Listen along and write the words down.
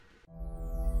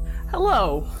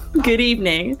Hello. Good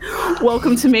evening.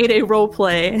 Welcome to Mayday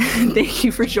Roleplay. Thank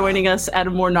you for joining us at a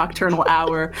more nocturnal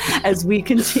hour as we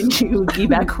continue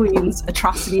Geeback Queen's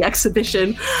Atrocity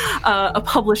exhibition, a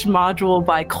published module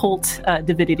by KULT,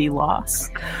 Divinity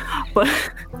Lost. But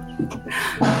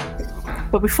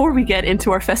before we get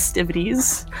into our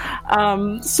festivities,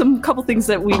 some couple things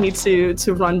that we need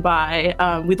to run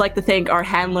by. We'd like to thank our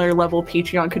handler level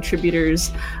Patreon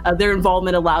contributors. Their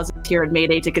involvement allows us here at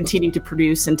Mayday to continue to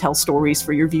produce and tell stories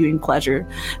for your viewing pleasure.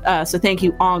 So thank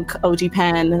you, Onk, OG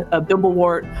Pen,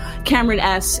 Bimblewart, Cameron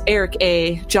S, Eric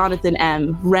A, Jonathan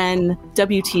M, Ren,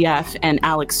 WTF, and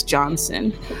Alex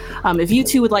Johnson. If you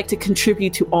too would like to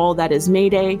contribute to all that is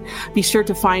Mayday, be sure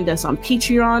to find us on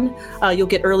Patreon. You'll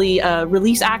get early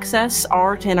release access,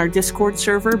 art, and our Discord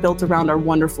server built around our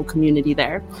wonderful community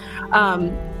there.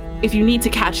 If you need to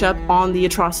catch up on the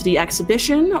Atrocity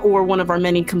exhibition or one of our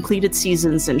many completed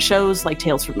seasons and shows like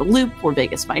Tales from the Loop or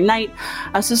Vegas by Night,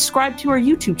 subscribe to our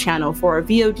YouTube channel for our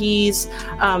VODs,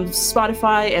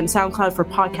 Spotify and SoundCloud for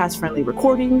podcast-friendly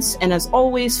recordings, and as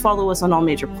always, follow us on all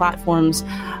major platforms,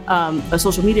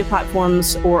 social media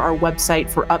platforms, or our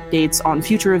website for updates on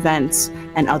future events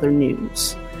and other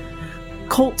news.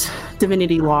 KULT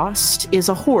Divinity Lost is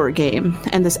a horror game,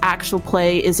 and this actual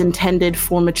play is intended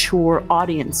for mature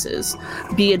audiences.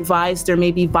 Be advised there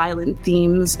may be violent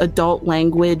themes, adult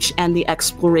language, and the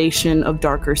exploration of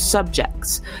darker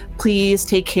subjects. Please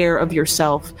take care of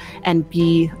yourself and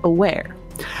be aware.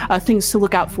 Things to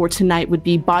look out for tonight would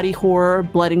be body horror,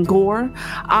 blood and gore,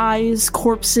 eyes,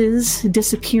 corpses,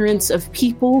 disappearance of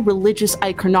people, religious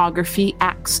iconography,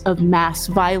 acts of mass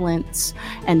violence,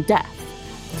 and death.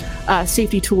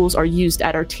 Safety tools are used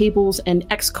at our tables, and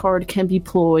X-Card can be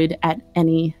deployed at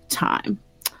any time.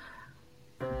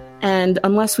 And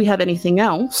unless we have anything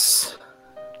else...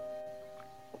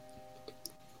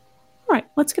 All right,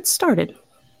 let's get started.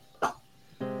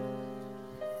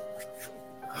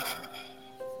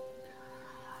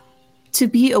 To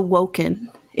be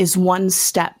awoken is one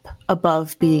step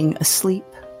above being asleep.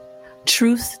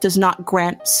 Truth does not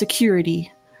grant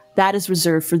security. That is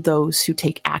reserved for those who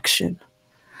take action.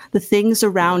 The things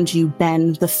around you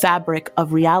bend the fabric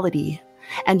of reality,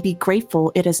 and be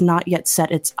grateful it has not yet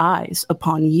set its eyes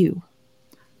upon you.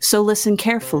 So listen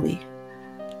carefully.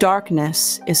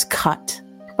 Darkness is cut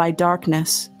by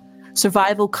darkness.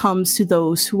 Survival comes to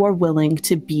those who are willing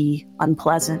to be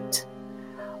unpleasant.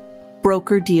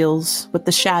 Broker deals with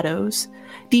the shadows.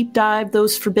 Deep dive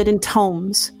those forbidden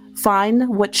tomes. Find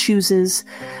what chooses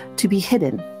to be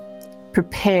hidden.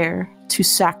 Prepare to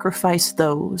sacrifice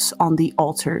those on the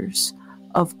altars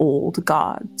of old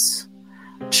gods.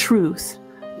 Truth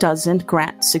doesn't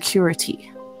grant security.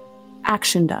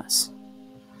 Action does.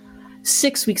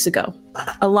 6 weeks ago,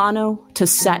 Alano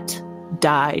Tosset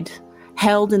died,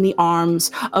 held in the arms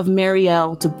of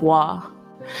Marielle Dubois.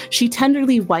 She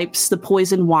tenderly wipes the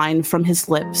poison wine from his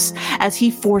lips as he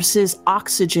forces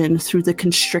oxygen through the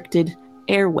constricted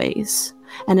airways,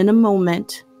 and in a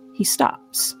moment, he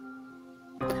stops.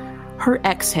 Her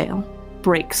exhale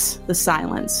breaks the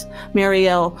silence.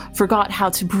 Marielle forgot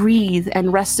how to breathe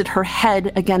and rested her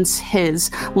head against his,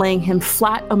 laying him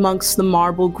flat amongst the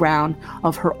marble ground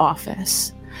of her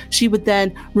office. She would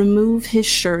then remove his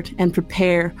shirt and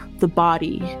prepare the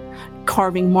body,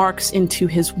 carving marks into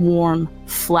his warm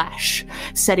flesh,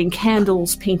 setting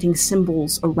candles, painting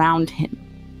symbols around him.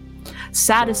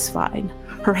 Satisfied,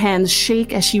 her hands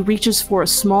shake as she reaches for a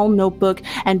small notebook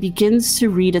and begins to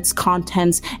read its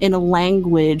contents in a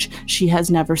language she has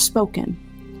never spoken.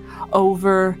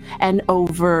 Over and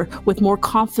over, with more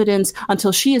confidence,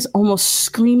 until she is almost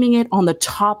screaming it on the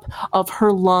top of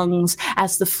her lungs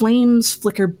as the flames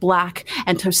flicker black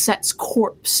and Tosette's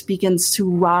corpse begins to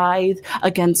writhe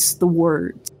against the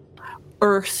words.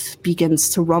 Earth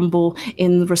begins to rumble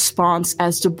in response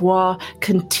as Dubois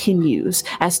continues,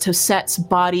 as Tosette's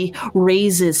body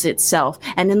raises itself,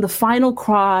 and in the final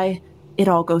cry, it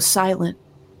all goes silent,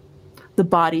 the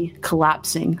body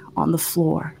collapsing on the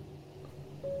floor.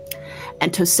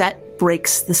 And Tosette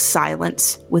breaks the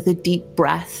silence with a deep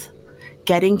breath.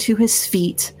 Getting to his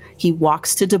feet, he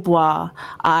walks to Dubois,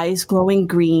 eyes glowing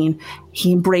green.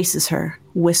 He embraces her,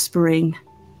 whispering,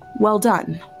 "Well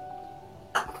done."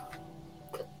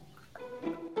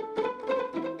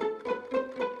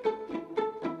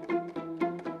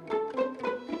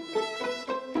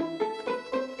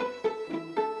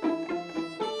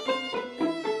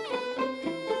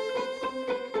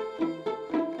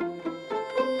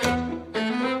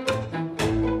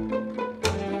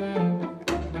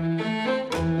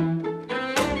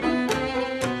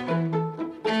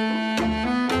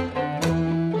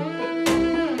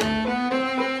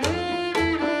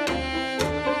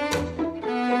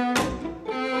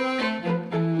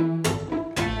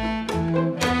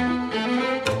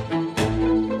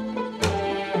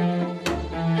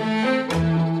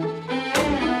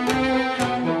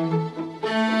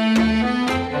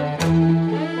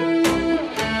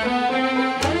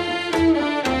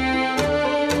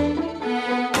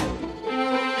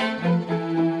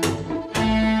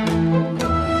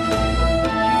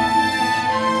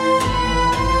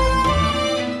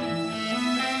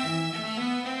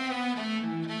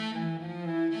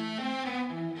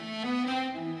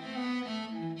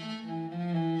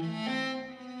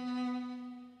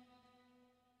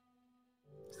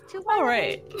 All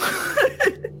right.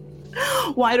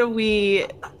 Why don't we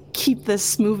keep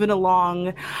this moving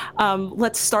along?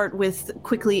 Let's start with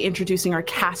quickly introducing our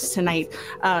cast tonight,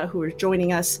 who are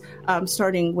joining us,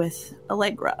 starting with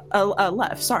Allegra.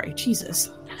 Lev, sorry,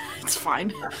 Jesus. It's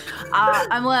fine.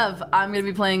 I'm Lev. I'm going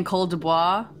to be playing Cole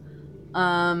Dubois,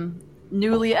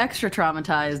 newly extra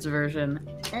traumatized version.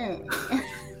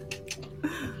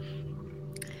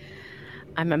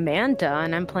 I'm Amanda,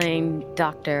 and I'm playing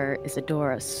Dr.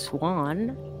 Isadora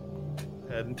Swan.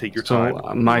 And take your time.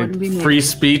 So my free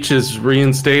speech is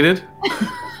reinstated.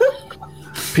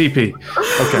 PP.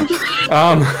 Okay.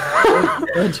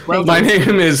 My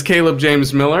name is Caleb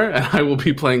James Miller, and I will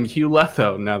be playing Hugh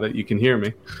Letho. Now that you can hear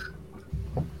me.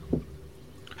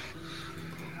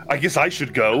 I guess I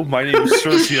should go. My name is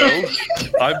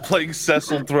Sergio. I'm playing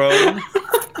Cecil Throne,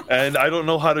 and I don't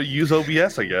know how to use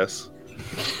OBS, I guess.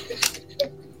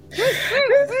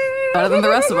 Better than the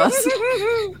rest of us.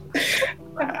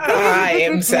 I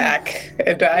am Zach,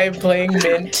 and I am playing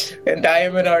Mint, and I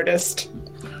am an artist.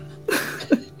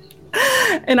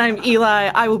 And I'm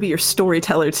Eli. I will be your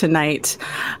storyteller tonight.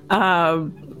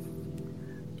 I'm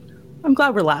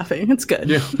glad we're laughing. It's good.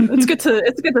 Yeah. It's good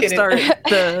to start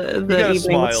the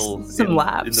evening with some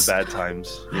laughs. In the bad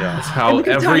times. Yeah. That's how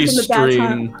every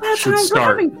stream should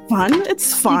start. We're having fun.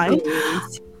 It's fine.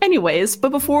 Anyways,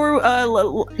 but before,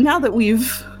 now that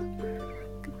we've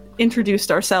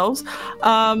introduced ourselves,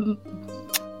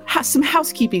 some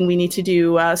housekeeping we need to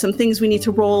do, some things we need to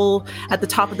roll at the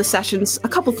top of the sessions, a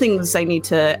couple things I need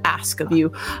to ask of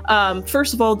you.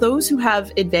 First of all, those who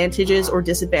have advantages or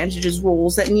disadvantages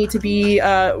rolls that need to be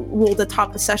rolled at the top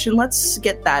of the session, let's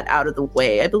get that out of the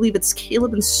way. I believe it's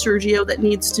Caleb and Sergio that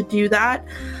needs to do that.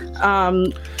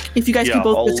 If you guys could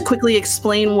both just quickly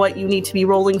explain what you need to be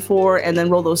rolling for and then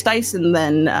roll those dice and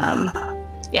then,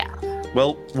 yeah.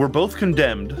 Well, we're both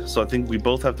condemned, so I think we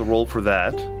both have to roll for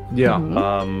that. Yeah.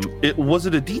 Was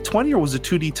it a D20 or was it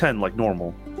 2D10 like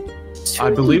normal? I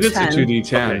believe it's a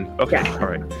 2D10. Okay. Yeah. All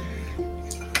right.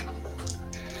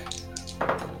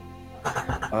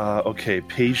 Okay,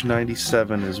 page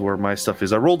 97 is where my stuff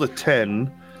is. I rolled a 10,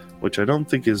 which I don't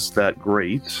think is that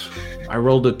great. I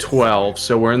rolled a 12,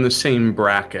 so we're in the same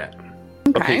bracket.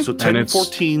 Okay, so 10 and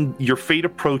 14, your fate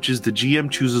approaches, the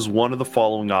GM chooses one of the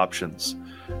following options,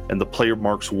 and the player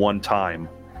marks one time.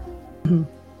 Mm-hmm.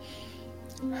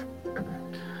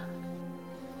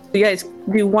 You guys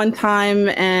do one time,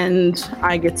 and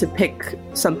I get to pick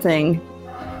something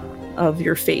of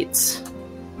your fates.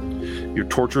 You're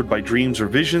tortured by dreams or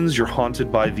visions. You're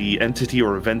haunted by the entity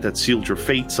or event that sealed your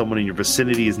fate. Someone in your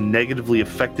vicinity is negatively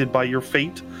affected by your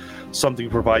fate. Something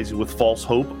provides you with false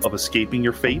hope of escaping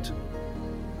your fate.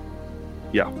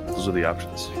 Yeah, those are the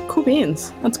options. Cool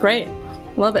beans. That's great.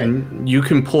 Love it. And you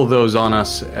can pull those on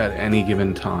us at any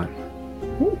given time.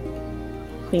 Ooh.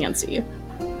 Fancy.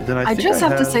 Then I just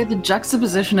have to say the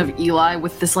juxtaposition of Eli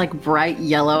with this like bright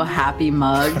yellow happy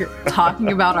mug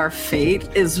talking about our fate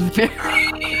is very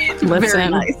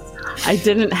nice. I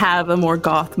didn't have a more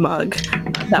goth mug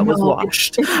that was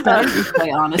washed.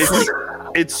 Honestly.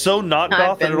 It's so not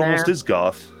goth that it almost is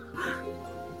goth.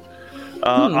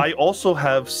 I also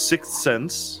have Sixth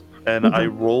Sense, and I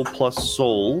roll plus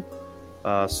Soul,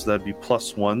 so that'd be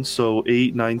 +1. So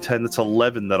 8, 9, 10. That's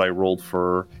 11 that I rolled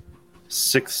for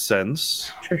Sixth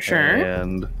Sense. For sure.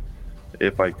 And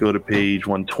if I go to page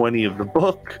 120 of the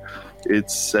book, it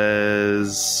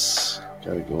says,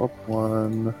 gotta go up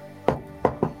one.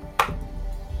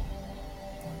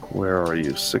 Where are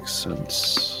you? Sixth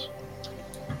Sense.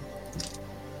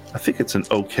 I think it's an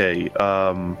okay.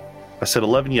 I said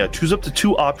 11. Yeah, choose up to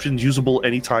 2 options usable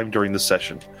anytime during the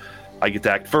session. I get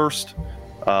to act first.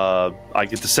 I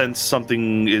get to sense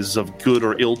something is of good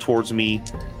or ill towards me,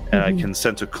 and I can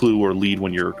sense a clue or lead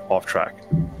when you're off track.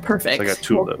 Perfect. So I got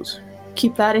 2 of those.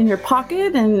 Keep that in your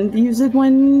pocket and use it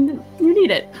when you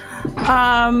need it.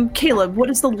 Caleb, what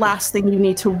is the last thing you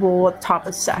need to roll at the top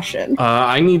of session?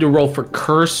 I need to roll for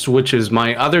Cursed, which is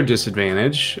my other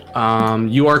disadvantage.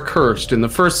 You are cursed in the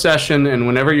first session, and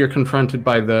whenever you're confronted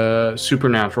by the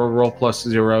supernatural, roll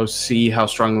 +0, see how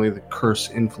strongly the curse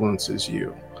influences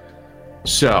you.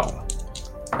 So,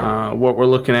 what we're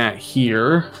looking at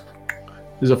here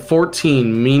is a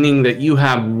 14, meaning that you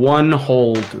have 1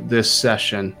 hold this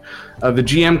session. The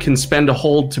GM can spend a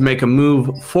hold to make a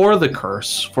move for the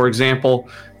curse. For example,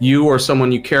 you or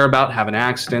someone you care about have an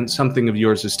accident, something of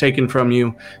yours is taken from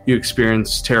you, you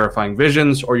experience terrifying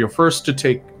visions, or you're forced to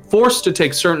take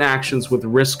certain actions with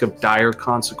risk of dire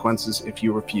consequences if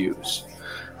you refuse.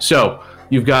 So,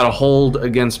 you've got a hold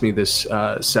against me this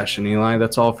session, Eli.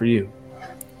 That's all for you.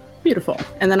 Beautiful.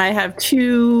 And then I have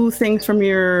 2 things from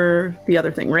the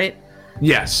other thing, right?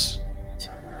 Yes.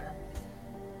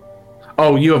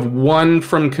 Oh, you have one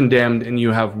from condemned, and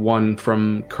you have one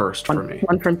from cursed for me.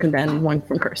 One from condemned, one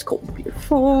from cursed. Cool.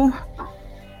 Beautiful.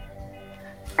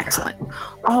 Excellent.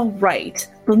 All right.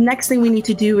 The next thing we need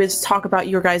to do is talk about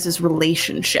your guys'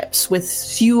 relationships.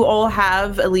 You all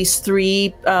have at least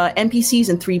 3 NPCs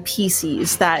and 3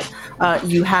 PCs that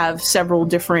you have several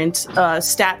different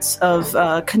stats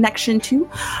of connection to.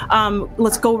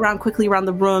 Let's go quickly around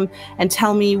the room and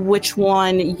tell me which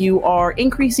one you are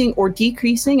increasing or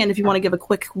decreasing. And if you want to give a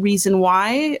quick reason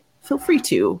why, feel free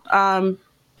to.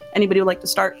 Anybody would like to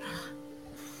start?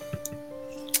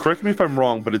 Correct me if I'm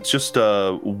wrong, but it's just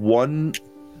one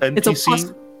NPC. It's a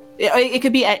plus. It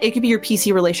could be your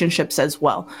PC relationships as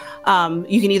well.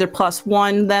 You can either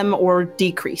 +1 them or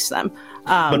decrease them.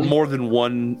 But more than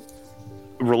one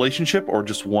relationship, or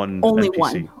just one? Only NPC?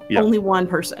 one. Yeah. Only one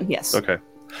person. Yes. Okay.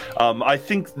 I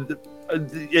think,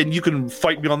 and you can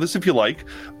fight me on this if you like,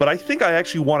 but I think I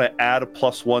actually want to add a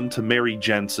 +1 to Mary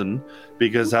Jensen,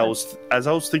 because as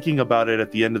I was thinking about it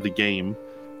at the end of the game.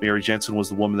 Mary Jensen was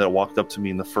the woman that walked up to me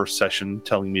in the first session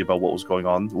telling me about what was going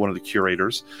on, one of the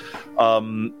curators.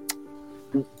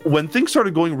 When things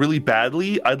started going really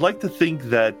badly, I'd like to think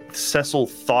that Cecil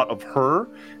thought of her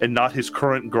and not his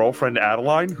current girlfriend,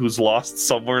 Adeline, who's lost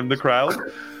somewhere in the crowd.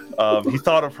 He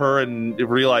thought of her, and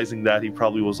realizing that, he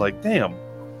probably was like, damn,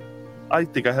 I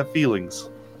think I have feelings.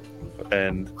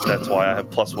 And that's why I have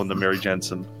 +1 to Mary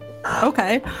Jensen.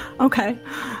 Okay.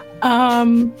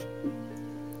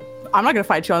 I'm not going to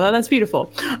fight you on that. That's beautiful.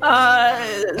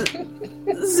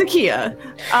 Zakia,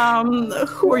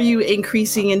 who are you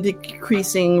increasing and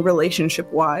decreasing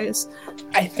relationship-wise?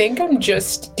 I think I'm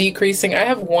just decreasing. I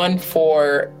have 1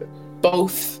 for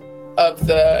both of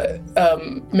the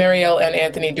Marielle and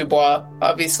Anthony Dubois.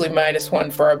 Obviously,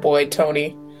 -1 for our boy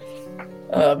Tony.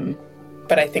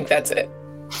 But I think that's it.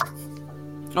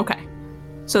 Okay.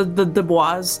 So the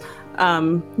Dubois,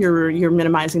 you're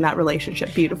minimizing that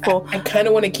relationship. Beautiful. I kind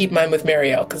of want to keep mine with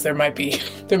Marielle, because there might be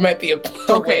a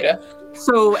way to.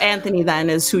 So Anthony then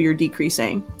is who you're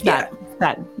decreasing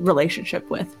that relationship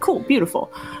with. Cool,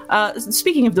 beautiful.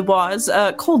 Speaking of Dubois,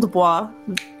 Cole Dubois,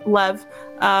 Lev,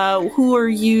 who are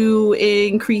you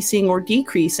increasing or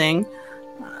decreasing?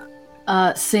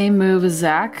 Same move as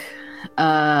Zach,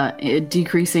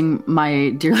 decreasing my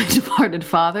dearly departed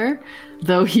father,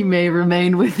 though he may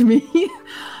remain with me.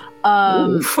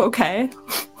 Oof, okay.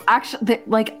 Actually,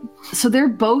 so they're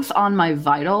both on my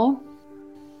vital.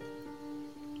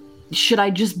 Should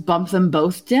I just bump them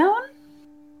both down?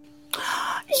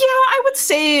 Yeah, I would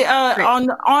say on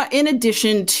in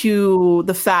addition to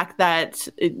the fact that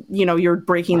you're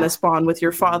breaking this bond with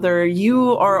your father,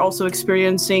 you are also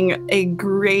experiencing a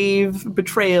grave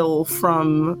betrayal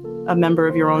from a member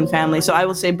of your own family. So I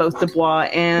will say both Dubois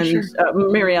and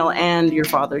Marielle and your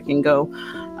father can go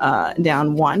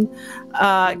down 1.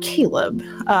 Caleb,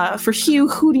 for Hugh,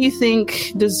 who do you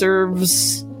think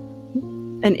deserves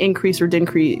an increase or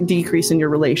decrease in your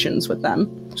relations with them?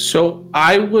 So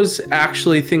I was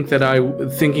actually thinking that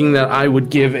I would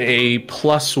give a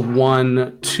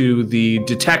 +1 to the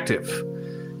detective.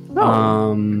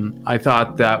 Oh. I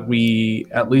thought that we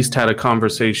at least had a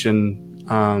conversation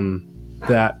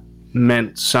that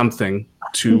meant something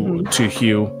to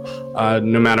Hugh,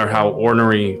 no matter how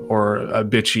ornery or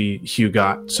bitchy Hugh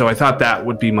got. So I thought that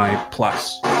would be my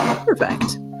plus.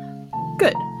 Perfect.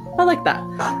 Good. I like that.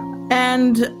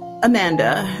 And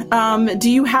Amanda, do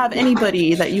you have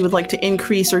anybody that you would like to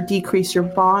increase or decrease your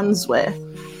bonds with?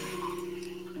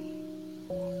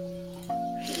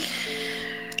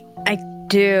 I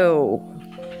do.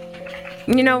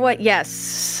 You know what?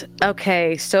 Yes.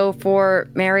 Okay, so for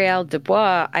Marielle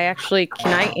Dubois,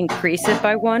 can I increase it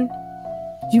by 1?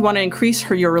 You want to increase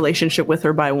your relationship with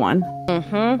her by 1?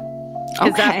 Mm-hmm.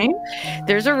 Okay.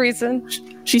 There's a reason.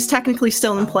 She's technically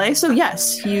still in play, so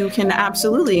yes, you can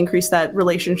absolutely increase that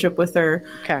relationship with her.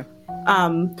 Okay.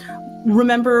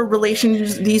 Remember,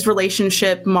 these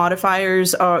relationship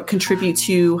modifiers contribute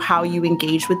to how you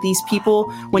engage with these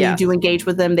people. When you do engage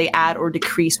with them, they add or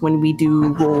decrease when we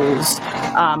do rolls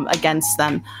against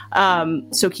them.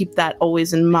 So keep that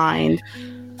always in mind.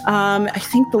 I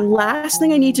think the last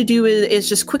thing I need to do is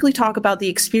just quickly talk about the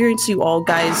experience you all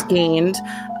guys gained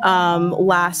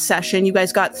last session. You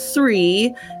guys got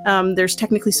 3. There's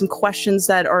technically some questions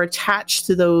that are attached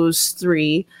to those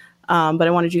 3. But I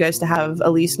wanted you guys to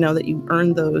at least know that you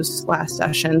earned those last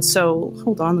session. So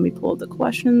hold on, let me pull up the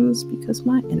questions because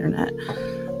my internet.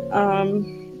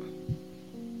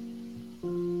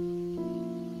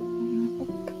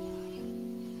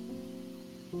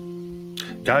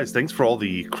 Guys, thanks for all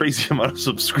the crazy amount of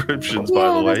subscriptions,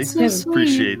 by the way. that's so sweet.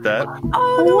 Appreciate that.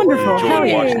 Oh, wonderful. Enjoy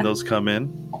Hey. watching those come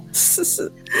in.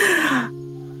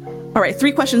 All right,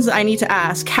 3 questions that I need to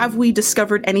ask. Have we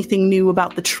discovered anything new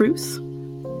about the truth?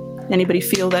 Anybody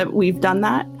feel that we've done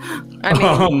that? I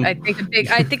mean,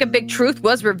 I think a big truth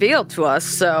was revealed to us.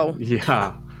 So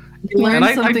Yeah. We learned And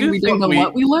I something do we don't know think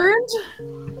what we learned.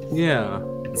 Yeah.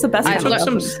 It's the best. I kind Took of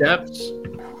some stuff. steps.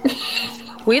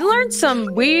 we learned some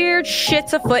weird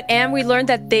shits afoot, and we learned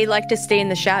that they like to stay in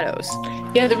the shadows.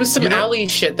 Yeah, there was some alley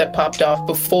shit that popped off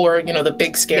before, the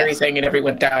big scary thing and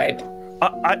everyone died.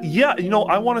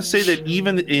 I want to say that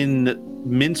even in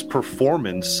Mint's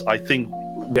performance, I think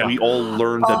we all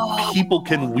learned that people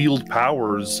can wield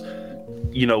powers,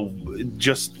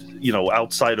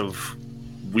 outside of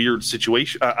weird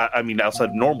situations. I mean, outside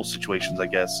of normal situations, I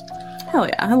guess. Hell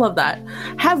yeah, I love that.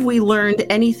 Have we learned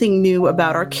anything new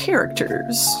about our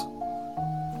characters?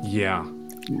 Yeah.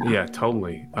 Yeah,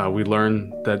 totally. We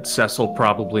learned that Cecil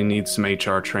probably needs some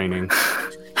HR training.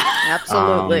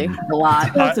 Absolutely. A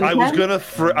lot. I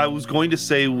was going to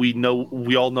say we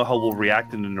all know how we'll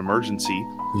react in an emergency.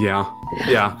 Yeah.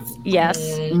 Yes.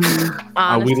 We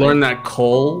Honestly. learned that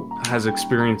Cole has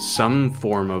experienced some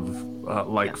form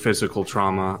of physical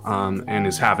trauma and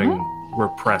is having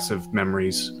repressive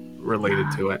memories related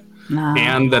to it. No.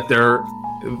 And that they're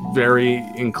very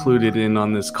included in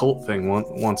on this cult thing,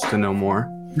 wants to know more.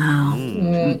 No.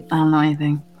 I don't know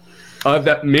anything.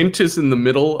 That Mint is in the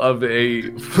middle of a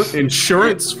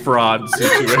insurance fraud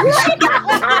situation.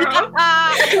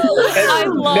 I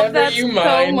love that so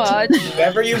much.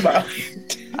 Never you mind.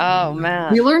 Oh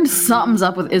man. We learned something's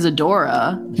up with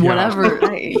Isadora. Yeah.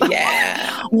 Whatever.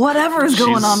 Yeah. Whatever is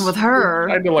going on with her.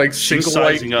 I had to She's single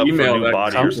white sizing up for a email new that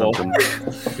body or couple. something.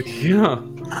 Yeah.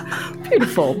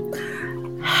 Beautiful.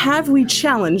 Have we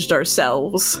challenged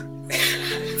ourselves?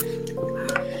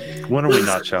 When are we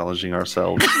not challenging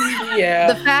ourselves?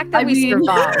 Yeah. The fact that I we mean-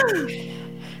 survived.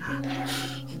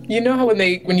 You know how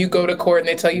when you go to court and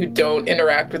they tell you don't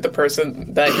interact with the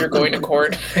person that you're going to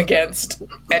court against,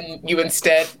 and you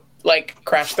instead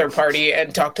crash their party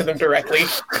and talk to them directly?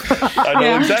 I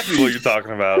know exactly what you're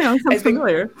talking about. You know, sounds I think-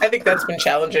 familiar. I think that's been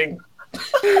challenging.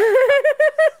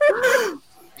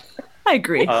 I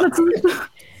agree.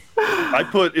 I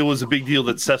put it was a big deal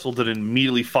that Cecil didn't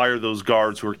immediately fire those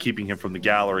guards who were keeping him from the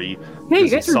gallery. Hey, you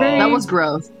because guys he are saw- very- That was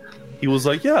growth. He was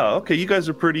like, "Yeah, okay, you guys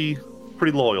are pretty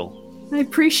loyal." I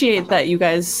appreciate that you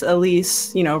guys at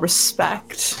least,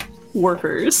 respect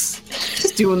workers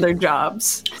just doing their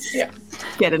jobs, Yeah.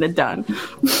 getting it done,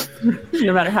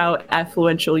 no matter how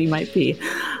affluential you might be.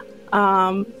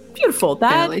 Beautiful.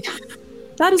 Barely.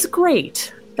 That is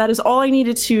great. That is all I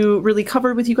needed to really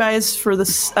cover with you guys for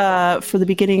this for the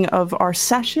beginning of our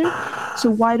session. So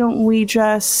why don't we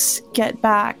just get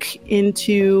back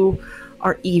into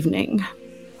our evening?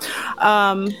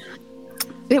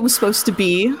 It was supposed to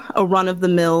be a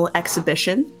run-of-the-mill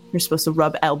exhibition. You're supposed to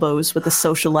rub elbows with the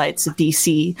socialites of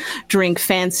DC, drink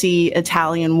fancy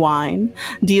Italian wine,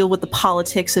 deal with the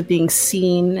politics of being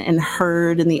seen and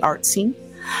heard in the art scene.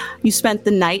 You spent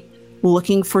the night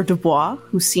looking for Dubois,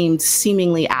 who seemed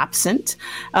seemingly absent,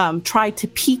 tried to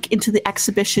peek into the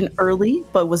exhibition early,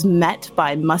 but was met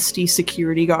by musty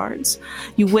security guards.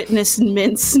 You witnessed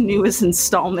Mint's newest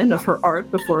installment of her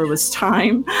art before it was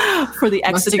time for the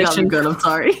Must have gotten exhibition. good. I'm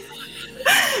sorry.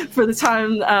 For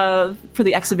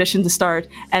the exhibition to start,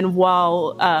 and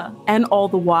all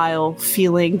the while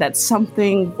feeling that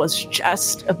something was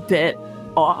just a bit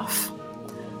off.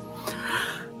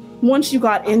 Once you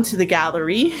got into the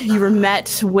gallery, you were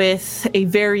met with a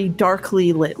very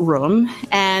darkly lit room,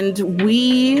 and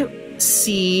we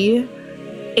see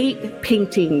 8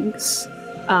 paintings,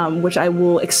 which I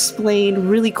will explain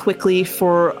really quickly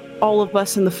for all of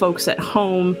us and the folks at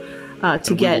home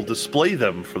to We get. will display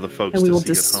them for the folks And we to will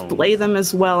see at home. display them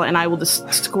as well, and I will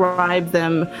describe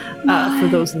them for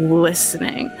those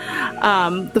listening.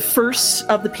 The first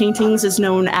of the paintings is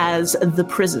known as The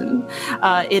Prison.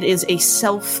 It is a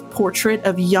self-portrait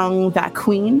of young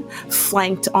Vaqueen,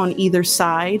 flanked on either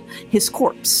side, his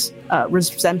corpse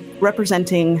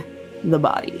representing the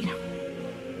body.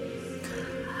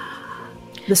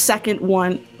 The second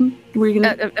one... Were you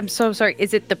gonna... I'm so sorry.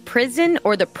 Is it the prison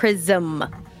or the prism?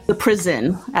 The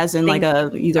prison, as in you go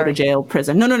to Sorry. jail,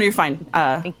 prison. No, you're fine.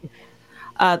 Thank you.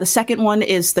 The second one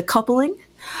is The Coupling.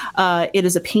 It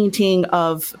is a painting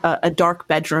of a dark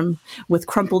bedroom with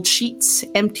crumpled sheets,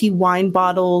 empty wine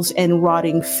bottles, and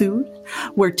rotting food,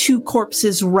 where 2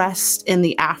 corpses rest in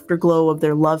the afterglow of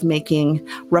their lovemaking,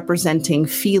 representing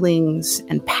feelings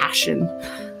and passion.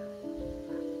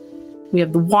 We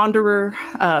have the Wanderer,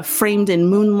 framed in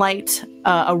moonlight.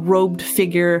 A robed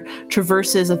figure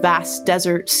traverses a vast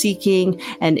desert seeking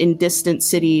an indistant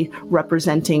city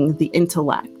representing the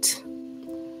intellect.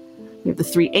 We have the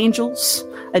three angels.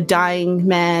 A dying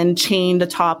man chained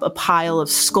atop a pile of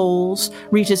skulls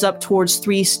reaches up towards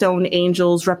three stone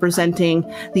angels representing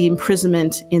the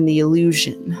imprisonment in the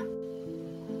illusion.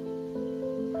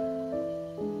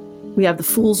 We have the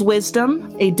Fool's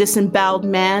Wisdom. A disemboweled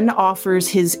man offers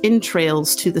his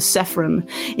entrails to the Sephrim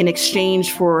in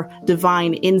exchange for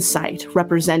divine insight,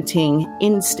 representing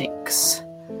instincts.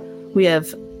 We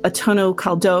have Atono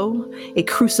Caldo, a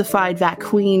crucified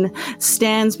Vaqueen,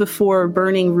 stands before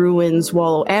burning ruins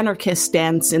while anarchists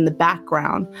dance in the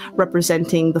background,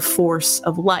 representing the force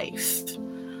of life.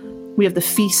 We have the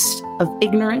Feast of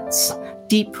Ignorance.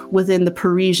 Deep within the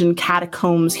Parisian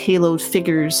catacombs, haloed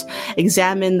figures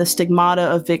examine the stigmata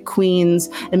of Vaqueen's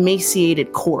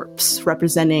emaciated corpse,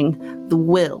 representing the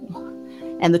will.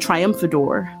 And the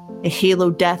Triumphador, a halo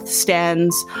death,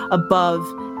 stands above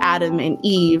Adam and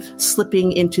Eve,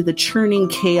 slipping into the churning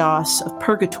chaos of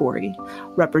purgatory,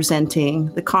 representing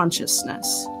the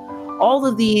consciousness. All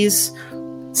of these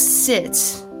sit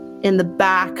in the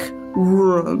back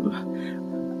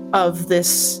room of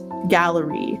this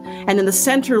gallery, and in the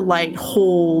center light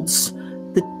holds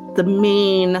the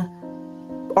main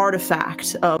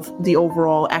artifact of the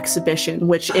overall exhibition,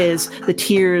 which is the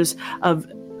Tears of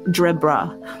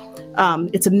Drebra.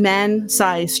 It's a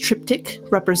man-sized triptych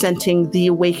representing the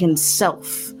awakened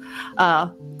self.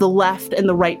 The left and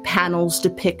the right panels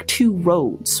depict two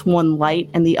roads, one light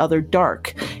and the other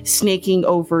dark, snaking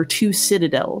over two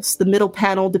citadels. The middle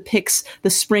panel depicts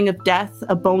the spring of death,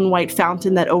 a bone-white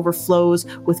fountain that overflows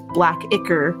with black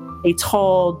ichor. A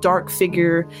tall, dark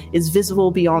figure is visible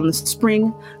beyond the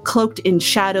spring. Cloaked in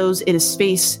shadows, it is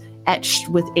face etched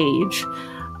with age.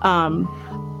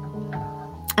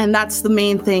 And that's the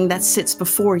main thing that sits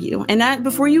before you. And that,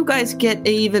 before you guys get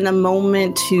even a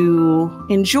moment to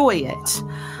enjoy it,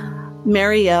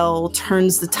 Marielle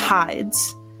turns the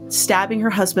tides, stabbing her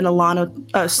husband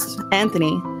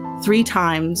Anthony 3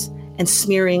 times and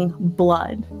smearing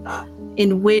blood,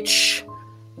 in which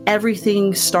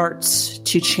everything starts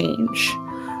to change.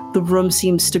 The room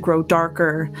seems to grow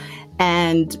darker,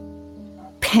 and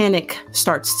panic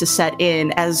starts to set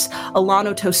in as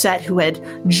Alano Toset, who had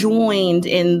joined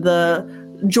into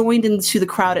the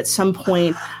crowd at some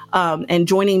point, and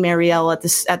joining Marielle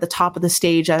at the top of the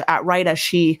stage right as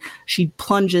she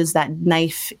plunges that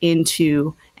knife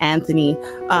into Anthony.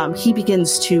 He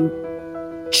begins to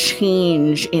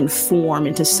change in form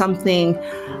into something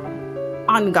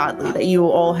ungodly that you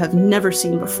all have never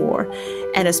seen before.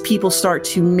 And as people start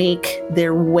to make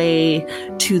their way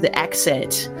to the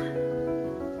exit,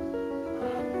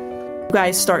 you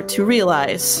guys start to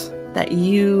realize that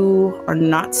you are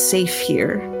not safe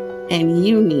here and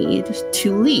you need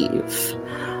to leave.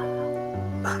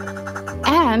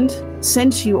 And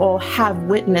since you all have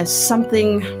witnessed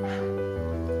something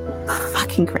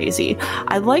fucking crazy,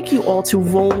 I'd like you all to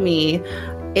roll me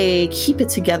a keep it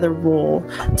together roll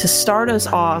to start us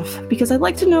off, because I'd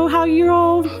like to know how you're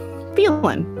all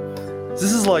feeling.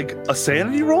 This is like a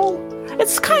sanity roll?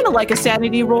 It's kind of like a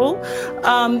sanity roll.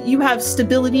 You have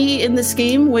stability in this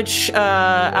game, which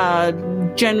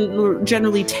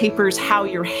generally tapers how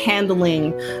you're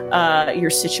handling your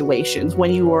situations.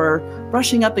 When you are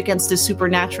brushing up against a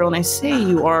supernatural, and I say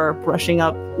you are brushing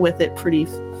up with it pretty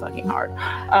fucking hard.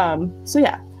 So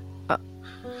yeah.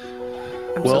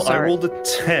 Well, I rolled a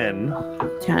 10.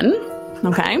 10?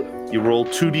 Okay. You roll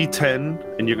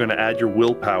 2d10, and you're going to add your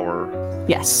willpower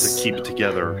Yes. to keep it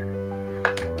together.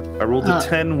 I rolled a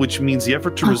 10, which means the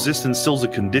effort to resist instills a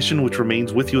condition which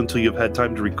remains with you until you have had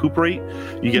time to recuperate.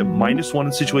 You get -1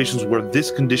 in situations where this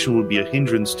condition would be a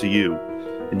hindrance to you,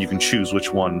 and you can choose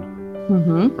which one.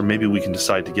 Or maybe we can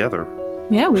decide together.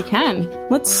 Yeah, we can.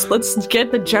 Let's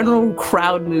get the general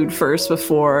crowd mood first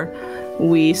before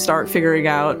we start figuring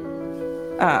out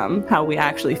how we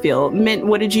actually feel. Mint,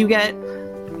 what did you get?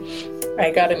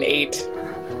 I got an 8.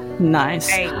 Nice.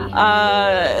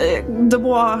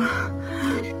 Dubois.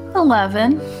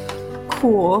 11.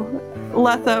 Cool.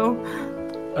 Letho.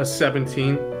 A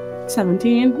 17.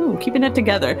 17. Ooh, keeping it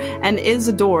together. And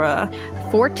Isadora.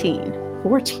 14.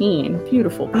 14.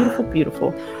 Beautiful, beautiful,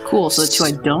 beautiful. Cool. So the two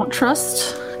I don't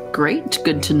trust. Great.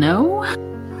 Good to know.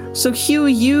 So Hugh,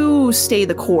 you stay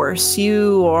the course.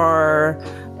 You are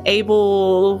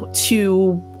able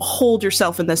to hold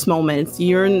yourself in this moment.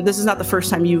 This is not the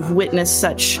first time you've witnessed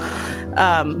such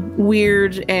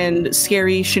weird and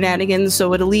scary shenanigans,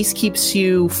 so it at least keeps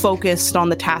you focused on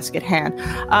the task at hand.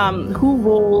 Who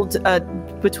rolled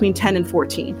between 10 and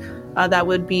 14? That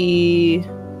would be...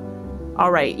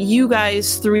 All right, you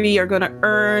guys 3 are going to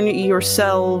earn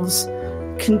yourselves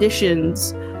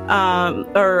conditions. You're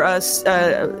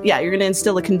going to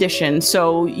instill a condition.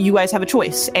 So you guys have a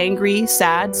choice: angry,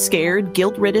 sad, scared,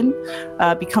 guilt-ridden,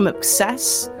 become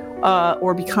obsessed,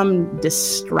 or become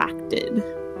distracted.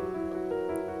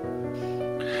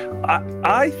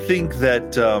 I think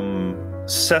that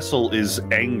Cecil is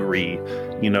angry.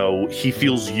 You know, he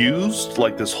feels used,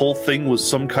 like this whole thing was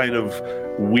some kind of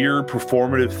weird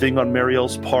performative thing on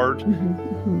Marielle's part.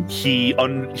 Mm-hmm. He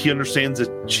understands that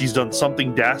she's done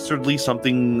something dastardly,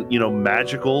 something, you know,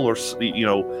 magical, or, you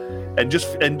know, and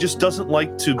just doesn't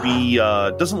like to be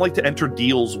doesn't like to enter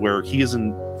deals where he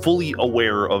isn't fully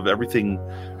aware of everything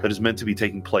that is meant to be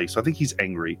taking place. So I think he's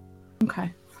angry.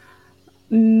 Okay.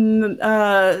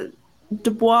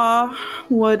 Dubois,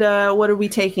 what are we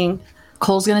taking?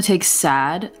 Cole's gonna take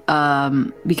sad,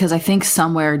 because I think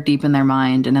somewhere deep in their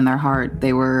mind and in their heart,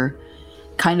 they were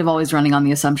kind of always running on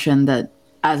the assumption that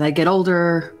as I get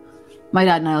older, my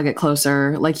dad and I will get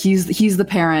closer. Like he's the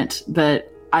parent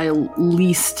that I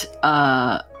least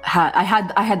I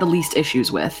had the least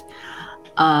issues with,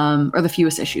 or the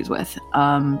fewest issues with.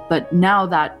 But now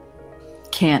that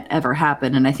can't ever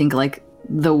happen, and I think like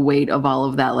the weight of all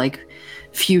of that like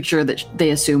future that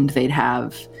they assumed they'd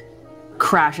have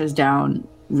crashes down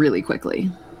really quickly.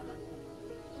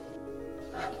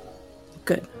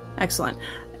 Good. Excellent.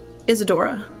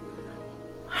 Isadora,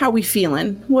 how are we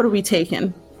feeling? What are we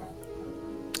taking?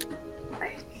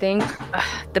 I think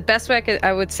the best way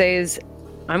I would say is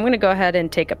I'm going to go ahead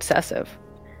and take obsessive.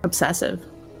 Obsessive.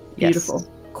 Yes. Beautiful.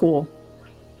 Cool.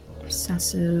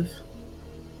 Obsessive.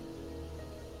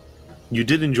 You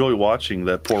did enjoy watching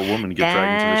that poor woman get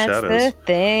dragged into the shadows. That's the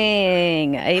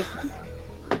thing.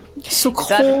 So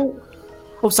Cole...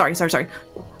 Oh, sorry.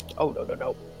 Oh,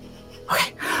 no.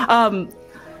 Okay.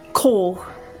 Cole,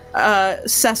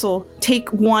 Cecil, take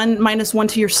 -1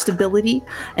 to your stability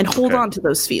and hold on to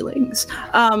those feelings.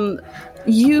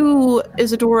 You,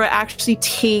 Isadora, actually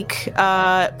take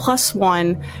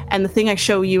 +1, and the thing I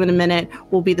show you in a minute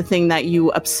will be the thing that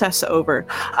you obsess over.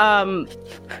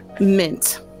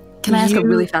 Mint. Can I ask a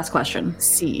really fast question?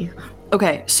 See.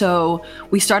 Okay, so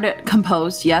we start at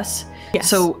composed, yes? Yes.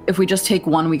 So if we just take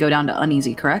 1, we go down to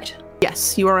uneasy, correct?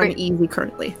 Yes, you are Great. on easy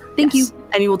currently. Thank you.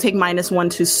 And you will take -1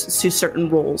 to certain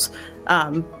rolls.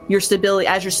 Your stability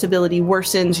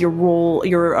worsens, your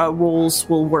rolls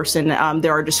will worsen.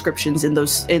 There are descriptions in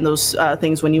those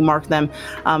things when you mark them.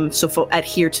 So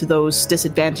adhere to those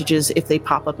disadvantages if they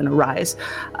pop up and arise.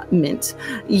 Mint,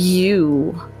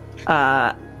 you.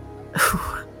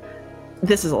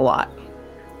 This is a lot.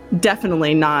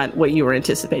 Definitely not what you were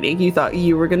anticipating. You thought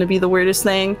you were going to be the weirdest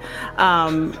thing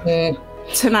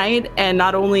tonight, and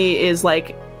not only is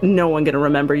like no one going to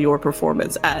remember your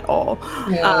performance at all.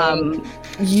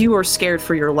 You are scared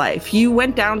for your life. You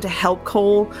went down to help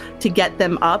Cole to get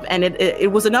them up, and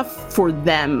it was enough for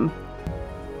them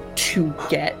to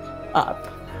get up.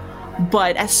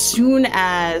 But as soon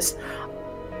as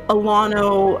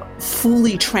Alano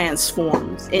fully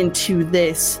transforms into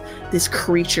this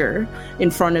creature in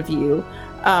front of you,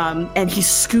 and he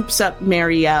scoops up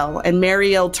Marielle, and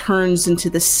Marielle turns into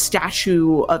the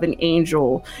statue of an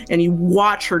angel, and you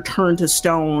watch her turn to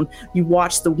stone. You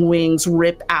watch the wings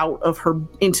rip out of her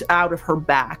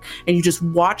back, and you just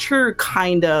watch her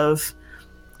kind of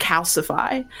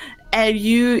calcify. And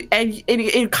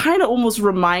it kind of almost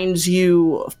reminds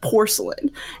you of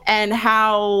porcelain, and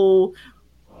how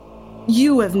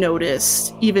you have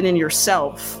noticed, even in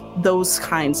yourself, those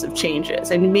kinds of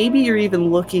changes. And maybe you're even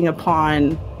looking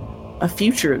upon a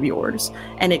future of yours,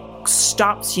 and it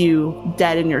stops you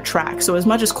dead in your tracks. So as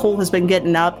much as Cole has been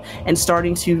getting up and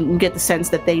starting to get the sense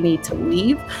that they need to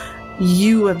leave,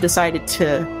 you have decided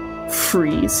to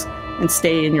freeze and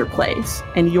stay in your place.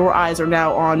 And your eyes are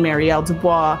now on Marielle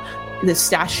Dubois, this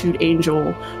statued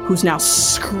angel who's now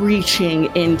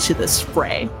screeching into the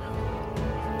spray.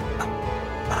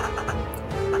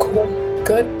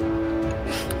 Good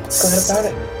about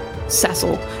it.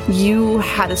 Cecil, you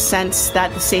had a sense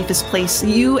that the safest place,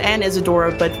 you and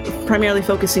Isadora, but primarily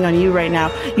focusing on you right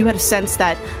now, you had a sense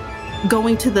that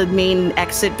going to the main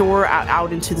exit door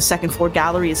out into the second floor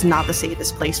gallery is not the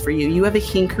safest place for you. You have a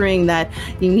hankering that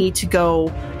you need to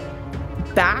go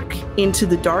back into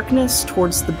the darkness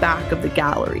towards the back of the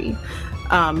gallery.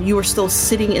 You are still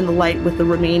sitting in the light with the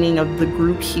remaining of the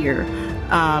group here.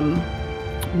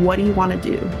 What do you want to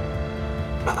do?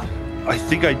 I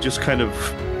think I just kind of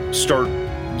start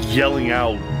yelling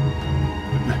out,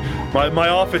 my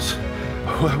office.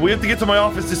 We have to get to my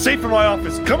office. It's safe in my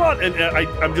office. Come on. And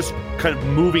I'm just kind of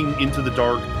moving into the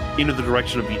dark into the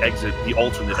direction of the exit, the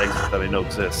alternate exit that I know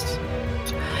exists.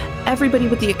 Everybody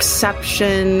with the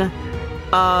exception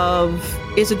of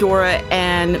Isadora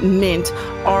and Mint,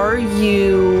 are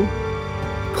you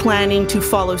planning to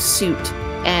follow suit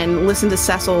and listen to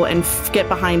Cecil and get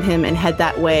behind him and head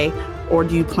that way, or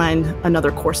do you plan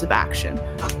another course of action?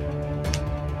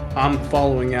 I'm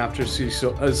following after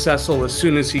Cecil as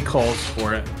soon as he calls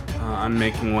for it. I'm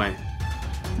making way.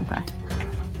 Okay.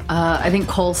 I think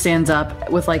Cole stands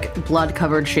up with like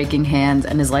blood-covered, shaking hands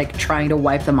and is like trying to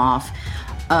wipe them off,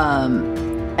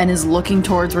 and is looking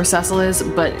towards where Cecil is,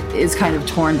 but is kind of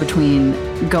torn between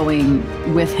going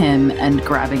with him and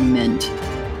grabbing Mint.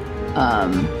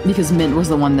 Because Mint was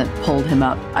the one that pulled him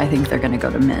up. I think they're going to go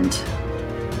to Mint.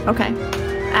 Okay.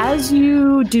 As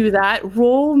you do that,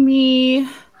 roll me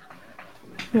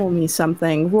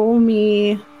something. Roll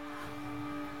me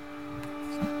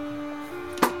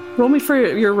for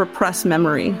your repressed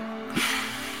memory.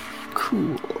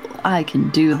 Cool. I can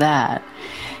do that.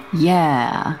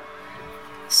 Yeah.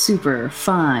 Super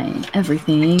fine.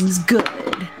 Everything's good.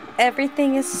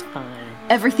 Everything is fine.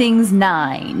 Everything's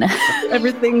 9.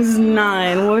 Everything's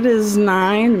 9. What does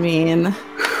 9 mean?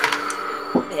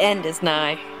 The end is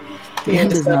nigh. The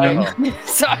end is 9.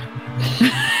 Sorry.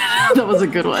 That was a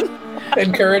good one.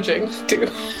 Encouraging, too.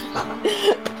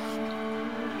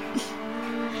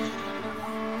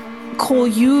 Cole,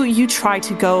 you try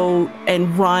to go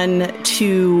and run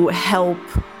to help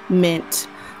Mint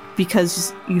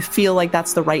because you feel like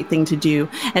that's the right thing to do.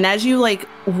 And as you like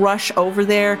rush over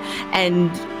there and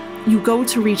you go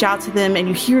to reach out to them and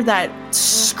you hear that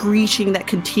screeching that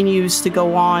continues to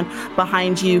go on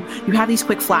behind you, you have these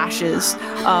quick flashes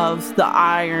of the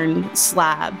iron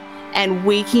slab and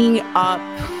waking up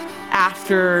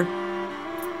after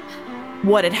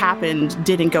what had happened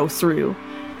didn't go through.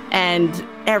 And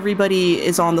everybody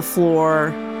is on the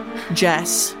floor,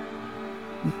 Jess,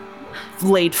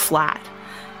 laid flat.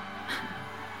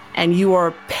 And you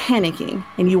are panicking,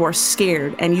 and you are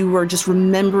scared, and you are just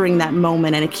remembering that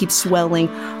moment, and it keeps swelling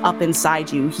up inside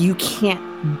you. You can't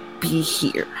be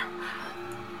here.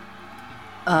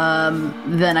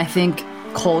 Then I think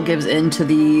Cole gives in to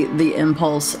the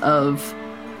impulse of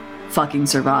fucking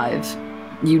survive.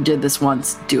 You did this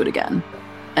once, do it again.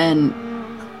 And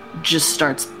just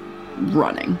starts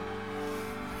running.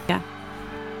 Yeah.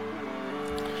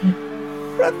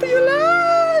 Run for your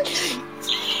life!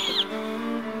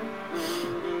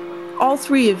 All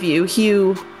three of you,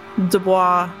 Hugh,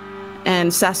 Dubois,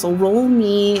 and Cecil, roll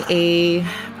me an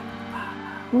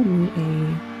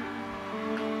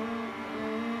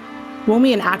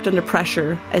act under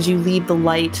pressure as you leave the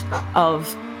light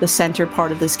of the center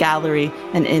part of this gallery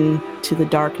and into the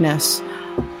darkness.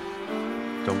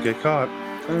 Don't get caught.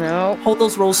 No. Hold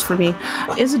those rolls for me.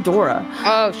 Isadora.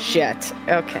 Oh, shit.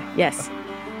 Okay. Yes.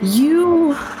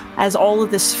 You, as all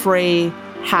of this fray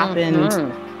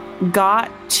happened, got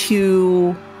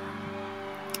to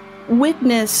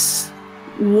witness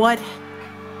what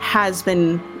has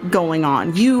been going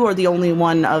on. You are the only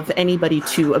one of anybody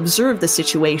to observe the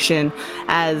situation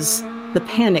as the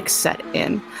panic set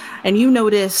in. And you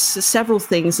notice several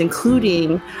things,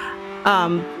 including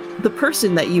the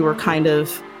person that you were kind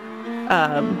of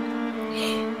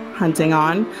hunting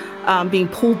on, being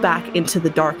pulled back into the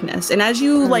darkness. And as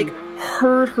you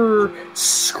heard her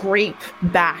scrape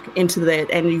back into it,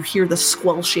 and you hear the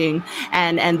squelching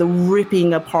and the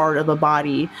ripping apart of a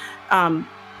body,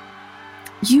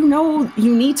 you know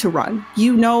you need to run.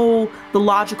 You know the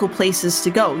logical places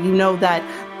to go. You know that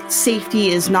safety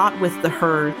is not with the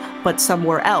herd, but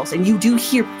somewhere else. And you do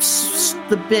hear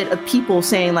the bit of people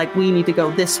saying, like, we need to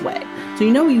go this way. So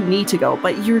you know you need to go,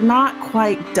 but you're not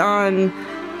quite done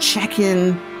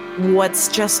checking what's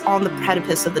just on the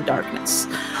precipice of the darkness.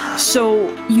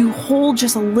 So you hold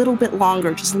just a little bit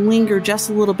longer, just linger just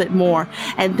a little bit more,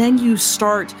 and then you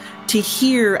start to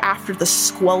hear, after the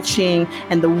squelching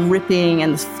and the ripping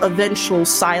and the eventual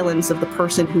silence of the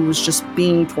person who was just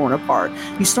being torn apart,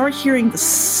 you start hearing the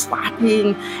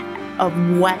slapping of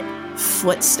wet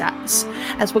footsteps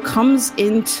as what comes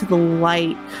into the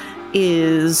light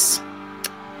is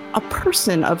a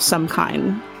person of some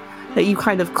kind that you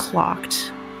kind of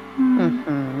clocked.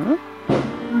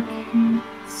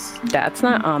 That's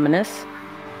not ominous.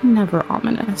 Never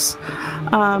ominous.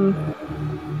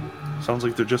 Sounds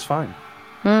like they're just fine.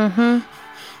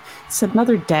 It's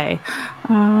another day.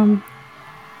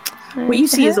 What you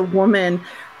see is a woman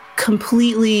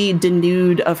completely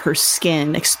denuded of her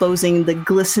skin, exposing the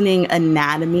glistening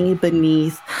anatomy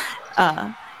beneath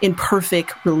in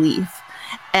perfect relief.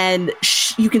 and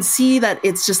you can see that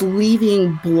it's just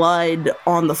leaving blood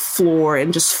on the floor,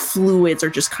 and just fluids are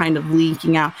just kind of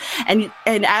leaking out. And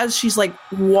as she's like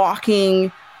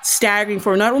walking, staggering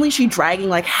forward, not only is she dragging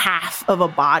like half of a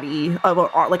body,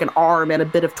 like an arm and a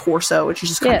bit of torso, and she's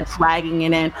just kind of dragging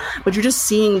it in, but you're just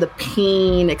seeing the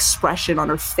pain expression on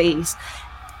her face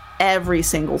every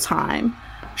single time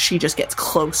she just gets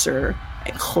closer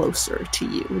and closer to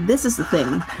you. This is the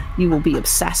thing you will be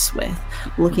obsessed with,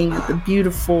 looking at the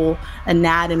beautiful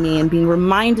anatomy and being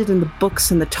reminded in the books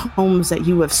and the tomes that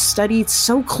you have studied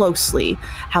so closely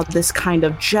how this kind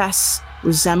of just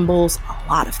resembles a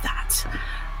lot of that.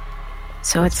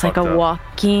 So it's like a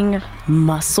walking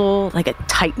muscle, like a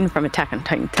Titan from Attack on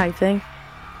Titan type thing?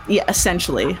 Yeah,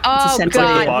 essentially. Oh, it's essentially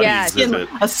God, yes.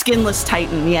 a skinless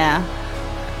Titan, yeah.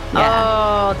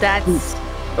 Oh, that's...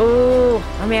 Oh,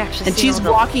 let me actually and see. she's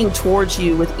walking towards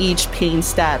you with each pain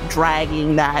step,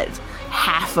 dragging that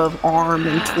half of arm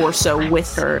and torso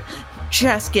with her,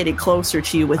 just getting closer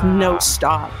to you with no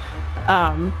stop.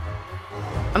 I'm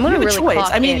gonna really choice.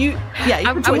 I mean, you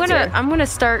have a choice here. I'm gonna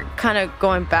start kind of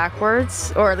going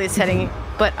backwards, or at least heading.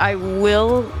 But I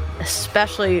will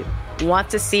especially want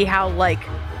to see how like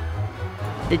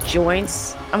the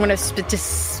joints. I'm gonna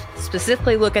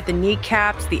specifically look at the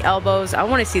kneecaps, the elbows. I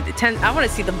want to see I want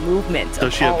to see the movement.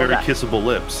 Does she have very kissable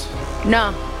lips?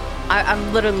 No,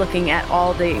 I'm literally looking at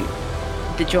all the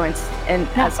joints, and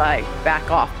as I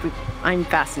back off, I'm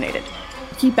fascinated.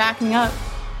 Keep backing up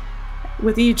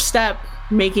with each step,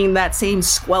 making that same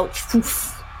squelch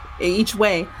each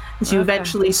way as you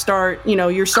eventually start.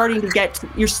 You're starting to get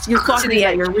you're clocking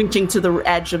that you're reaching to the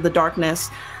edge of the darkness.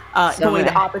 Going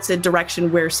the opposite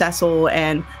direction where Cecil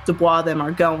and Dubois them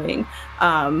are going.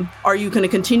 Are you going to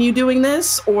continue doing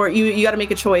this, or you got to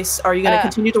make a choice? Are you going to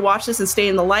continue to watch this and stay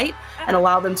in the light and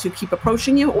allow them to keep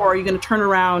approaching you, or are you going to turn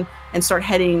around and start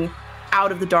heading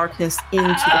out of the darkness into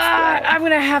the fray? I'm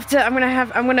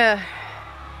gonna.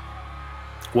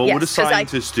 Well, what do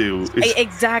scientists do?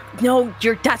 No,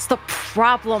 that's the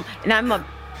problem, and I'm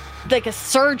like a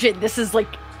surgeon. This is like.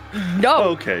 No.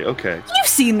 Okay. You've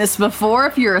seen this before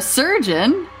if you're a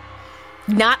surgeon.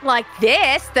 Not like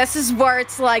this. This is where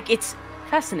it's like, it's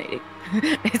fascinating.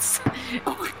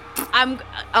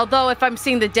 Although if I'm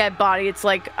seeing the dead body, it's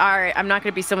like, all right, I'm not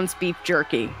going to be someone's beef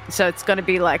jerky. So it's going to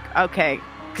be like, okay,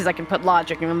 because I can put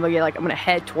logic and I'm going to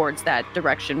head towards that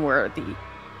direction where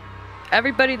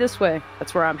everybody this way.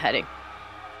 That's where I'm heading.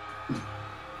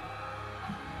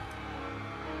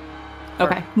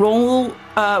 Okay, roll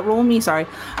me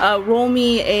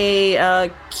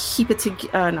a keep it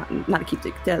together, not a keep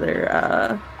it together,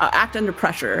 act under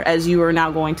pressure, as you are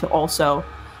now going to also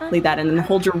lead that in, and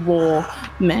hold your roll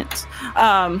Mint.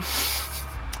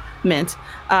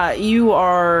 You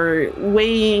are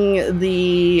weighing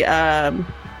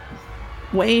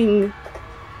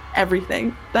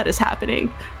everything that is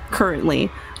happening currently,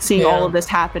 seeing all of this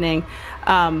happening.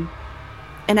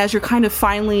 And as you're kind of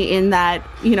finally in that,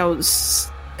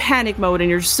 panic mode and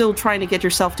you're still trying to get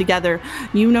yourself together,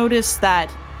 you notice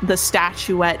that the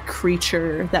statuette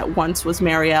creature that once was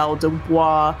Marielle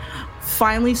Dubois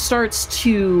finally starts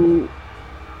to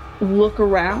look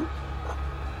around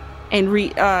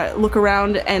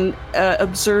and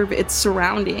observe its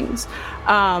surroundings.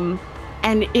 And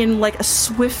in like a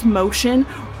swift motion,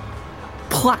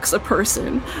 plucks a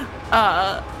person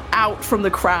out from the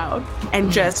crowd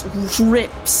and just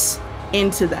rips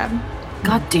into them.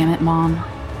 God damn it, Mom.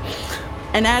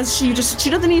 And as she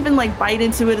doesn't even like bite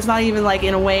into it. It's not even like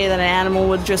in a way that an animal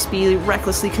would just be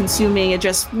recklessly consuming. It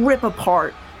just rip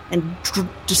apart and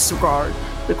disregard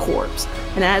the corpse.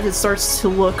 And as it starts to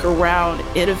look around,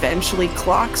 it eventually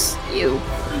clocks you.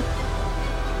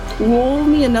 Roll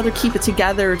me another keep it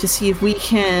together to see if we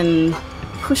can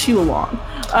push you along.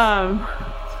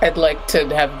 I'd like to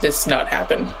have this not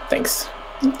happen. Thanks.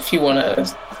 If you want to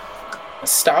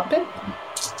stop it.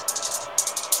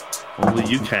 Only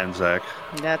you can, Zach.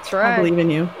 That's right. I believe in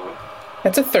you.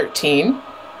 That's a 13.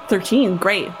 13,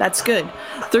 great. That's good.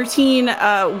 13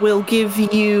 will give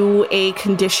you a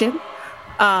condition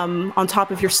on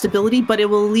top of your stability, but it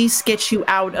will at least get you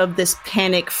out of this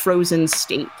panic frozen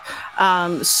state.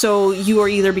 So you are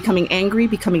either becoming angry,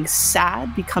 becoming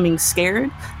sad, becoming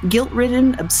scared,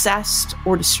 guilt-ridden, obsessed,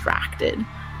 or distracted.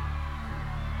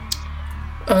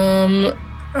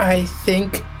 I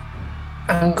think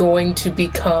I'm going to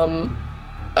become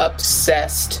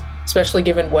obsessed, especially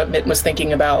given what Mitt was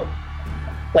thinking about,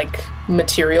 like,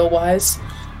 material-wise.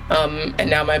 And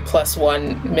now my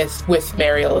 +1 with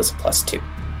Mariel is +2.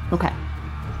 Okay.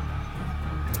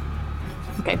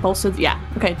 Okay, both sides, yeah.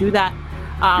 Okay, do that.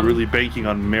 You're really banking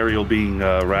on Mariel being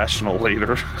rational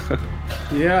later.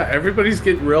 Yeah, everybody's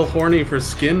getting real horny for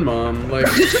skin, Mom. Like,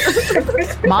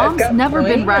 Mom's never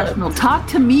been rational. Talk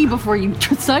to me before you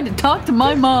decide to talk to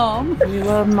my mom. We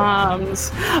love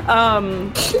moms.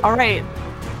 All right.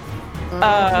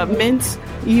 Mint,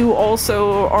 you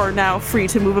also are now free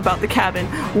to move about the cabin.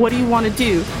 What do you want to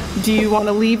do? Do you want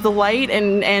to leave the light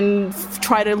and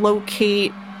try to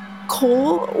locate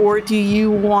Cole, or do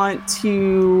you want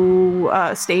to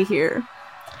stay here?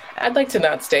 I'd like to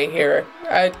not stay here.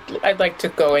 I'd like to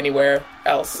go anywhere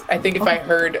else. I think if I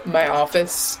heard my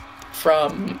office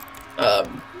from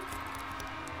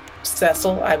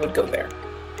Cecil, I would go there.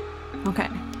 Okay.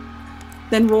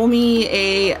 Then roll me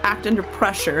a act under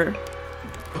pressure.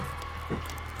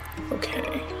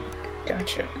 Okay.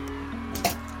 Gotcha.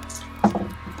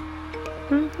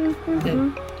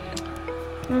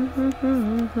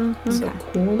 So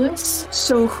coolness.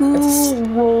 So who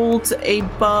rolled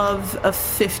above a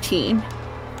 15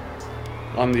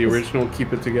 on the original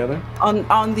Keep It Together?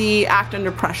 on the act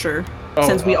under pressure?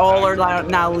 Since we all are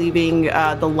now leaving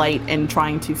the light and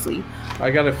trying to flee.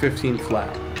 I got a 15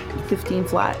 flat. 15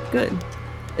 flat. Good.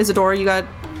 Isadora, you got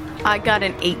I got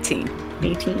an 18.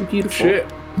 18. Beautiful.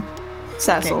 Shit.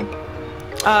 Cecil.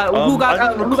 Who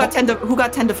got 10 to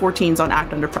 14s on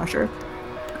act under pressure?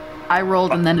 I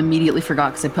rolled and then immediately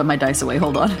forgot because I put my dice away.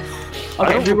 Hold on.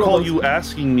 I don't recall you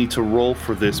asking me to roll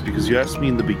for this because you asked me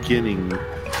in the beginning.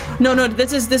 No.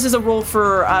 This is a roll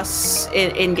for us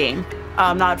in game,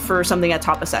 not for something at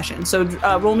top of session. So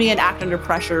roll me an act under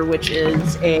pressure, which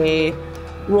is a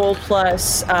roll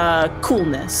plus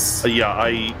coolness. Yeah,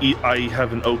 I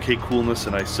have an okay coolness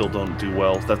and I still don't do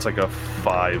well. That's like a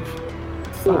 5.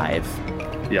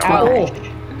 5. Yeah.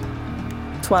 Okay.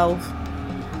 12.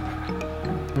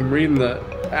 I'm reading the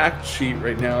act sheet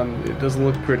right now, and it doesn't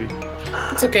look pretty.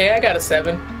 It's okay. I got a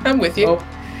 7. I'm with you.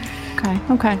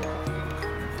 Okay.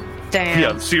 Damn.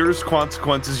 Yeah, serious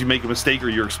consequences. You make a mistake or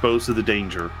you're exposed to the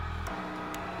danger.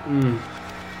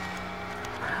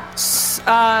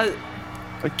 I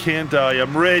can't die.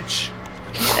 I'm rich.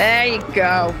 There you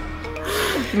go.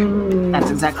 That's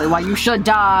exactly why you should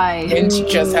die. Inch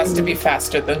just has to be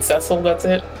faster than Cecil. That's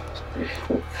it.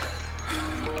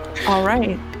 All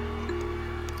right.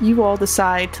 You all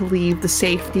decide to leave the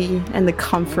safety and the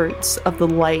comforts of the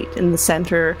light in the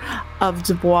center of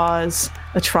Dubois'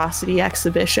 Atrocity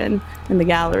exhibition in the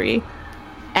gallery.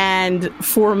 And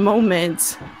for a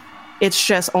moment, it's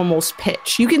just almost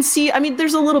pitch. You can see,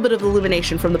 there's a little bit of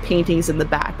illumination from the paintings in the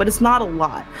back, but it's not a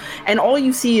lot. And all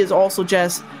you see is also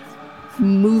just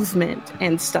movement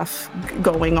and stuff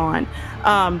going on.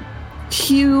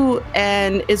 Hugh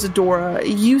and Isadora,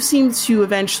 you seem to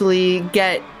eventually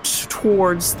get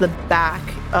towards the back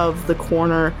of the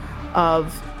corner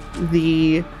of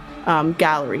the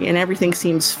gallery, and everything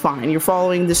seems fine. You're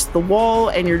following the wall,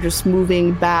 and you're just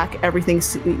moving back.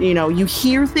 Everything's, you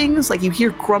hear things, like you hear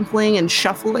grumbling and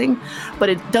shuffling, but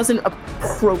it doesn't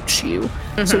approach you.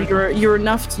 Mm-hmm. So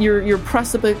you're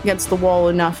pressed up against the wall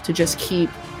enough to just keep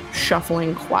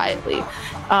shuffling quietly.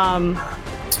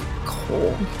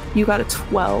 Cole, you got a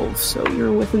 12, so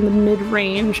you're within the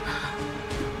mid-range.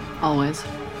 Always.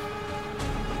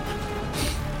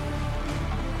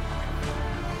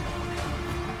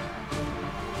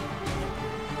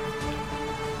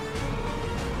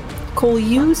 Cole,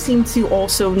 you seem to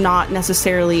also not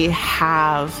necessarily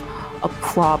have a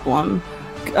problem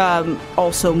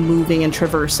also moving and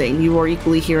traversing. You are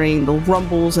equally hearing the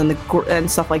rumbles and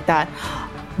stuff like that.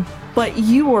 But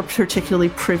you are particularly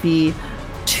privy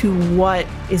to what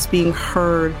is being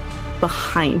heard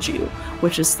behind you,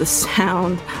 which is the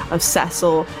sound of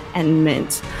Cecil and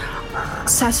Mint.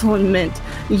 Cecil and Mint,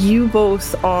 you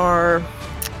both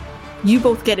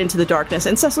get into the darkness.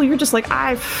 And Cecil, you're just like,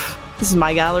 this is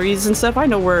my galleries and stuff. I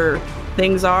know where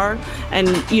things are. And,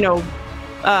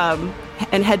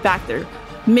 and head back there.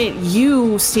 Mint,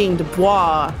 you seeing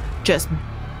Dubois just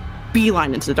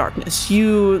beeline into the darkness.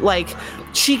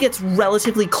 She gets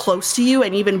relatively close to you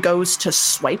and even goes to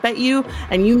swipe at you,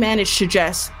 and you manage to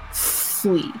just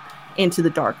flee into the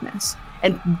darkness.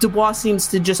 And Dubois seems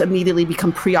to just immediately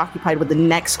become preoccupied with the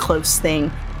next close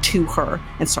thing to her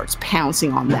and starts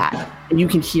pouncing on that. And you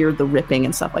can hear the ripping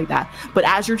and stuff like that. But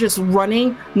as you're just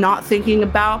running, not thinking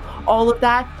about all of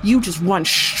that, you just run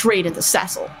straight into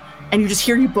Cecil. And you just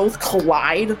hear you both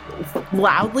collide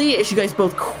loudly as you guys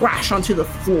both crash onto the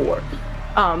floor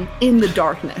in the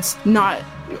darkness. Not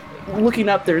looking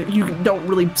up there, you don't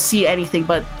really see anything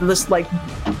but this,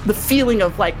 the feeling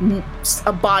of,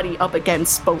 a body up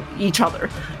against each other,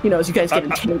 as you guys get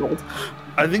entangled.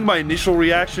 I think my initial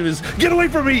reaction is, get away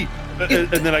from me! And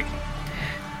then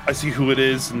I see who it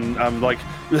is, and I'm like,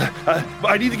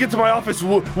 I need to get to my office.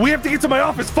 We have to get to my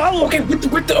office. Follow me.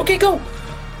 Okay, go.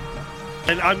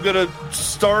 And I'm gonna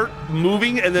start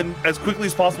moving, and then as quickly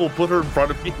as possible, put her in front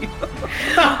of me.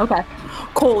 Okay.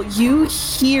 Cole, you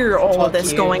hear all of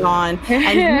this going on,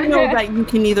 and you know that you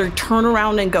can either turn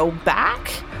around and go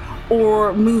back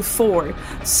or move forward.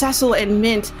 Cecil and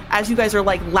Mint, as you guys are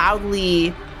like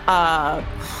loudly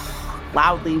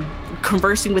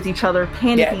conversing with in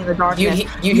the darkness.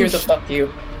 You hear the fuck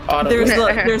you.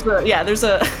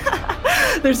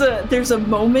 There's a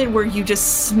moment where you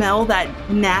just smell that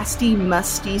nasty,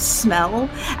 musty smell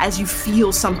as you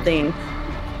feel something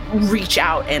reach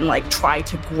out and like try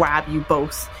to grab you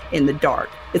both in the dark.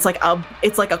 It's like a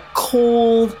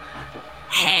cold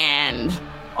hand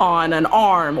on an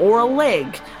arm or a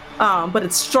leg. But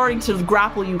it's starting to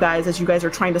grapple you guys as you guys are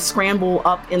trying to scramble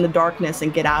up in the darkness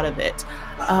and get out of it.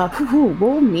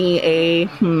 Roll me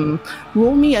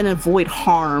an avoid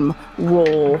harm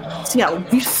roll. See how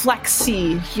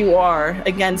reflexy you are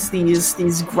against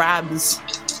these grabs.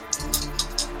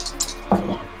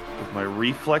 With my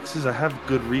reflexes, I have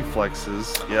good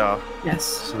reflexes. Yeah. Yes.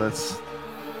 So that's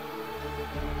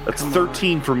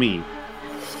 13 for me.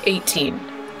 18.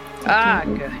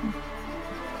 Good.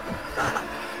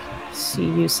 See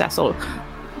you, Cecil.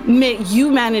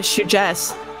 You managed to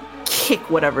just kick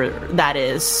whatever that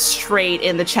is straight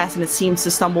in the chest, and it seems to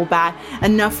stumble back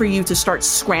enough for you to start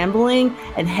scrambling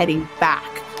and heading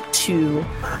back to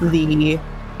the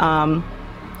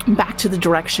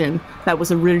direction that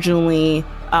was originally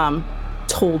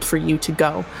told for you to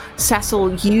go.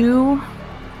 Cecil, you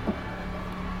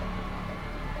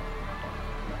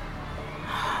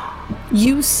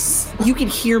can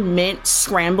hear Mint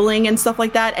scrambling and stuff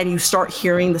like that, and you start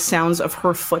hearing the sounds of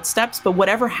her footsteps, but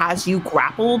whatever has you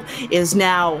grappled is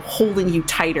now holding you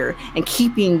tighter and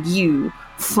keeping you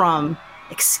from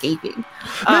escaping.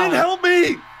 Mint, help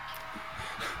me!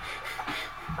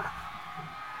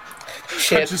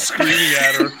 Shit. I'm just screaming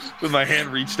at her with my hand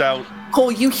reached out.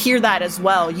 Cole, you hear that as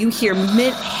well. You hear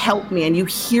Mint, help me, and you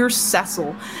hear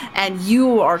Cecil, and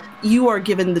you are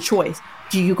given the choice.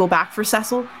 Do you go back for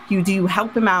Cecil? Do you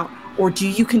help him out? Or do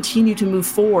you continue to move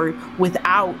forward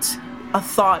without a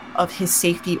thought of his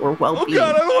safety or well-being?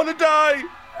 Oh God, I don't want to die!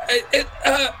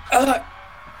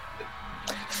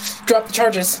 Drop the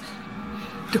charges.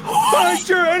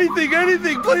 Sure,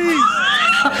 anything, please!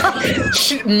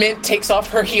 Mint takes off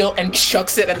her heel and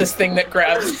chucks it at this thing that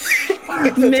grabs.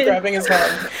 That's grabbing his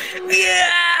arm.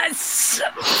 Yes!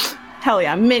 Hell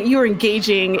yeah, Mint, you're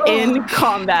engaging in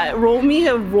combat. Roll me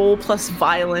a roll plus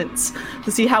violence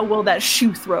to see how well that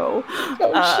shoe throw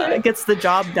gets the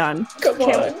job done. Come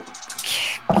on.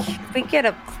 We get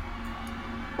a...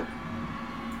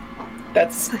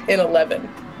 That's an 11.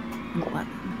 11.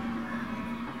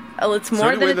 Oh, it's Is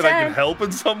more there any than way a 10. that I can help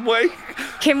in some way?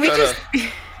 Can we just...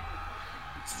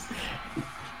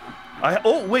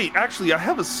 Actually, I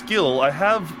have a skill. I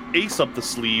have Ace up the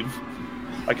sleeve.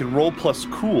 I can roll plus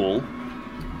cool.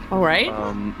 All right.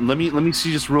 Let me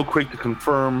see just real quick to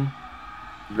confirm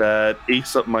that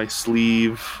Ace up my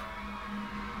sleeve.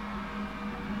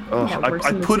 I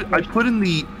put in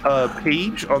the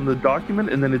page on the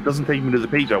document, and then it doesn't take me to the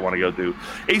page I want to go to.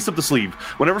 Ace up the sleeve.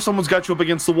 Whenever someone's got you up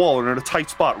against the wall or in a tight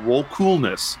spot, roll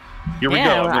coolness. Here we go.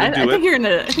 I'm gonna do it. I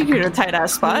think you're in a tight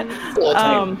ass spot.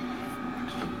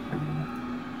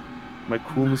 My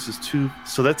coolness is 2,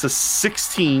 so that's a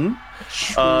 16.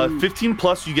 15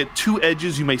 plus, you get 2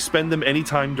 edges. You may spend them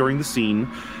anytime during the scene.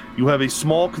 You have a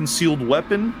small concealed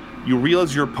weapon. You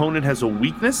realize your opponent has a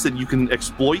weakness that you can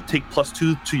exploit. Take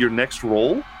 +2 to your next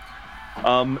roll.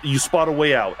 You spot a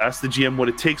way out. Ask the GM what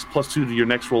it takes, +2 to your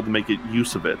next roll to make it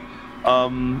use of it.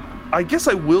 I guess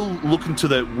I will look into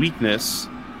that weakness,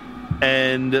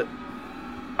 and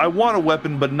I want a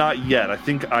weapon, but not yet. I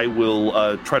think I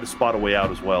will try to spot a way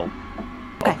out as well.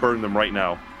 Okay. I'll burn them right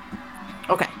now.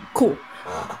 Okay, cool.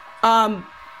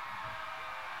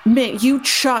 Mint, you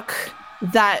chuck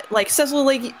that, like, Cecil,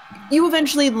 like, you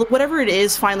eventually, whatever it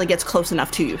is, finally gets close enough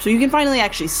to you. So you can finally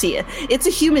actually see it. It's a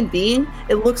human being.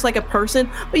 It looks like a person,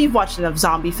 but you've watched enough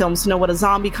zombie films to know what a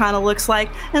zombie kind of looks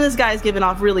like. And this guy's giving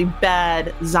off really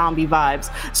bad zombie vibes.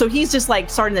 So he's just,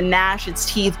 like, starting to gnash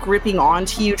its teeth, gripping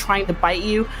onto you, trying to bite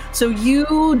you. So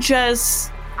you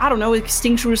just, I don't know,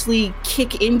 instinctually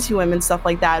kick into him and stuff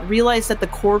like that. Realize that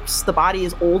the body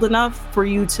is old enough for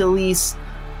you to at least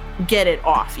get it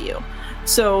off you.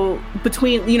 So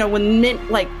between, when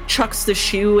Mint, like, chucks the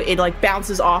shoe, it, like,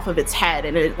 bounces off of its head,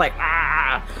 and it, like,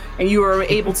 and you are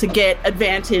able to get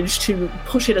advantage to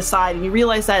push it aside, and you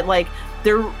realize that, like,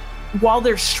 while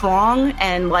they're strong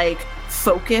and, like,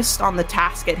 focused on the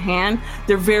task at hand.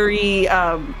 They're very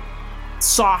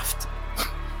soft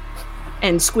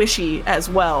and squishy as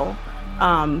well.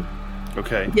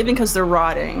 Okay. Given because they're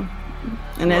rotting.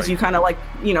 And as you kind of like,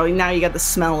 now you got the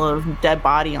smell of dead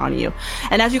body on you.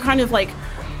 And as you kind of like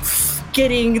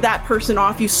getting that person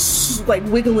off, you like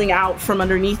wiggling out from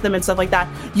underneath them and stuff like that,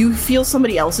 you feel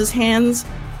somebody else's hands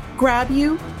grab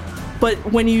you. But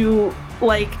when you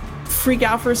like freak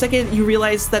out for a second, you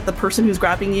realize that the person who's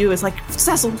grabbing you is like,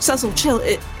 Cecil, chill.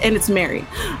 And it's Mary.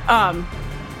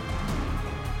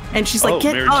 And she's like,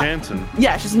 get Mary up. Jansen.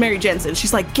 Yeah, she's Mary Jensen.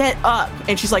 She's like, get up.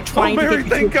 And she's like trying to Mary, get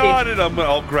thank God. And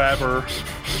I'll grab her.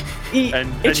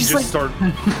 And she's just like, start.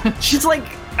 She's like,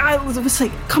 I was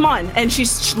like, come on. And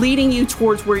she's leading you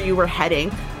towards where you were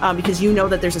heading because you know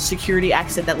that there's a security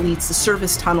exit that leads to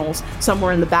service tunnels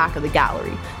somewhere in the back of the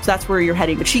gallery. So that's where you're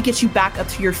heading. But she gets you back up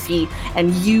to your feet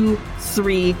and you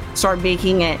three start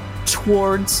making it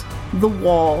towards the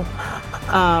wall.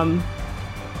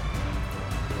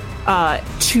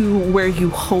 To where you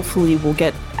hopefully will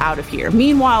get out of here.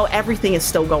 Meanwhile, everything is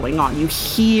still going on. You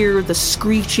hear the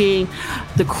screeching,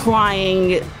 the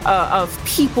crying of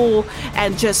people,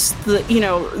 and just the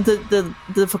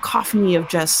cacophony of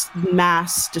just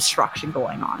mass destruction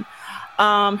going on.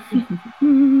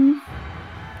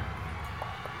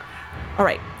 All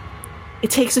right. It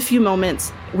takes a few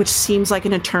moments, which seems like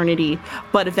an eternity,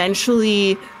 but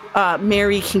eventually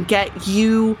Mary can get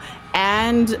you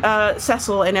and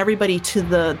Cecil and everybody to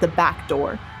the back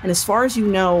door. And as far as you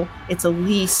know, it's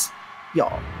Elise,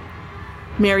 y'all.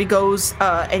 Mary goes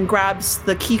and grabs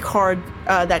the key card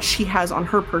that she has on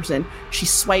her person. She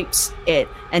swipes it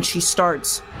and she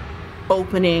starts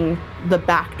opening the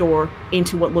back door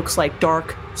into what looks like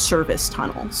dark service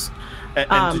tunnels.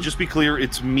 And to just be clear,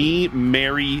 it's me,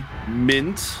 Mary,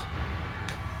 Mint,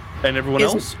 and everyone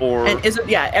else? Or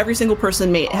every single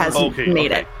person has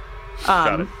made it.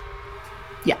 Got it.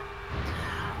 Yeah.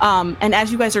 And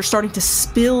as you guys are starting to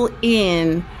spill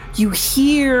in, you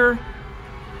hear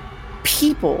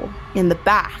people in the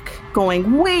back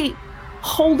going, wait,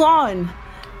 hold on,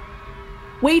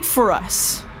 wait for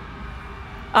us.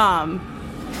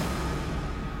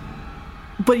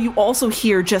 But you also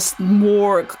hear just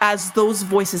more, as those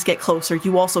voices get closer,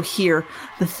 you also hear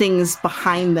the things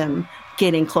behind them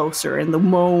getting closer, and the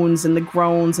moans and the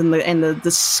groans and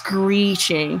the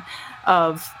screeching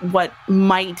of what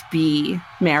might be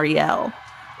Marielle,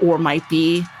 or might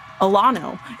be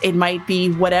Alano. It might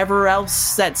be whatever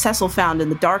else that Cecil found in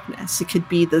the darkness. It could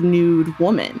be the nude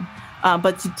woman.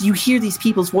 But you hear these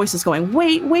people's voices going,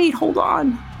 wait, hold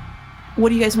on. What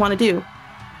do you guys want to do?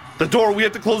 The door, we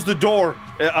have to close the door.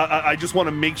 I just want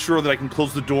to make sure that I can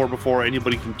close the door before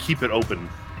anybody can keep it open.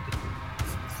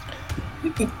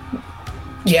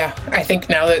 Yeah, I think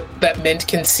now that Mint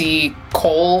can see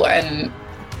Cole and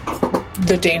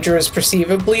the danger is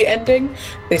perceivably ending,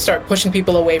 they start pushing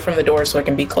people away from the door so it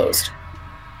can be closed.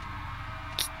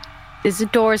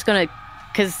 Isidore's not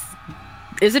going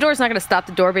to stop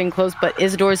the door being closed, but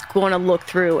Isidore's going to look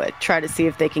through it, try to see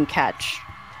if they can catch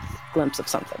a glimpse of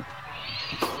something.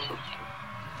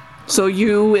 So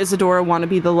you, Isadora, want to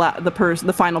be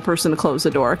the final person to close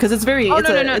the door, because it's very. No.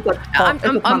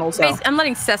 I'm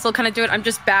letting Cecil kind of do it. I'm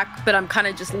just back, but I'm kind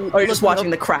of just. Oh, you're just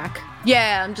watching the crack.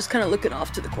 Yeah, I'm just kind of looking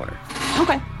off to the corner.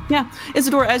 Okay, yeah,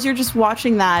 Isadora, as you're just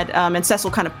watching that, and Cecil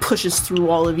kind of pushes through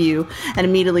all of you and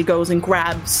immediately goes and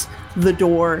grabs the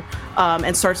door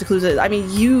and starts to close it. I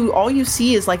mean, all you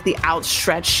see is like the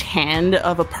outstretched hand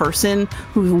of a person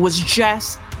who was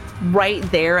just right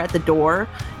there at the door,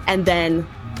 and then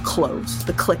close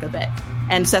the click of it.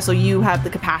 And Cecil, you have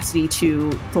the capacity to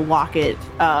lock it.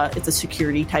 It's a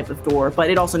security type of door,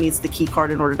 but it also needs the key card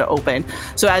in order to open.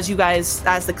 So as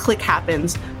the click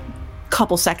happens, a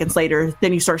couple seconds later,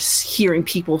 then you start hearing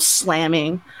people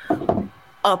slamming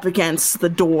up against the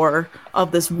door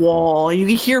of this wall. You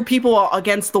can hear people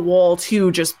against the wall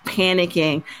too, just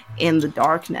panicking in the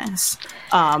darkness.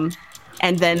 And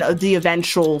then the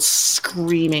eventual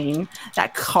screaming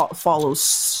that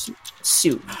follows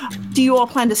suit. Do you all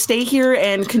plan to stay here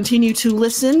and continue to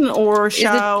listen, or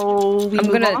shall we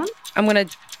move on? I'm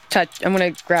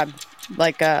gonna grab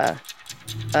like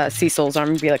Cecil's arm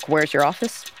and be like, "Where's your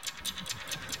office?"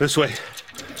 This way.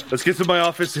 Let's get to my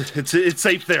office. It's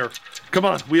safe there. Come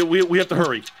on, we have to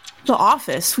hurry. The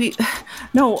office?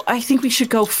 No, I think we should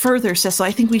go further, Cecil.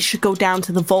 I think we should go down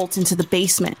to the vault into the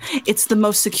basement. It's the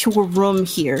most secure room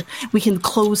here. We can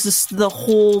close the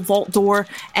whole vault door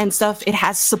and stuff. It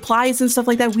has supplies and stuff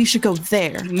like that. We should go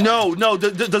there. No.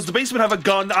 Does the basement have a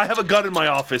gun? I have a gun in my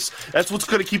office. That's what's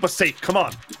going to keep us safe. Come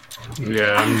on.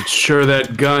 Yeah, I'm sure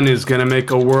that gun is gonna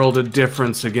make a world of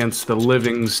difference against the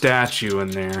living statue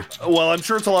in there. Well, I'm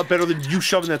sure it's a lot better than you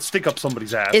shoving that stick up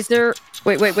somebody's ass. Is there...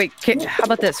 Wait. How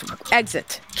about this?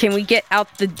 Exit. Can we get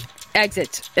out the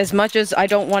exit? As much as I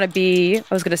don't want to be, I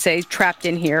was going to say, trapped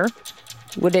in here,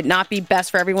 would it not be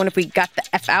best for everyone if we got the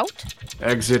F out?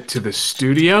 Exit to the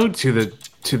studio? To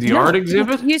the art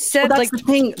exhibit? You said, that's the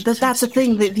thing. That's the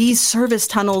thing. That these service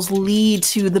tunnels lead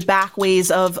to the back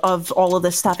ways of all of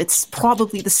this stuff. It's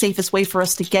probably the safest way for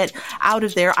us to get out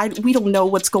of there. We don't know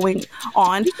what's going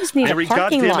on. We just need Mary, a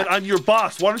parking lot. goddammit, I'm your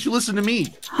boss. Why don't you listen to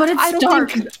me? But it's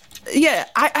dark. Yeah,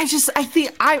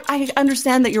 I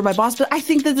understand that you're my boss, but I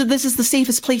think that this is the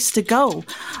safest place to go.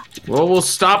 Well, we'll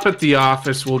stop at the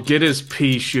office, we'll get his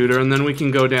pea shooter, and then we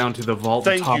can go down to the vault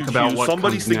and talk about what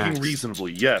Somebody's comes thinking next.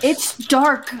 reasonably, yes. It's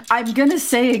dark. I'm gonna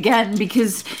say again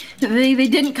because they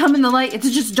didn't come in the light.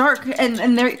 It's just dark,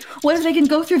 and they're. What if they can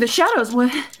go through the shadows?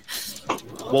 What?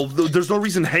 Well, there's no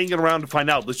reason hanging around to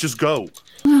find out. Let's just go.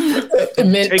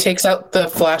 Mint takes out the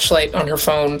flashlight on her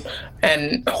phone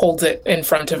and holds it in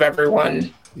front of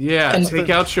everyone. Yeah, And take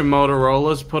out your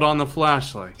Motorola's, put on the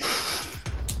flashlight.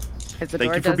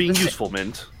 Thank you for being useful,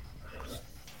 Mint.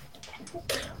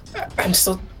 I'm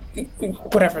still...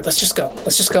 Whatever, let's just go.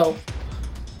 Let's just go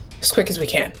as quick as we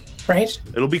can, right?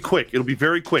 It'll be quick. It'll be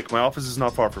very quick. My office is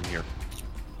not far from here.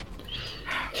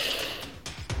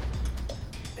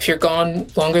 If you're gone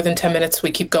longer than 10 minutes,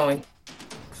 we keep going.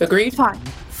 Agreed? Fine.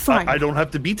 I don't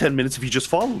have to be 10 minutes if you just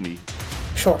follow me.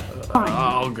 Sure.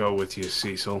 I'll go with you,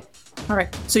 Cecil. All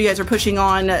right. So you guys are pushing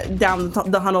on down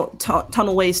the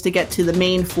tunnel ways to get to the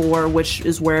main floor, which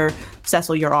is where,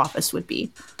 Cecil, your office would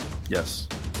be. Yes.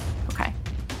 Okay.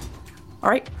 All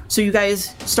right. So you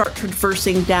guys start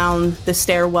traversing down the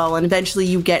stairwell, and eventually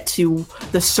you get to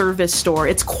the service store.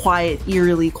 It's quiet,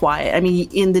 eerily quiet. I mean,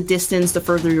 in the distance, the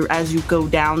further as you go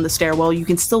down the stairwell, you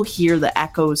can still hear the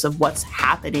echoes of what's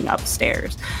happening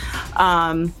upstairs.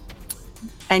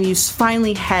 And you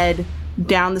finally head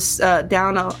down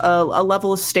a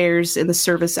level of stairs in the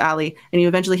service alley, and you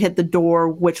eventually hit the door,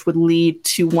 which would lead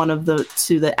to one of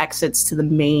the exits to the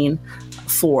main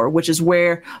floor, which is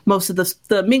where most of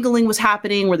the mingling was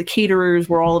happening, where the caterers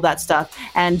were, all of that stuff.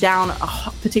 And down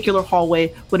a particular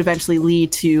hallway would eventually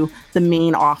lead to the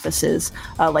main offices,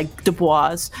 like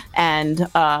Dubois and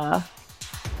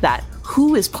that.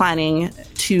 Who is planning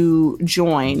to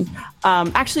join?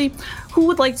 Actually, who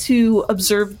would like to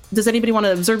observe? Does anybody want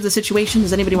to observe the situation?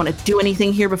 Does anybody want to do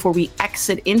anything here before we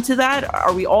exit into that?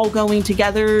 Are we all going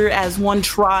together as one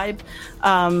tribe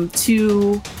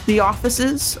to the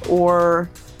offices, or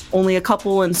only a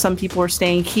couple and some people are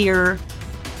staying here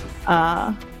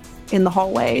in the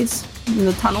hallways, in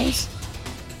the tunnels?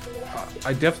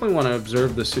 I definitely want to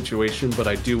observe the situation, but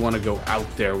I do want to go out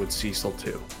there with Cecil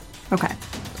too. Okay.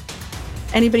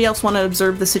 Anybody else want to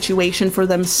observe the situation for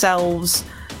themselves?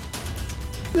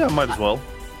 Yeah, might as well.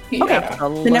 Okay.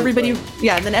 Then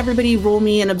everybody roll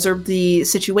me and observe the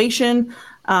situation,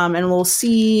 and we'll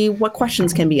see what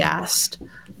questions can be asked.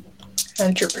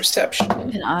 And your perception.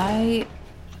 Can I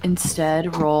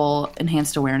instead roll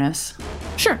enhanced awareness?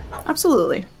 Sure,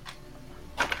 absolutely.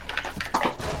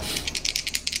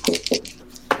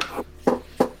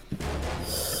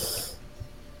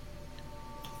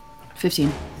 $15.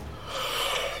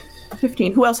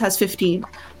 15. Who else has 15?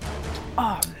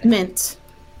 Oh, Mint.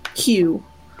 Hugh.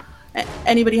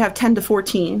 Anybody have 10 to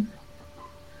 14?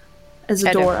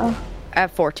 Isadora. I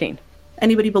have 14.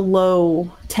 Anybody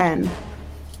below 10?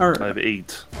 Or I have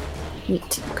 8.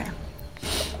 8. Okay.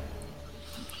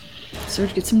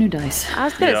 Serge, get some new dice. I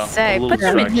was gonna Yeah, say, a little put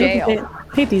them in distracted. jail.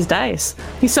 I hate these dice.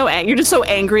 He's so you're just so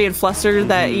angry and flustered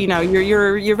that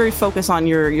you're very focused on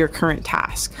your current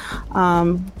task.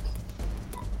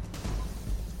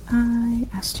 I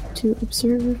asked you to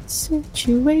observe the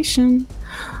situation.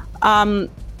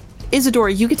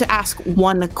 Isadora, you get to ask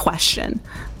one question.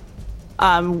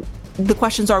 The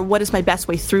questions are: what is my best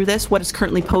way through this? What is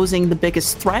currently posing the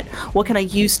biggest threat? What can I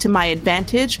use to my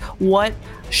advantage? What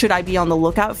should I be on the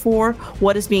lookout for?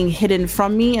 What is being hidden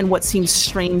from me? And what seems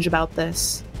strange about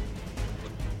this?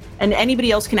 And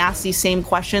anybody else can ask these same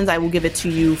questions. I will give it to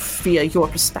you via your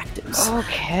perspectives.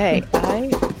 Okay,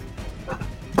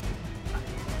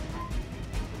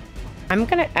 I'm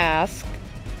gonna ask.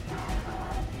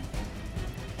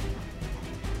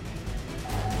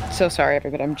 So sorry,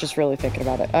 everybody. I'm just really thinking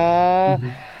about it.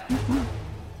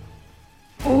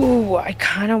 Ooh, I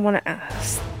kind of want to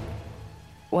ask.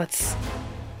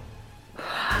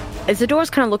 Isadora's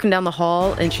kind of looking down the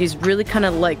hall, and she's really kind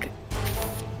of like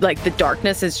the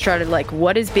darkness is trying to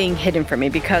what is being hidden from me,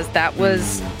 because that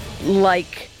was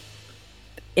like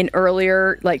an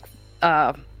earlier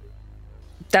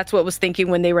That's what was thinking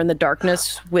when they were in the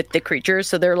darkness with the creatures.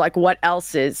 So they're like, what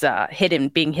else is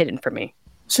being hidden from me?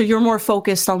 So you're more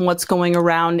focused on what's going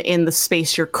around in the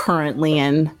space you're currently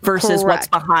in versus what's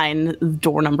behind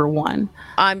door number 1.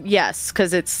 Yes,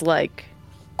 because it's like,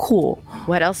 cool.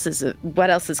 What else is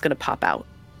going to pop out?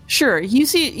 Sure. You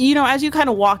see, as you kind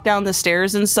of walk down the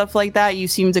stairs and stuff like that, you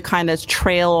seem to kind of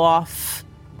trail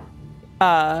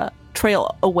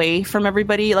away from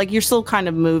everybody. Like you're still kind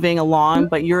of moving along,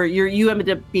 but you ended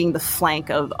up being the flank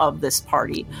of this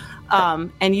party.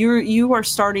 And you are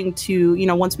starting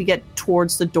to, once we get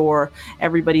towards the door,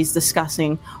 everybody's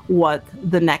discussing what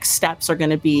the next steps are going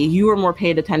to be. You are more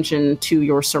paid attention to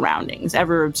your surroundings,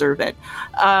 ever observant.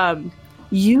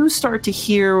 You start to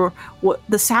hear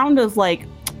the sound of like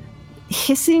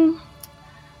hissing,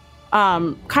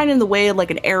 kind of in the way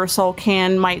like an aerosol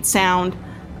can might sound.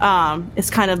 It's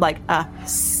kind of like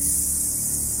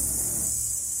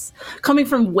coming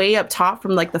from way up top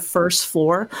from like the first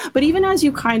floor. But even as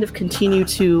you kind of continue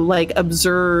to like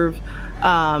observe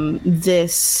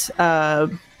this,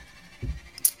 can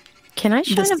I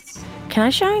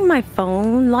shine my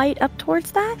phone light up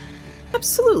towards that?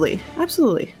 Absolutely.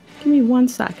 Give me 1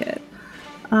 second.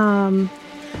 Are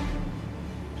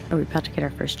we about to get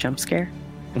our first jump scare?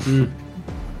 Or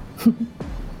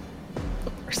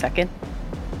second?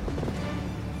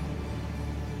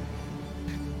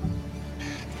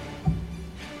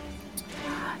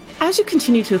 As you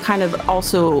continue to kind of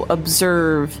also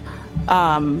observe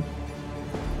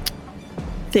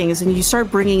things and you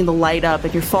start bringing the light up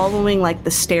and you're following like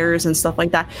the stairs and stuff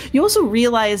like that, you also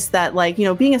realize that like,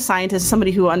 being a scientist,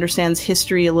 somebody who understands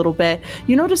history a little bit,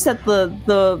 you notice that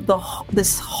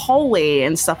this hallway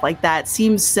and stuff like that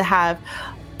seems to have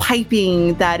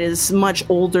piping that is much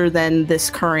older than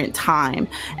this current time,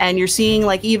 and you're seeing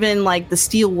like even like the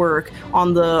steel work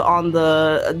on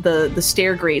the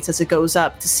stair grates as it goes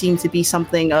up to seem to be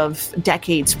something of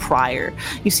decades prior.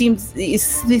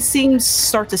 These things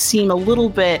start to seem a little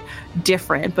bit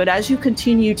different, but as you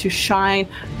continue to shine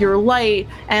your light,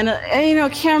 and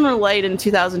camera light in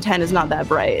 2010 is not that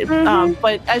bright,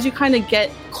 but as you kind of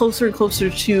get closer and closer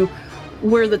to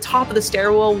where the top of the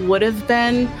stairwell would have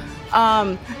been,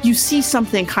 you see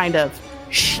something kind of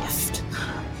shift.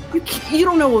 You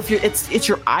don't know if it's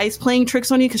your eyes playing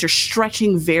tricks on you because you're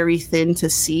stretching very thin to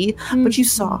see, but you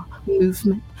saw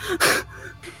movement.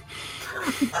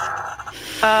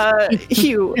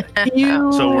 Hugh,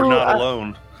 so we're not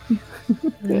alone.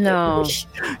 No.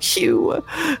 Hugh,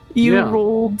 you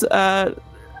rolled.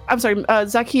 I'm sorry,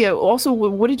 Zakia. Also,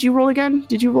 what did you roll again?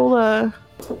 Did you roll a?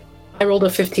 I rolled a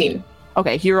 15.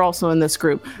 Okay, you're also in this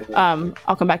group.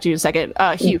 I'll come back to you in a second.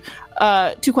 Hugh,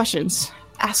 2 questions.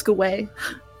 Ask away.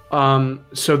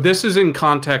 So this is in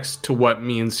context to what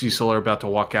me and Cecil are about to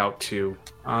walk out to.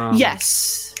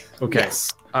 Yes. Okay.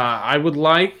 Yes. I would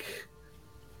like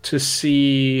to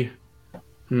see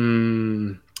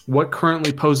what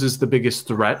currently poses the biggest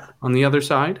threat on the other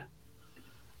side.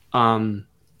 And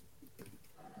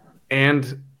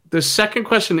the second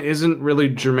question isn't really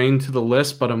germane to the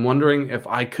list, but I'm wondering if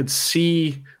I could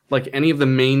see like any of the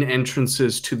main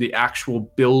entrances to the actual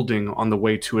building on the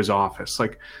way to his office,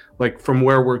 like from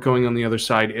where we're going on the other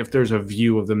side, if there's a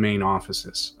view of the main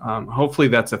offices. Hopefully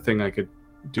that's a thing I could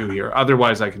do here.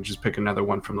 Otherwise, I can just pick another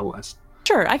one from the list.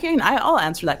 Sure, I'll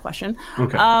answer that question.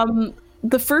 Okay.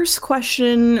 The first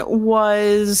question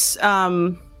was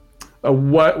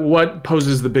what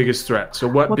poses the biggest threat? So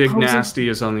what big nasty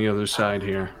is on the other side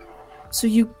here? So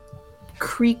you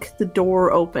creak the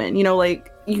door open,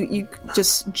 like you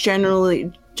just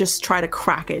generally just try to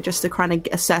crack it just to kind of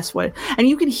assess what, and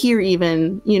you can hear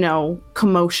even,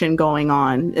 commotion going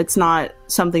on. It's not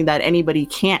something that anybody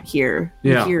can't hear.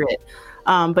 You hear it.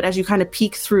 But as you kind of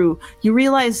peek through, you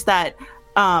realize that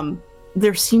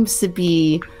there seems to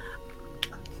be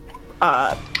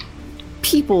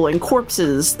people and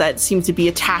corpses that seem to be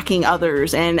attacking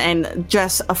others, and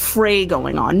just a fray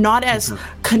going on, not as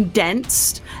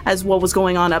condensed as what was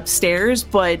going on upstairs,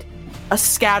 but a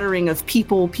scattering of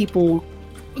people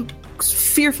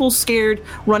fearful, scared,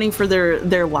 running for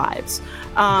their lives.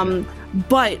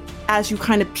 But as you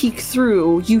kind of peek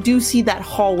through, you do see that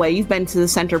hallway. You've been to the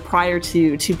center prior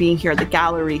to being here at the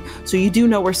gallery, so you do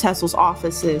know where Cecil's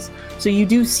office is. So you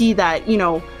do see that,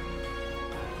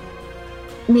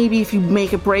 maybe if you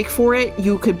make a break for it,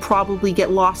 you could probably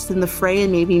get lost in the fray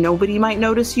and maybe nobody might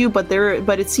notice you, but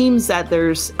it seems that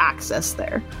there's access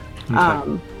there.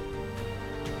 Okay.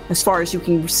 As far as you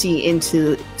can see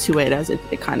into it as it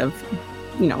kind of,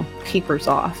 tapers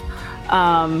off.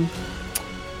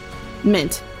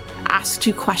 Mint, ask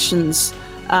 2 questions.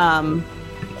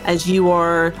 as you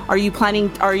are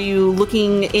you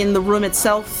looking in the room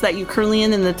itself that you're currently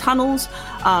in the tunnels?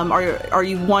 Are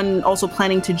you also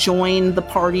planning to join the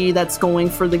party that's going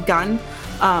for the gun?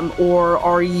 Or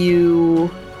are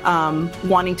you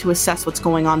wanting to assess what's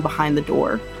going on behind the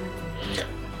door?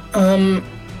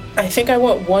 I think I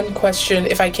want one question,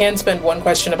 if I can spend one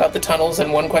question about the tunnels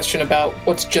and one question about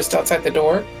what's just outside the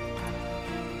door.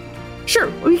 Sure,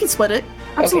 we can split it.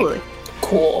 Absolutely. Okay.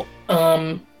 Cool.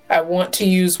 I want to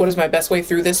use what is my best way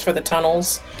through this for the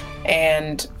tunnels,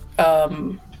 and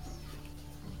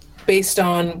based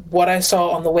on what I saw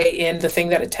on the way in, the thing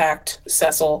that attacked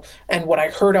Cecil, and what I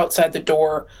heard outside the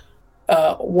door,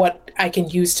 what I can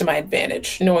use to my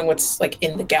advantage, knowing what's like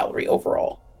in the gallery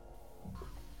overall.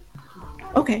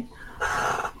 Okay.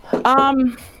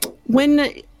 When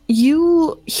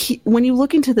you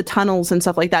look into the tunnels and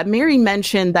stuff like that, Mary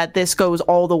mentioned that this goes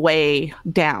all the way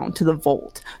down to the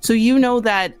vault. So you know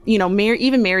that,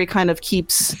 Mary kind of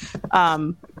keeps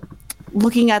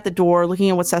looking at the door, looking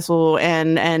at what Cecil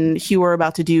and Hugh are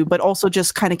about to do, but also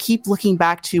just kind of keep looking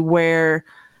back to where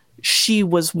she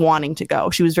was wanting to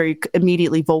go. She was very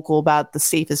immediately vocal about the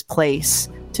safest place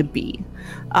to be.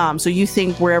 So you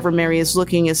think wherever Mary is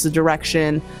looking is the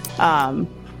direction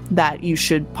that you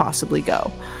should possibly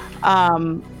go.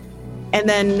 And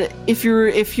then if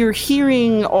you're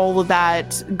hearing all of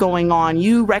that going on,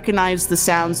 you recognize the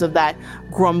sounds of that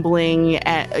grumbling,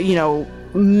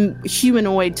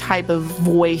 humanoid type of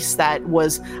voice that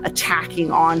was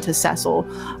attacking onto Cecil.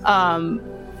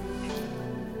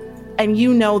 And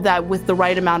you know that with the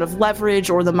right amount of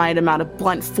leverage or the right amount of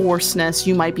blunt forceness,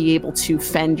 you might be able to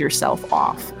fend yourself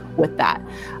off with that.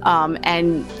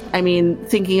 And I mean,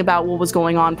 thinking about what was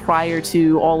going on prior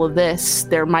to all of this,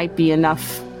 there might be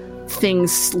enough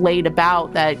things laid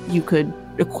about that you could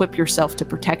equip yourself to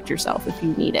protect yourself if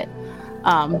you need it.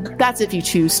 That's if you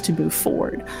choose to move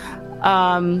forward.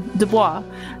 Dubois,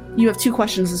 you have 2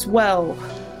 questions as well.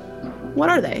 What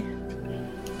are they?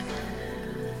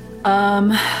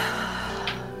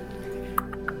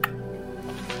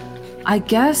 I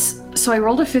guess so. I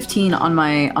rolled a 15 on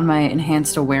my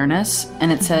enhanced awareness,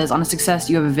 and it says on a success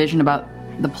you have a vision about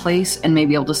the place and may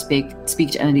be able to speak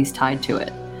to entities tied to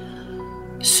it.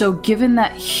 So, given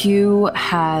that Hugh,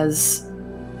 I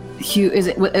think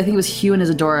it was Hugh and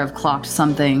Isadora have clocked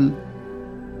something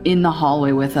in the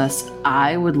hallway with us,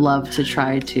 I would love to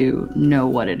try to know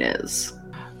what it is.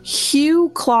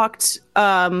 Hugh clocked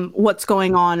what's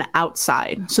going on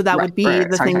outside. So that would be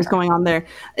the things going on there.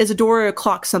 Isadora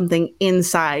clocked something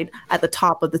inside at the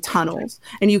top of the tunnels.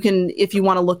 And you can, if you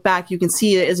want to look back, you can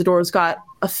see that Isadora's got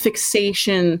a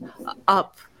fixation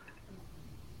up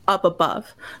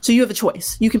above. So you have a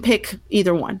choice. You can pick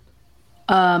either one.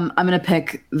 I'm going to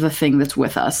pick the thing that's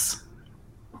with us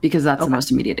because that's the most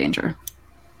immediate danger.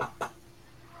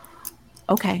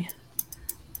 Okay.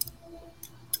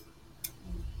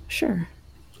 Sure.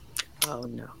 Oh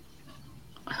no.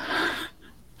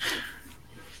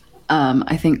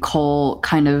 I think Cole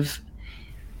kind of,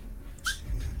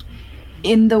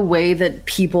 in the way that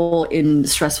people in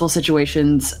stressful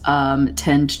situations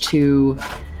tend to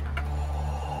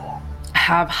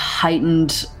have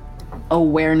heightened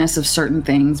awareness of certain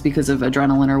things because of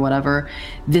adrenaline or whatever,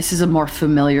 this is a more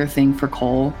familiar thing for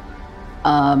Cole.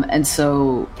 And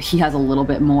so he has a little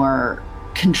bit more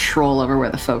control over where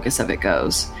the focus of it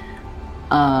goes.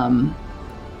 And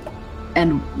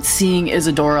seeing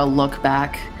Isadora look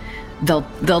back,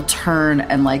 they'll turn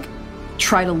and like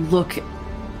try to look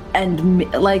and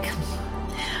like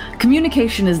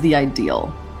communication is the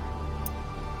ideal.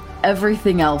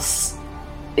 Everything else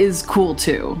is cool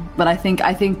too, but I think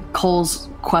Cole's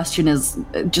question is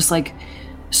just like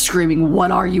screaming,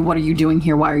 "What are you? What are you doing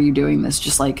here? Why are you doing this?"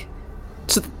 Just like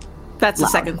so that's loud.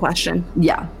 The second question.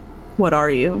 Yeah. What are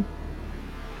you?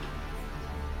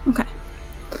 Okay.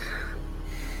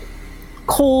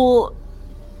 Cole,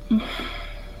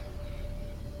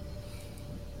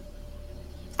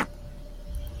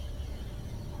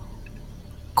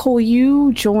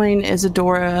 you join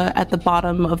Isadora at the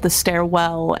bottom of the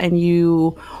stairwell and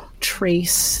you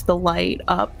trace the light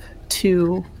up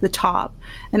to the top.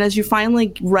 And as you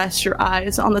finally rest your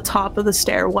eyes on the top of the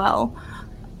stairwell,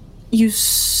 you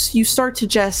start to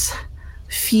just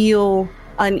feel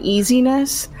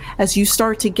uneasiness as you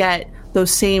start to get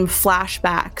those same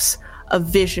flashbacks of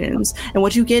visions. And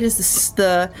what you get is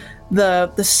the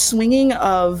swinging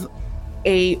of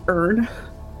a urn,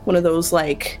 one of those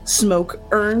like smoke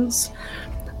urns,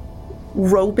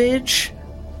 robage,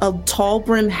 a tall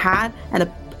brim hat, and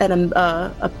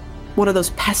a one of those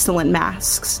pestilent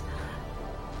masks.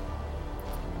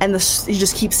 and you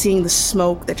just keep seeing the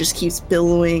smoke that just keeps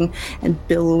billowing and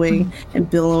billowing and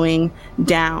billowing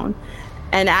down.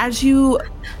 And as you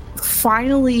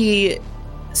finally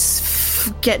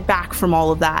get back from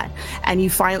all of that, and you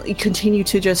finally continue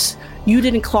to you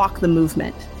didn't clock the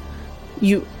movement,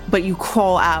 but you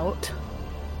crawl out.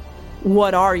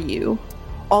 What are you?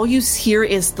 All you hear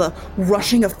is the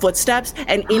rushing of footsteps,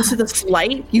 and into the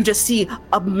light, you just see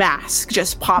a mask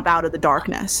just pop out of the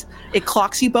darkness. It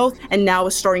clocks you both, and now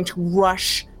is starting to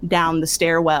rush down the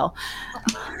stairwell.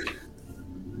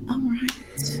 All right.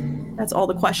 That's all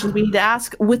the questions we need to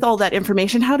ask. With all that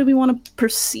information, how do we want to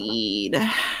proceed?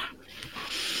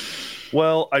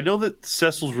 Well, I know that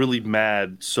Cecil's really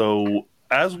mad, so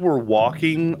as we're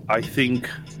walking, I think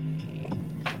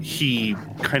he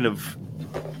kind of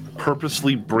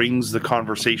purposely brings the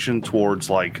conversation towards,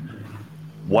 like,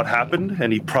 what happened,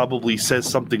 and he probably says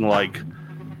something like,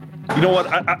 you know what,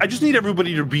 I just need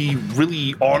everybody to be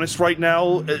really honest right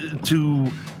now,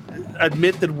 to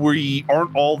admit that we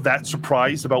aren't all that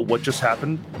surprised about what just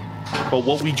happened, but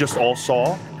what we just all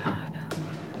saw.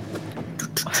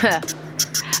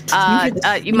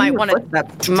 You might want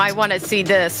to see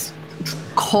this.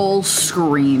 Cole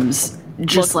screams,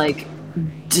 just like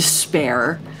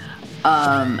despair,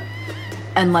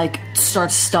 and like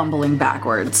starts stumbling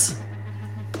backwards.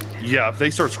 Yeah, if they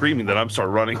start screaming, then I'm start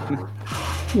running.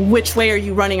 Which way are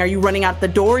you running? Are you running out the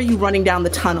door, or are you running down the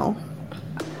tunnel?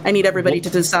 I need everybody to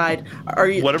decide. Are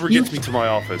you whatever gets me to my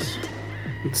office?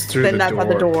 It's through then the that's door. at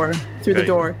the door. Through the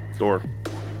door. Door.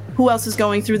 Who else is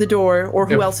going through the door, or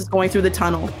who else is going through the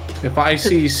tunnel? If I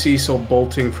see Cecil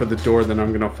bolting for the door, then I'm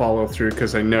going to follow through,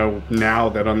 because I know now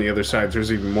that on the other side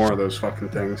there's even more of those fucking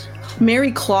things.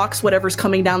 Mary clocks whatever's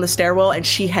coming down the stairwell, and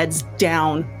she heads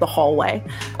down the hallway.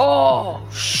 Oh,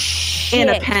 shit. In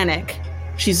a panic.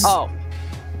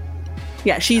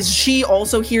 Yeah, she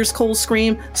also hears Cole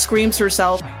screams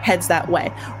herself, heads that way.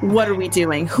 What are we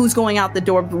doing? Who's going out the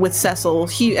door with Cecil,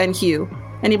 Hugh?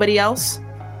 Anybody else?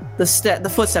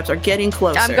 The footsteps are getting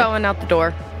closer. I'm going out the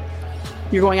door.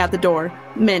 You're going out the door.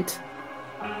 Mint.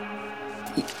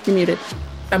 You're muted.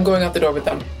 I'm going out the door with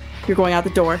them. You're going out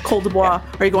the door. Cole Dubois,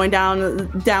 are you going down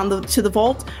to the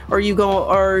vault, or are you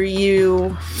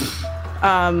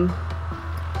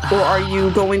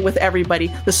going with everybody?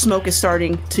 The smoke is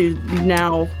starting to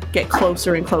now get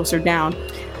closer and closer down.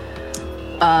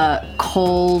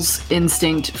 Cole's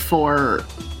instinct for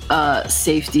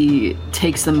safety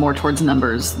takes them more towards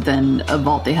numbers than a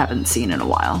vault they haven't seen in a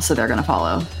while, so they're going to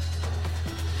follow.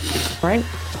 Right.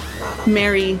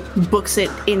 Mary books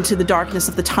it into the darkness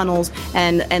of the tunnels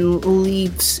and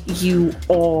leaves you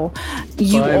all.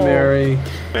 Bye, Mary.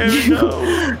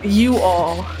 You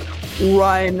all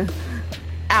run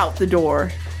out the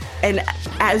door. And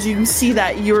as you see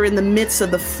that, you're in the midst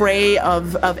of the fray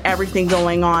of everything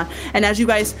going on. And as you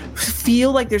guys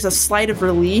feel like there's a slight of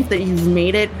relief that you've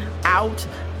made it out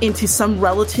into some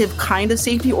relative kind of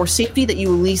safety, or safety that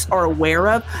you at least are aware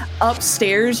of,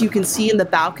 upstairs you can see in the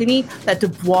balcony that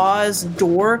Dubois'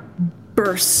 door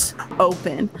bursts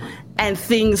open. And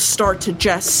things start to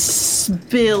just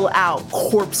spill out.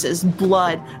 Corpses,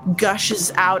 blood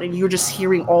gushes out, and you're just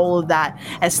hearing all of that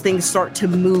as things start to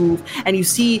move. And you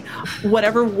see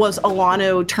whatever was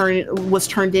Alano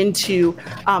turned into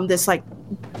this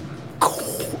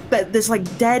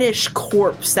deadish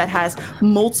corpse that has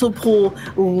multiple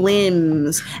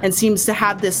limbs and seems to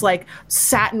have this like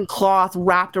satin cloth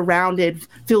wrapped around it,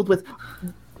 filled with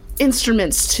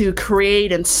instruments to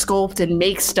create and sculpt and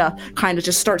make stuff, kind of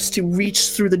just starts to reach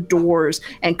through the doors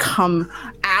and come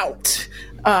out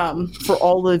for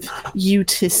all of you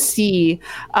to see.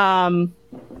 What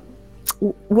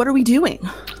are we doing?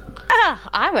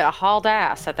 I would have hauled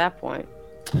ass at that point.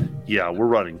 Yeah, we're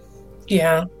running.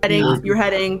 Yeah. You're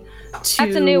heading to...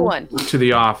 That's a new one. To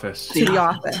the office. To the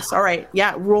office. All right.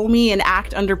 Yeah, roll me and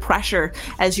act under pressure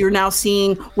as you're now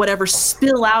seeing whatever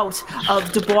spill out of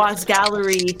Dubois'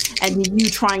 gallery and you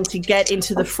trying to get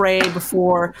into the fray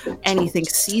before anything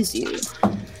sees you.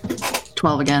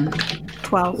 12 again.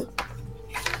 12.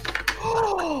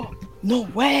 No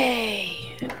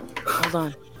way. Hold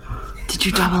on. Did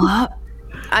you double up?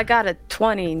 I got a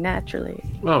 20 naturally.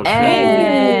 Oh,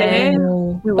 Hey.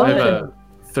 I have a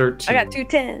 13. I got 2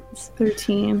 10s.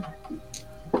 13.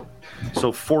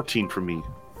 So 14 for me.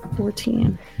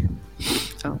 14.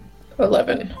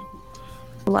 11.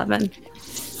 11.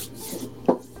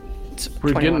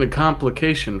 We're getting the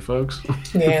complication, folks.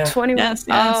 Yeah. 21.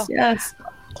 Yes.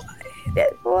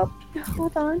 Oh,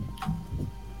 hold on.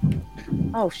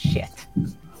 Oh, shit.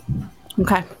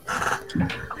 Okay.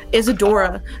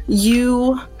 Isadora,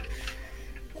 you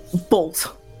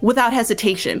bolt without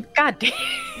hesitation. God damn.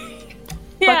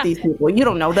 fuck these people. You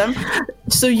don't know them.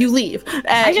 So you leave.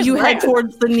 You head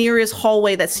towards the nearest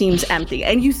hallway that seems empty.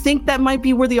 And you think that might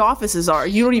be where the offices are.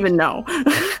 You don't even know.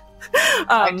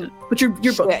 But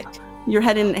you're both. You're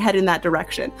heading that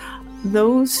direction.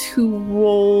 Those who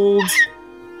rolled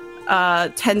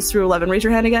 10s through 11, raise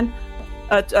your hand again.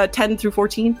 10 through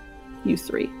 14? You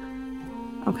 3.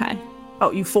 Okay.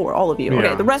 Oh, you 4, all of you.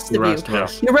 Okay, the rest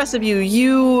of you,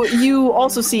 you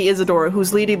also see Isadora,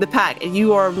 who's leading the pack, and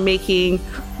you are making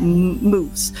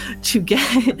moves to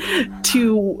get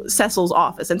to Cecil's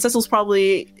office. And Cecil's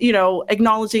probably,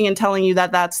 acknowledging and telling you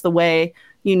that that's the way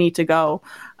you need to go.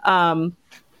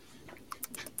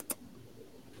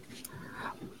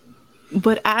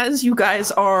 But as you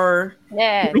guys are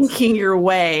making your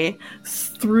way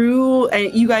through,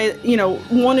 and you guys,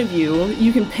 one of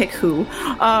you can pick who,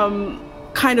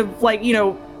 kind of like,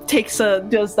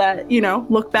 does that,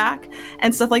 look back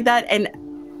and stuff like that. And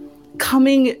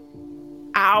coming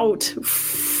out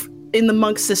in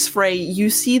amongst this fray, you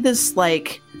see this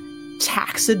like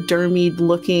taxidermied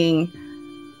looking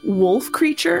wolf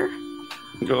creature.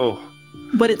 Oh.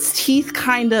 But its teeth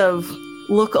kind of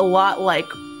look a lot like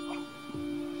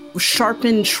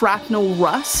sharpened shrapnel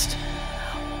rust,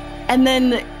 and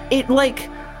then it like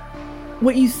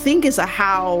what you think is a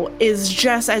howl is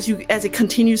just as it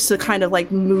continues to kind of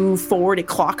like move forward, it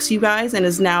clocks you guys and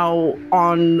is now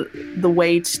on the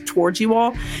way towards you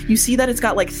all. You see that it's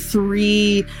got like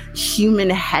 3 human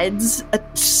heads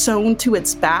sewn to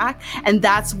its back, and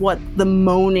that's what the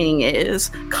moaning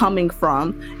is coming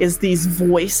from, is these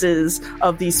voices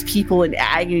of these people in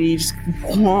agony, just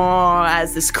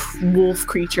as this wolf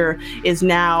creature is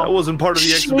now that wasn't part of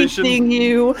the exhibition.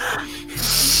 You.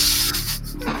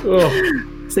 So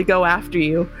they go after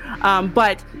you,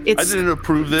 but I didn't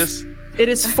approve this. It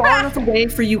is far enough away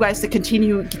for you guys to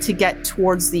continue to get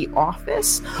towards the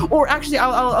office. Or actually,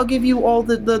 I'll give you all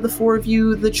the 4 of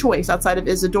you the choice outside of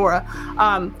Isadora.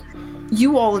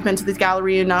 You all have been to the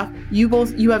gallery enough. You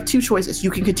have 2 choices.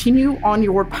 You can continue on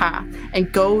your path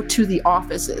and go to the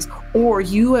offices, or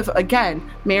you have, again,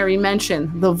 Mary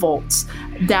mentioned the vaults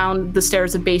down the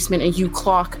stairs of basement, and you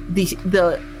clock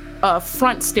the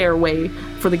front stairway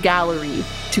for the gallery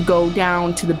to go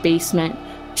down to the basement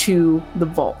to the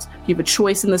vault. You have a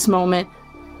choice in this moment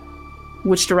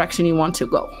which direction you want to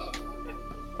go.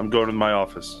 I'm going to my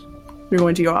office. You're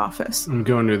going to your office. I'm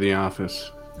going to the office.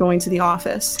 Going to the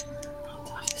office.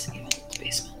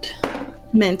 Basement.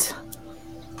 Mint.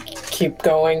 Keep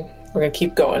going. We're going to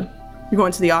keep going. You're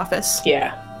going to the office.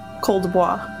 Yeah. Col de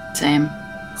Bois. Same.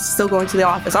 Still going to the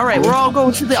office. All right, we're all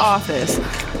going to the office.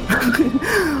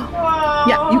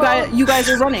 Yeah, you guys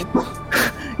are running.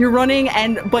 You're running,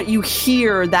 but you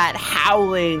hear that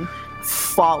howling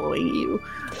following you.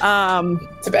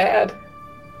 It's bad.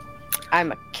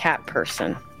 I'm a cat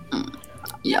person.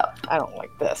 Yep. I don't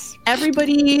like this.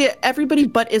 Everybody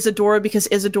but Isadora, because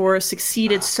Isadora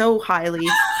succeeded so highly.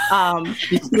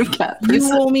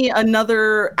 You roll me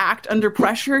another act under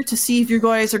pressure to see if you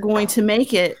guys are going to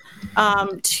make it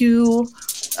to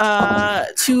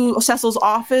Cecil's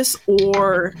office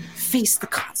or face the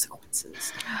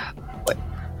consequences. Wait.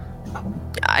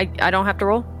 I don't have to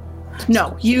roll?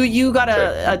 No, you got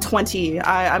a 20.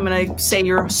 I'm gonna say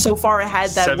you're so far ahead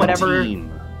that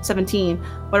 17,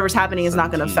 whatever's happening is not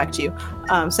going to affect you.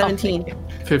 17.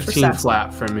 15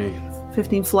 flat for me.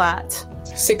 15 flat.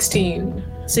 16.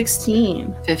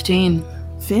 16.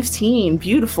 15.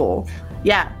 Beautiful.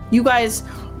 Yeah, you guys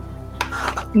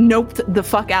noped the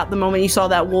fuck out the moment you saw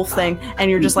that wolf thing,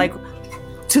 and you're just like,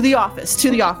 to the office.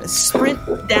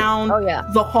 Sprint down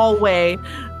the hallway.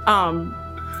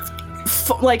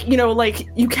 Like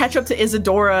you catch up to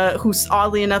Isadora, who's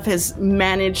oddly enough has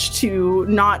managed to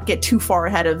not get too far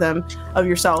ahead of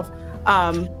yourself.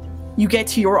 You get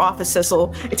to your office,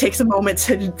 Cecil. It takes a moment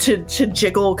to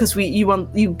jiggle because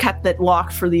you kept that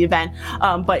locked for the event,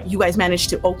 but you guys managed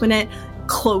to open it,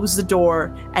 close the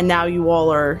door, and now you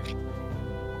all are,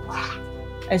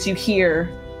 as you hear,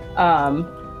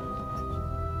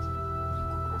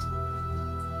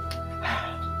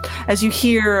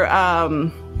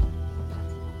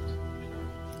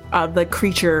 the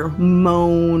creature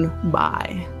moan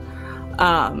by.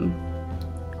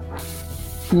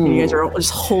 You guys are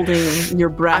just holding your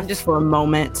breath for a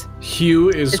moment. Hugh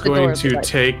is going to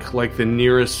take like the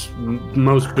nearest,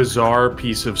 most bizarre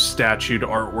piece of statued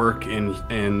artwork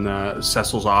in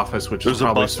Cecil's office, which there's is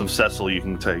probably a bust of Cecil you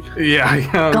can take. Yeah,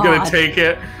 I'm going to take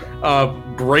it,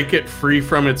 break it free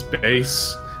from its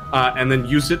base, and then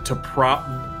use it to prop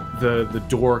the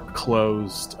door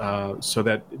closed, so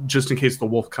that just in case the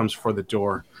wolf comes for the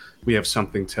door, we have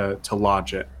something to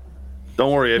lodge it.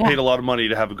 Don't worry, I paid a lot of money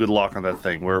to have a good lock on that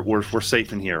thing. We're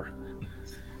safe in here.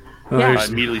 Yeah. I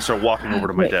immediately start walking over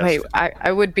to my desk. Wait,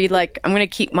 I would be like, I'm gonna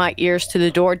keep my ears to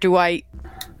the door. Do I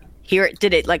hear it?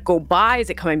 Did it like go by? Is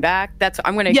it coming back?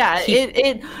 I'm gonna. Yeah,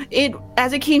 it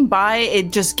as it came by, it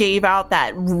just gave out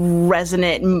that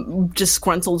resonant,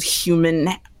 disgruntled human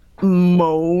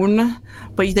moan,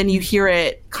 but then you hear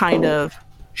it kind of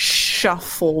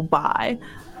shuffle by,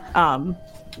 and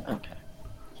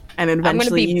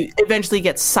eventually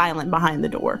gets silent behind the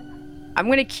door. I'm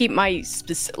gonna keep my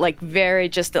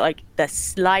the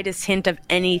slightest hint of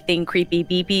anything creepy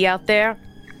beepy out there.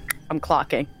 I'm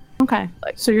clocking. Okay,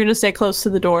 so you're gonna stay close to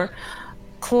the door.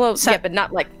 Close, yeah, but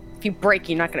not like if you break,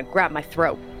 you're not gonna grab my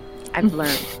throat. I've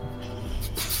learned.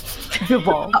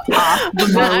 Evolved off the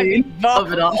mind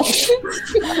of it all.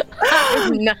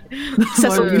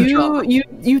 Cecil,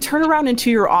 you turn around into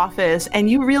your office and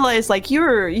you realize like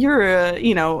you're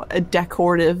a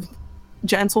decorative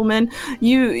gentleman.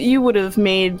 You would have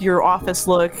made your office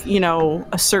look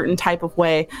a certain type of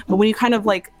way, but when you kind of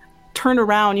like turn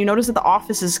around, you notice that the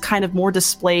office is kind of more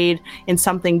displayed in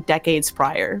something decades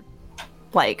prior,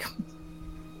 like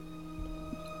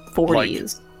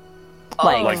 40s,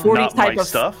 like 40s not type my of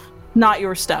stuff. Not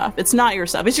your stuff. It's not your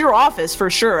stuff. It's your office for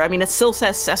sure. I mean, it still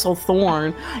says Cecil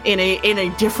Thorne in a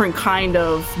different kind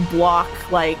of block,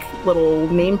 like little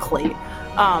nameplate.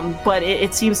 But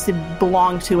it seems to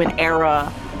belong to an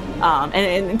era.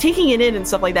 And taking it in and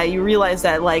stuff like that, you realize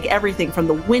that like everything from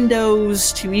the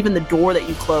windows to even the door that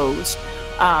you closed,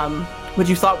 what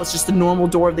you thought was just the normal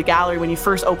door of the gallery when you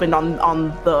first opened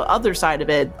on the other side of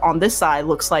it, on this side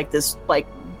looks like this like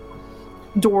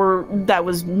door that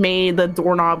was made, the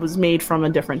doorknob was made from a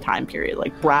different time period,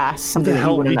 like brass. Something The that you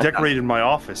hell wouldn't have redecorated done. my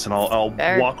office, and I'll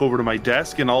walk over to my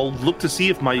desk and I'll look to see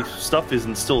if my stuff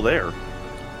isn't still there.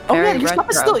 Oh yeah, Very your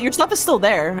stuff is still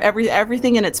there.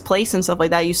 Everything in its place and stuff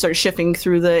like that. You start shifting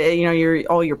through the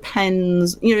all your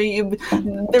pens.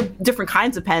 They're different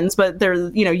kinds of pens, but they're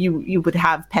you would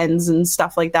have pens and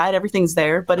stuff like that. Everything's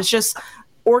there, but it's just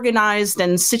organized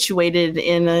and situated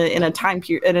in a time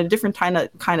period, in a different kind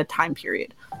of time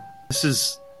period. This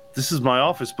is my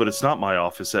office, but it's not my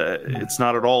office. It's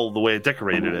not at all the way I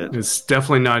decorated it. It's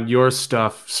definitely not your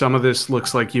stuff. Some of this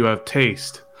looks like you have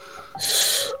taste.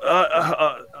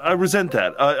 I resent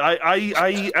that.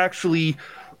 I actually,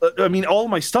 I mean, all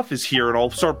my stuff is here, and I'll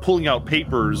start pulling out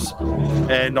papers,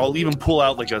 and I'll even pull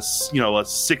out like a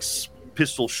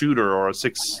 6-pistol shooter or a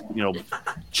 6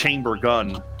 chamber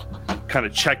gun, kind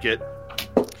of check it.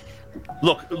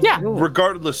 Look,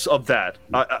 regardless of that,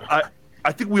 I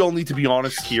think we all need to be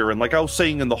honest here, and like I was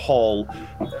saying in the hall,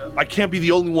 I can't be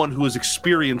the only one who has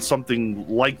experienced something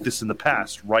like this in the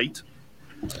past, right?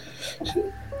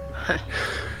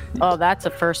 Oh, that's a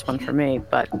first one for me,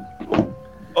 but...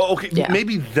 Oh, okay, yeah.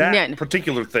 Maybe that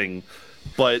particular thing,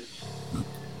 but...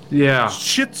 Yeah.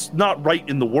 Shit's not right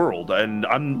in the world, and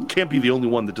I can't be the only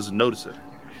one that doesn't notice it.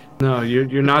 No,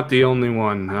 you're not the only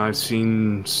one. I've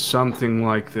seen something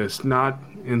like this. Not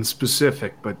in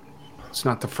specific, but it's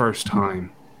not the first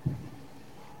time.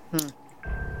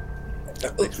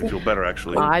 Makes me feel better,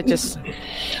 actually. I just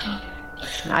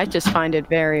find it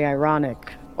very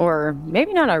ironic, or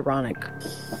maybe not ironic,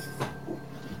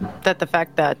 that the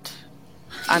fact that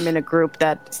I'm in a group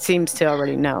that seems to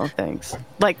already know things,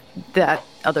 like that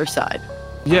other side.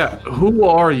 Yeah, who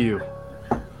are you?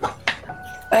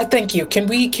 Thank you. Can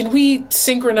we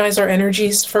synchronize our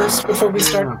energies first before we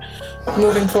start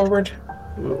moving forward?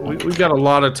 We've got a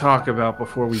lot of talk about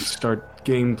before we start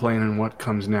game planning what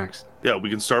comes next. Yeah, we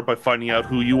can start by finding out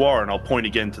who you are, and I'll point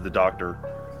again to the doctor.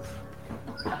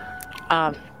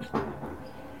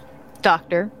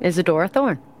 Dr. Isadora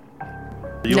Thorne.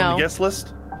 Are you on the guest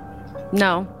list?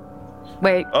 No.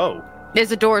 Wait. Oh.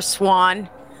 Isadora Swan.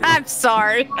 I'm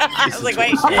sorry. I was like,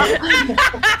 wait. I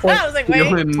was like, wait.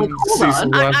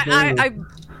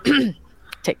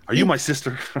 Are you my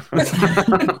sister?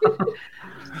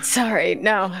 Sorry,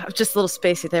 no. I was just a little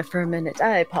spacey there for a minute.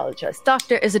 I apologize.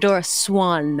 Dr. Isadora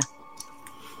Swan.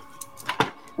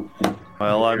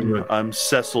 Well, I'm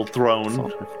Cecil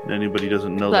Throne, if anybody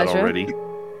doesn't know Pleasure. that already.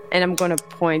 And I'm going to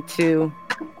point to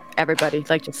everybody,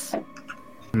 like just...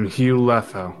 I'm Hugh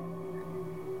Letho.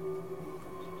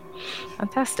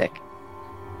 Fantastic.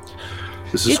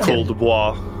 This is Cole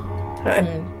Dubois.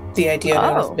 I'm the idea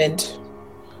of Mint.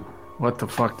 What the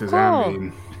fuck does that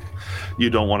mean? You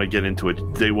don't want to get into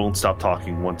it. They won't stop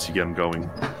talking once you get them going.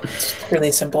 It's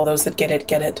really simple. Those that get it,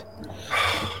 get it.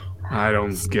 I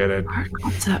don't get it.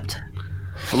 Concept.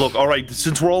 Look, all right,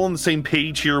 since we're all on the same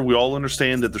page here, we all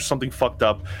understand that there's something fucked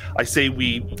up. I say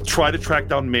we try to track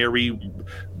down Mary,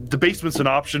 the basement's an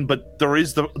option, but there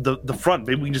is the front.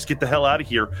 Maybe we can just get the hell out of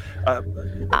here.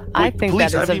 I think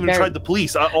police. that I is haven't a even very... tried the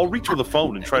police. I'll reach for the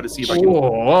phone and try to see if I can.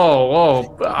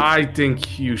 Whoa. I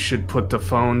think you should put the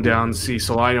phone down,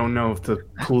 Cecil. I don't know if the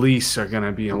police are going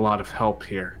to be a lot of help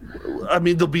here. I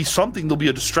mean, there'll be something. There'll be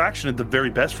a distraction at the very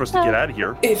best for us to get out of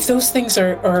here. If those things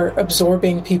are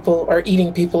absorbing people, or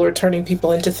eating people, or turning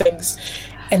people into things,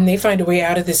 and they find a way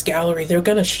out of this gallery, they're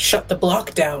going to shut the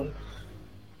block down.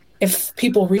 If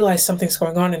people realize something's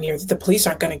going on in here, the police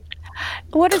aren't going to.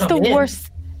 What is the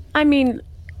worst? I mean,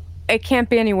 it can't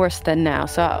be any worse than now.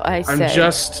 So I say.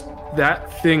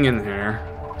 That thing in there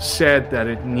said that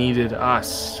it needed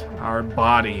us, our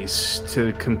bodies,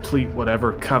 to complete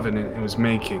whatever covenant it was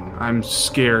making. I'm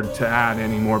scared to add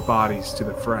any more bodies to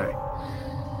the fray.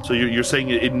 So you're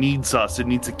saying it needs us? It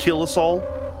needs to kill us all?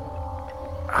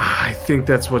 I think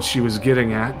that's what she was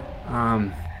getting at.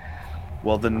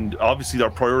 Well, then obviously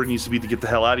our priority needs to be to get the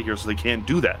hell out of here, so they can't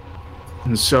do that.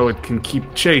 And so it can keep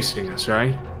chasing us,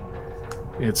 right?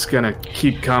 It's gonna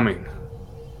keep coming.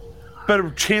 Better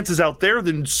chances out there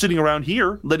than sitting around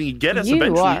here, letting it get us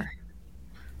eventually.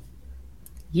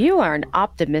 You are an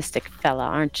optimistic fella,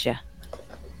 aren't you?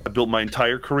 I built my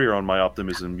entire career on my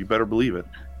optimism. You better believe it.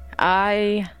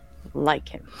 I like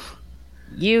him.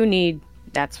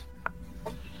 That's...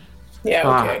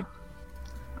 Yeah, okay.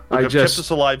 I've kept us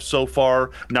alive so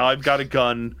far. Now I've got a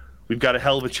gun. We've got a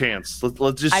hell of a chance.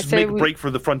 Let's just make a break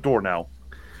for the front door now.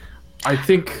 I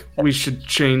think we should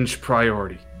change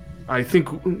priority. I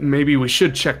think maybe we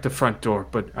should check the front door,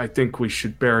 but I think we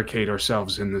should barricade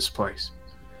ourselves in this place.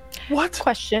 What?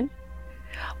 Question.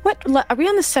 Are we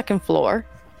on the second floor?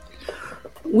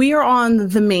 We are on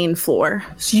the main floor.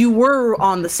 So you were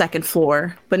on the second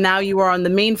floor, but now you are on the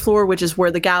main floor, which is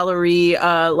where the gallery,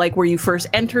 like where you first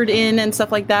entered in and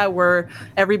stuff like that, where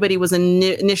everybody was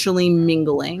initially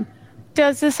mingling.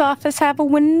 Does this office have a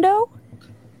window?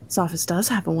 This office does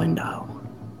have a window.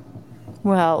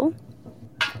 Well,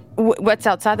 what's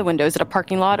outside the window? Is it a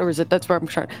parking lot, or is it? That's where I'm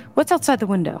trying. What's outside the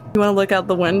window? You want to look out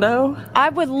the window? I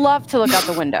would love to look out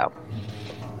the window.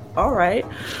 All right.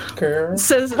 Girl.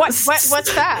 What's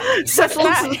that?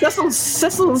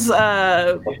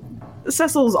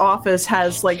 Cecil's office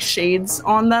has like shades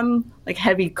on them, like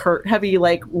heavy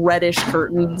like reddish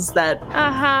curtains that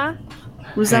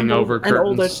resemble hangover an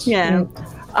older. curtains. Yeah.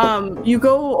 You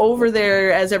go over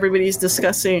there as everybody's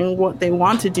discussing what they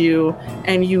want to do,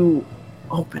 and you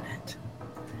open it.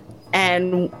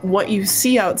 And what you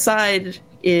see outside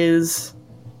is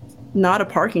not a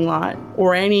parking lot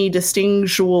or any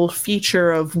distinguishable feature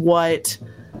of what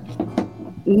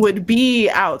would be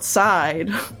outside.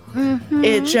 Mm-hmm.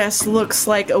 It just looks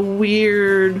like a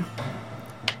weird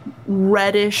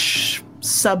reddish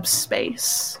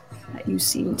subspace that you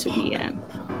seem to be in.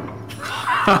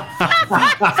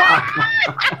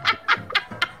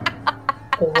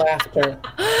 Laughter.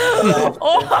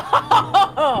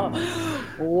 Oh,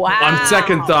 wow. On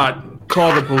second thought,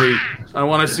 call the police. I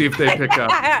want to see if they pick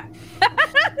up.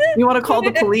 You want to call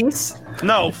the police?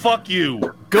 No, fuck you.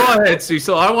 Go ahead,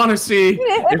 Cecil. I want to see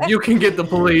if you can get the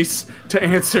police to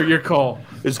answer your call.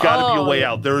 There's got to be a way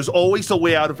out. There is always a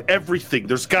way out of everything.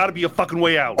 There's got to be a fucking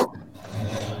way out.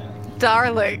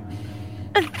 Darling,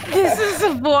 this is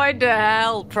a void to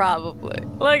hell, probably.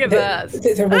 Look at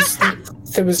this.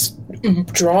 There was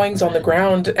drawings on the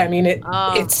ground. I mean,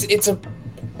 it's a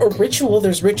ritual.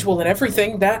 There's ritual in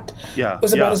everything. That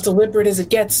was about as deliberate as it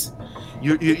gets.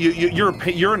 You're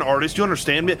an artist. You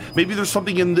understand? Maybe there's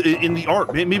something in the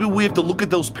art. Maybe we have to look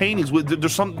at those paintings.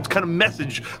 There's some kind of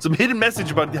message, some hidden message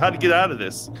about how to get out of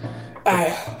this.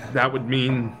 That would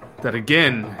mean that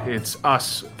again, it's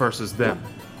us versus them.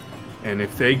 And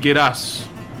if they get us,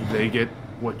 they get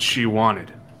what she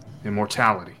wanted,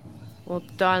 immortality. Well,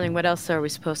 darling, what else are we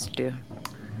supposed to do?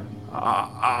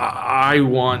 I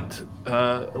want,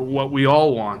 what we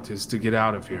all want is to get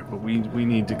out of here, but we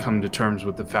need to come to terms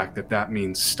with the fact that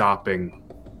means stopping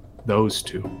those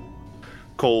two.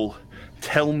 Cole,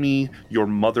 tell me your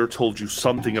mother told you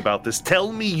something about this.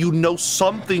 Tell me you know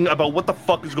something about what the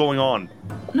fuck is going on.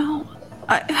 No,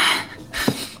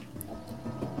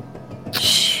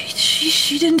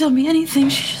 She didn't tell me anything.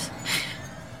 She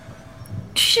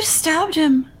just stabbed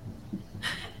him.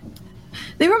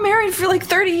 They were married for like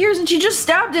 30 years and she just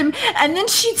stabbed him. And then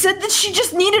she said that she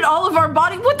just needed all of our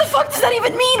body. What the fuck does that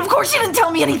even mean? Of course she didn't tell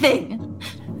me anything.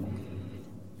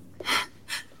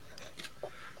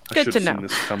 Good to know. Seen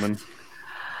this coming.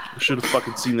 I should have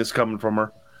fucking seen this coming from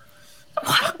her.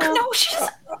 What? No, she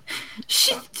doesn't.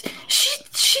 She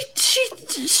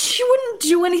wouldn't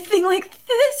do anything like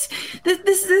this.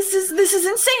 This is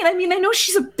insane. I mean, I know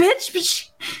she's a bitch, but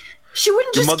She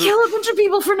wouldn't just kill a bunch of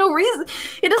people for no reason.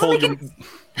 It doesn't Cole, make it.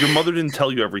 Your mother didn't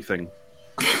tell you everything.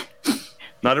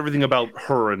 Not everything about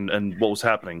her and what was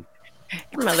happening.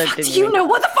 Your mother didn't.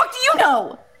 What the fuck do you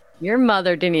know? Your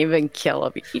mother didn't even kill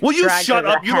him. Will you shut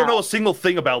up? You don't know a single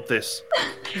thing about this.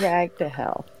 Drag to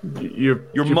hell.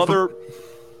 Your mother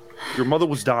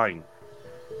was dying.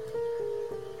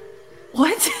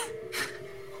 What?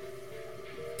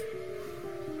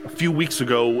 A few weeks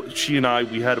ago, she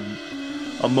and we had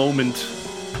a moment.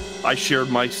 I shared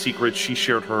my secret. She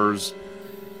shared hers.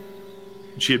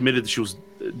 She admitted that she was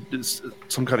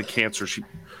some kind of cancer. She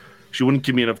wouldn't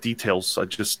give me enough details. I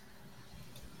just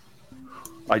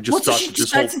thought so she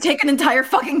decides to take an entire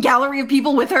fucking gallery of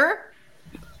people with her?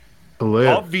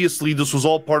 Obviously, this was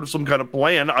all part of some kind of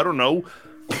plan. I don't know.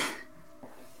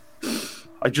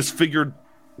 I just figured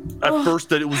at first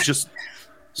that it was just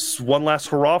one last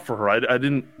hurrah for her. I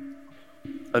didn't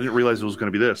realize it was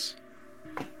going to be this.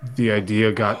 The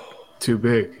idea got too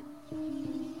big.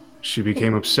 She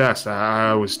became obsessed.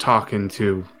 I was talking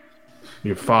to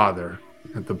your father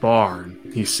at the bar,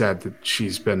 and he said that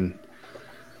she's been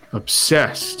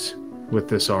obsessed with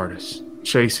this artist,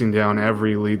 chasing down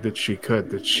every lead that she could,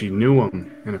 that she knew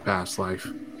him in a past life.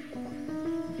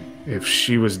 If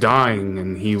she was dying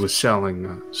and he was selling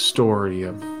a story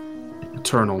of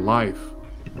eternal life,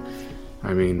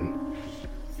 I mean,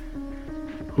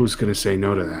 who's going to say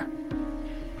no to that?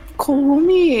 Call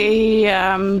me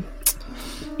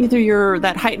either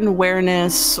that heightened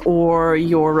awareness or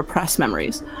your repressed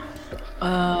memories.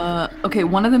 Okay,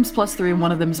 one of them's +3 and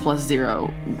one of them's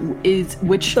 +0. Is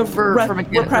which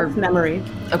repressed memory?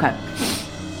 Okay.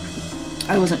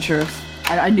 I wasn't sure if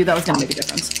I knew that was going to make a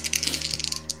difference.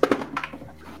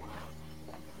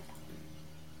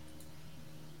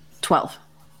 $12.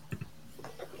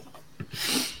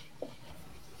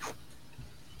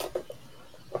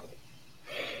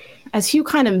 As Hugh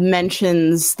kind of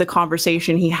mentions the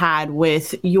conversation he had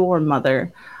with your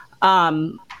mother,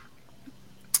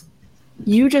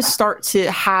 you just start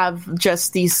to have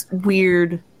just these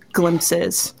weird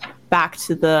glimpses back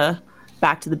to the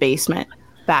basement,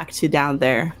 back to down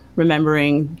there,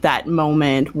 remembering that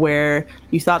moment where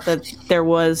you thought that there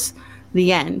was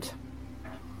the end.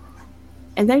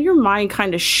 And then your mind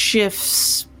kind of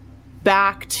shifts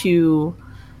back to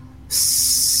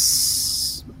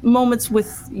moments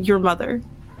with your mother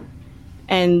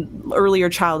and earlier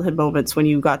childhood moments when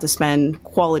you got to spend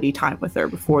quality time with her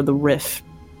before the rift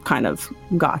kind of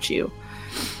got you.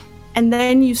 And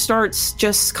then you start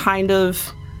just kind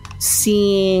of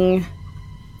seeing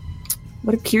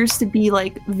what appears to be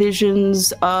like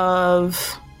visions of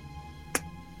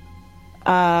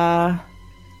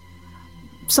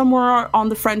somewhere on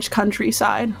the French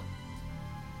countryside.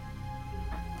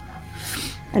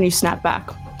 And you snap back.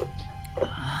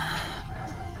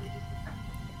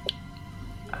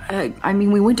 I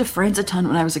mean, we went to France a ton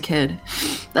when I was a kid.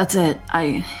 That's it.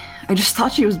 I just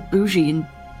thought she was bougie and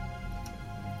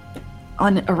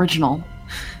unoriginal.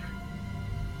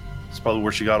 It's probably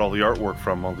where she got all the artwork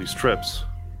from, all these trips.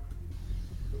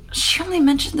 She only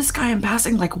mentioned this guy in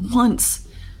passing like once.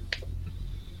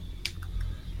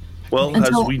 Well,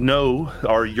 as we know,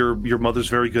 your mother's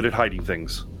very good at hiding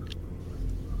things.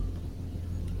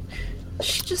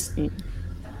 She just...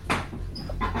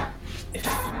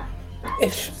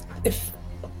 If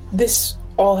this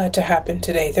all had to happen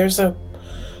today, there's a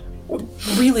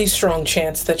really strong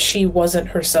chance that she wasn't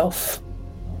herself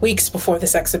weeks before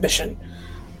this exhibition.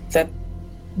 That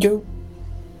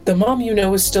the mom you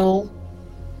know is still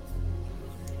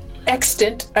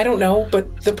extant. I don't know,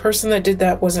 but the person that did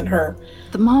that wasn't her.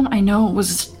 The mom I know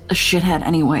was a shithead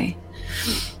anyway.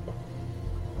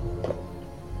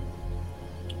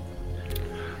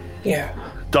 Yeah.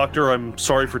 Doctor, I'm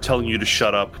sorry for telling you to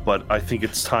shut up, but I think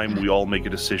it's time we all make a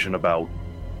decision about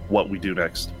what we do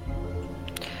next.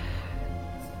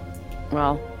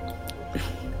 Well,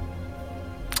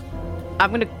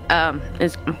 I'm going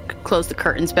to close the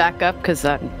curtains back up because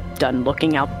I'm done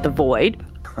looking out the void,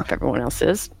 if everyone else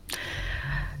is.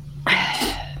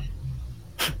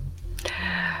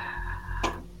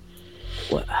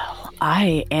 Well,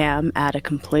 I am at a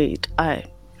complete...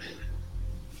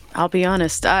 I'll be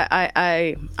honest.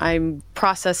 I'm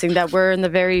processing that we're in the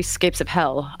very scapes of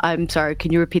hell. I'm sorry.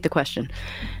 Can you repeat the question?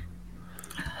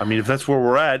 I mean, if that's where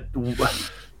we're at,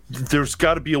 there's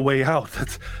got to be a way out.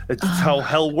 That's how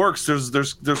hell works.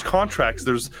 There's contracts.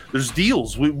 There's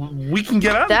deals. We can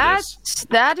get out of this.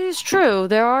 That is true.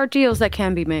 There are deals that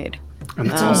can be made. And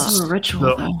it's also a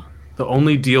ritual, though. The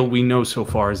only deal we know so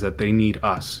far is that they need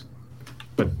us,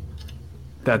 but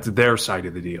that's their side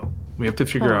of the deal. We have to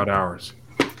figure out ours.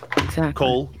 Exactly.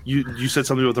 Cole, you said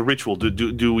something about the ritual.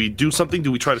 Do we do something?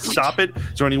 Do we try to stop it?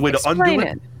 Is there any way to undo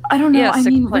it? I don't know. Yes, I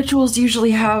mean, explain. rituals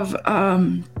usually have,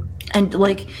 and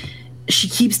like, she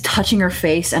keeps touching her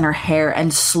face and her hair,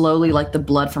 and slowly, like, the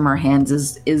blood from her hands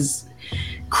is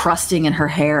crusting in her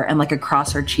hair and like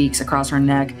across her cheeks, across her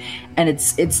neck, and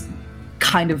it's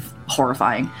kind of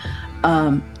horrifying.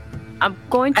 I'm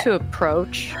going to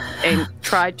approach and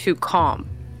try to calm.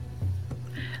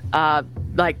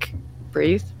 Like,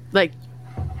 breathe. Like,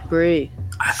 breathe.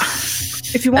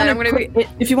 If you want And I'm gonna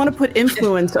if you want to put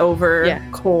influence over Yeah.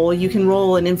 Cole, you can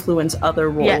roll and influence other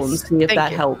roll Yes, and see if thank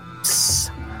that you. helps.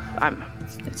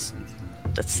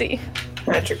 Let's see.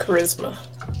 Magic charisma.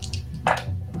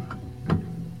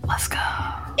 Let's go.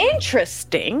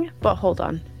 Interesting, but hold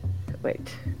on.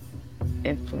 Wait.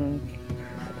 Influence.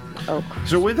 Oh.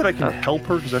 Is there a way that I can help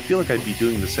her? Because I feel like I'd be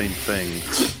doing the same thing.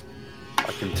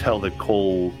 I can tell that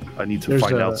Cole. I need to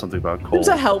find out something about Cole. There's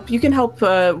a help. You can help.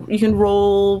 You can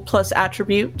roll plus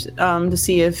attribute to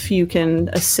see if you can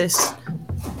assist.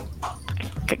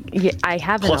 Yeah, I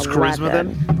have Plus an charisma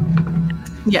 11. then?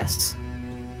 Yes.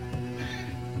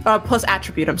 Plus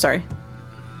attribute. I'm sorry.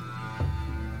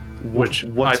 Which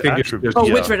What's I think it's attribute? just Oh,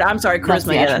 Yeah. which one? I'm sorry. That's Charisma.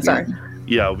 the Yeah, that's sorry. attribute.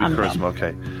 Yeah, it would be I'm charisma.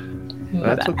 Okay.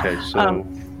 My That's bad. okay. So,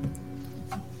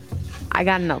 I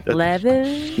got an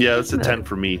 11. yeah, that's a 10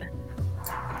 for me.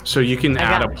 so you can I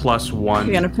add a got it. +1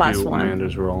 You got a plus to one.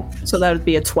 Amanda's roll. So that would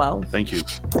be a 12. Thank you.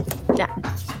 Yeah.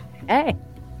 Hey.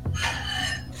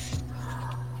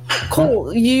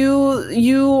 Cole,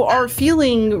 you are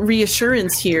feeling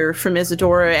reassurance here from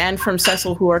Isadora and from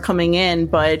Cecil who are coming in,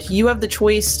 but you have the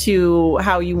choice to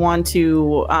how you want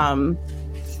to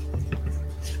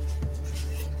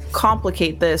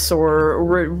complicate this,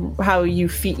 or how you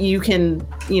feel. You can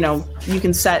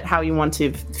set how you want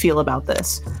to feel about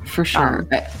this. For sure.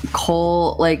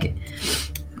 Cole, like,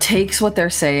 takes what they're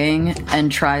saying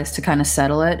and tries to kind of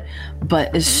settle it,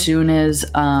 but as soon as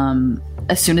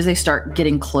they start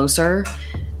getting closer,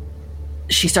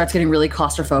 she starts getting really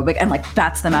claustrophobic and like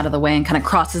bats them out of the way and kind of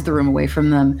crosses the room away from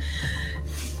them.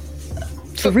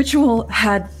 The ritual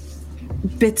had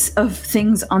bits of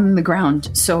things on the ground,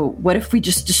 so what if we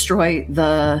just destroy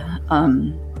the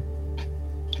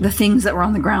things that were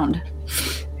on the ground?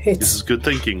 This is good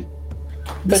thinking.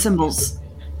 The symbols.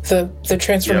 The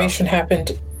transformation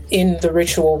happened in the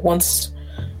ritual. Once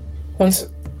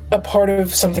a part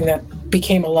of something that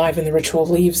became alive in the ritual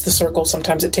leaves the circle,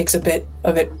 sometimes it takes a bit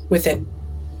of it with it.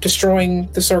 Destroying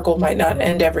the circle might not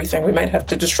end everything. We might have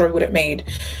to destroy what it made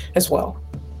as well.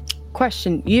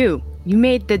 Question. You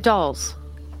made the dolls.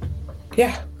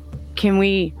 Yeah. Can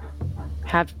we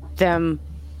have them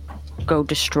go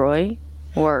destroy?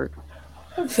 Or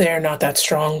They're not that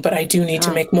strong, but I do need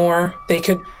to make more. They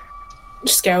could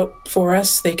scout for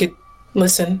us. They could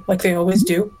listen like they always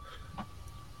do.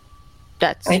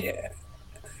 that's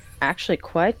actually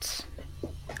quite...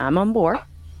 I'm on board.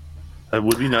 It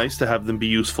would be nice to have them be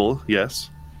useful. Yes.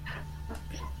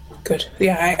 Good.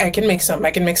 Yeah, I can make some.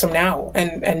 I can make some now.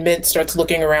 And Mid starts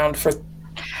looking around for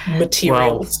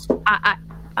materials.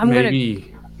 I'm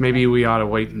Maybe we ought to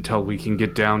wait until we can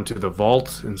get down to the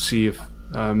vault and see if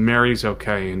Mary's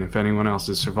okay and if anyone else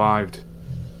has survived.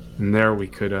 And there we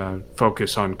could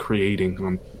focus on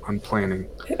creating, on planning.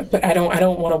 But I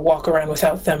don't want to walk around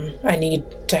without them. I need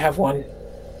to have one.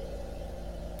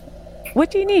 What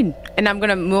do you need? And I'm going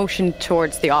to motion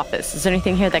towards the office. Is there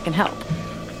anything here that can help?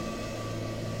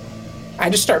 I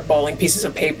just start balling pieces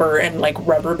of paper and like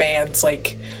rubber bands,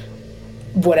 like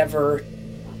whatever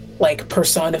like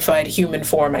personified human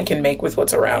form I can make with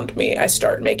what's around me. I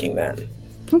start making that.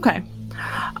 Okay.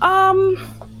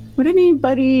 Would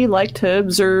anybody like to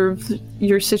observe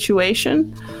your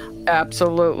situation?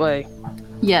 Absolutely.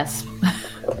 Yes.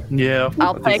 Yeah.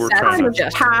 I'll I think take we're that trying to-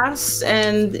 suggestion. Pass,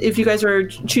 and if you guys are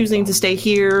choosing to stay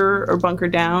here or bunker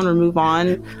down or move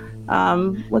on,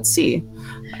 let's see.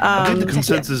 I think the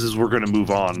consensus is we're going to move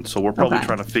on, so we're probably Okay.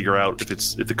 trying to figure out if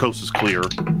the coast is clear.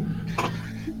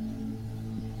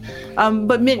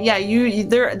 But Mint, yeah,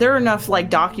 there are enough like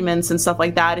documents and stuff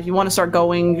like that. If you want to start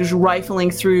going, just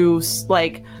rifling through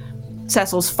like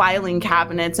Cecil's filing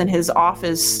cabinets and his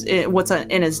office, what's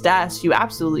in his desk, you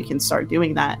absolutely can start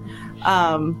doing that.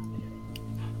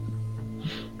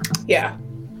 Yeah.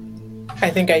 I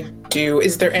think I do.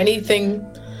 Is there anything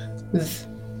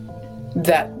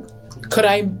that could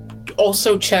I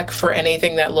also check for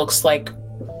anything that looks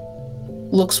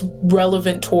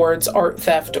relevant towards art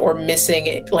theft or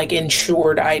missing like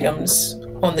insured items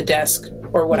on the desk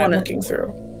or what I'm looking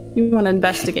through? You want to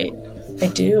investigate? I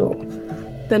do.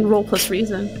 Then roll plus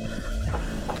reason.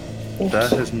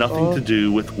 That has nothing to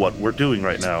do with what we're doing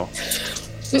right now.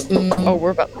 Oh,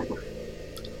 we're about.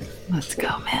 Let's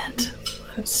go, Mint.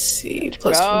 Let's see.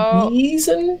 Plus Go.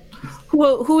 reason.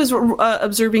 Who is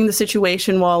observing the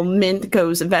situation while Mint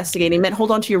goes investigating? Mint,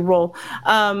 hold on to your roll.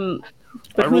 But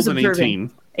I who's rolled an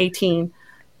observing? 18. 18.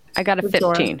 I got a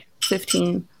Dora, 15.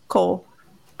 15. Cole.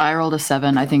 I rolled a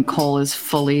 7. I think Cole is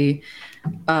fully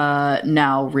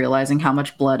now realizing how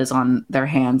much blood is on their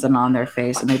hands and on their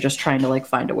face, and they're just trying to like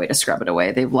find a way to scrub it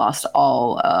away. They've lost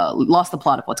the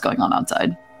plot of what's going on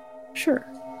outside. Sure.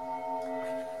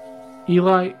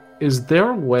 Eli, is there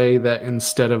a way that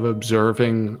instead of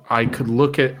observing, I could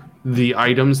look at the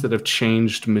items that have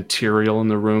changed material in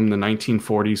the room, the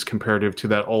 1940s comparative to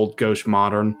that old gauche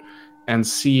modern, and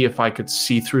see if I could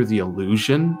see through the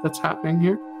illusion that's happening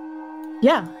here?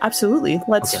 Yeah, absolutely.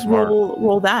 Let's Okay.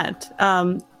 roll that.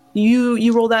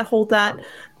 You roll that, hold that.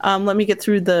 Let me get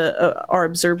through our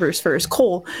observers first.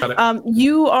 Cole,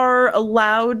 you are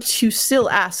allowed to still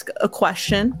ask a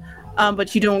question,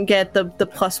 but you don't get the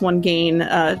 +1 gain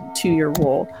to your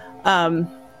roll.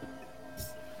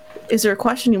 Is there a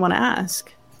question you want to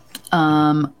ask?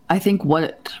 I think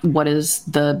what is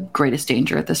the greatest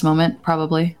danger at this moment?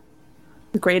 Probably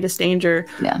The greatest danger.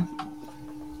 yeah.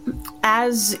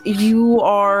 As you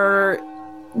are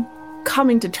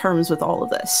coming to terms with all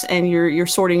of this and you're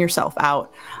sorting yourself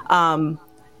out,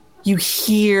 you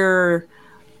hear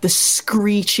the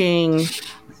screeching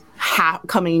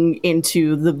coming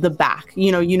into the back.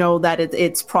 You know that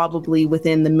it's probably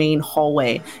within the main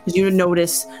hallway, because you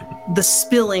notice the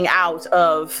spilling out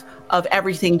of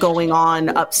everything going on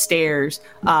upstairs,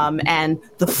 and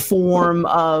the form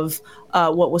of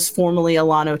what was formerly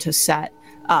Alano Tosset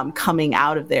coming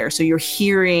out of there. So you're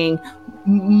hearing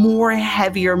more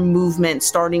heavier movement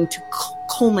starting to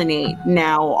culminate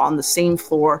now on the same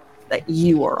floor that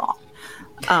you are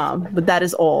on. But that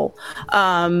is all.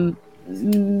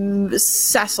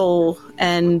 Cecil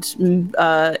and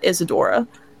Isadora,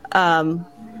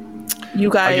 you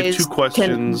guys I get 2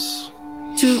 questions.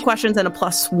 2 questions and a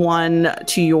 +1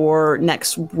 to your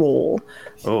next roll.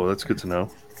 Oh, that's good to know.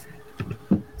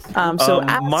 So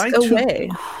ask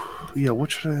away. Yeah,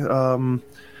 what should I...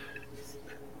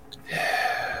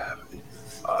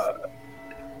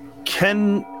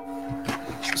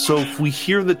 So if we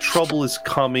hear that trouble is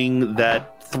coming,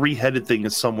 that 3-headed thing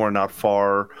is somewhere not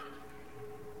far.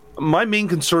 My main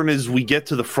concern is we get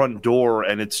to the front door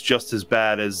and it's just as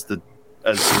bad as the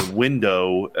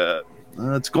window.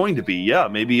 It's going to be, yeah.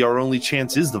 Maybe our only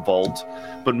chance is the vault.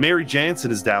 But Mary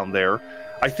Jansen is down there.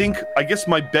 I guess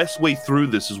my best way through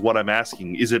this is what I'm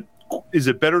asking. Is it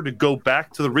better to go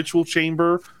back to the ritual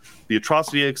chamber, the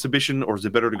Atrocity exhibition, or is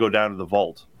it better to go down to the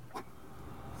vault?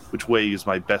 Which way is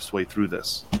my best way through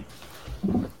this?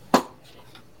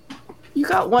 You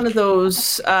got one of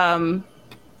those.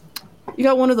 You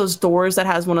got one of those doors that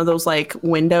has one of those like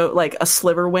a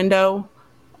sliver window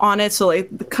on it, so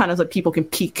like kind of like people can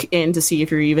peek in to see if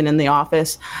you're even in the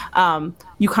office.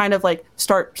 You kind of like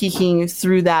start peeking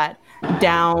through that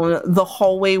down the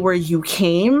hallway where you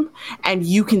came, and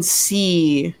you can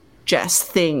see just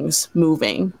things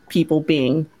moving, people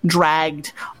being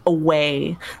dragged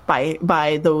away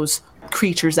by those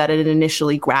creatures that had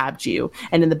initially grabbed you.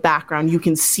 And in the background, you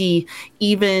can see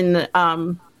even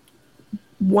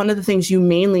one of the things you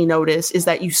mainly notice is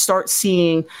that you start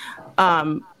seeing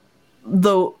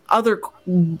the other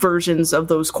versions of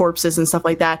those corpses and stuff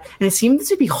like that, and it seems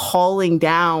to be hauling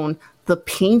down the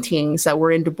paintings that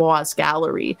were in Dubois'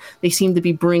 gallery. They seem to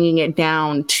be bringing it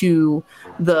down to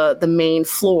the main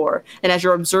floor. And as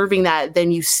you're observing that,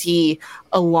 then you see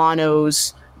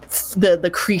Alano's the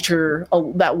creature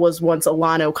that was once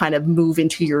Alano kind of move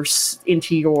into your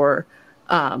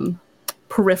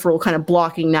peripheral, kind of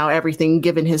blocking now everything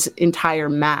given his entire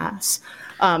mass.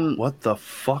 What the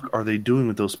fuck are they doing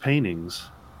with those paintings?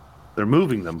 They're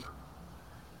moving them.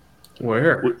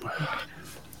 Where?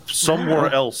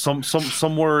 Somewhere else,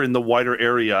 somewhere in the wider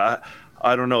area.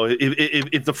 I don't know.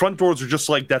 If the front doors are just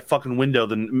like that fucking window,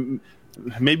 then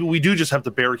maybe we do just have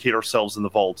to barricade ourselves in the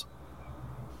vault.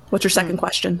 What's your second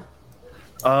question?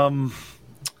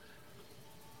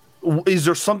 Is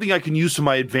there something I can use to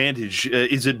my advantage?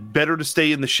 Is it better to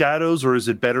stay in the shadows, or is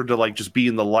it better to like just be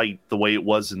in the light the way it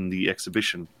was in the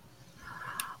exhibition?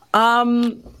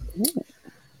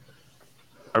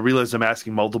 I realize I'm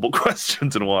asking multiple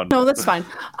questions in one. No, that's fine.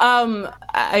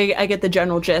 I get the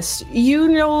general gist.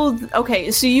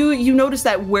 Okay, so you notice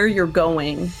that where you're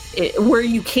going, where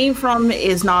you came from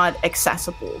is not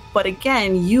accessible. But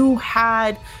again,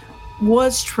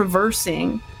 was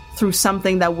traversing through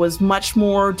something that was much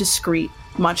more discreet,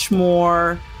 much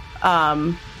more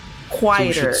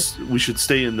quieter. So we should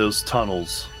stay in those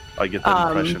tunnels. I get that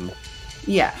impression.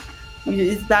 Yeah.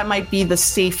 that might be the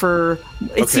safer.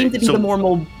 It seemed to be so the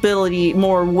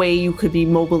more way you could be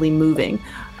mobily moving.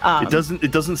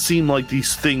 It doesn't seem like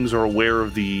these things are aware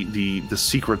of the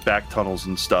secret back tunnels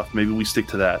and stuff. Maybe we stick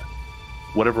to that.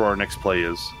 Whatever our next play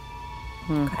is.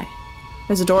 Okay.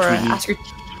 Isadora, ask your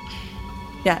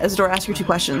 2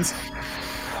 questions.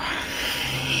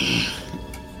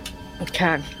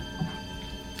 Okay.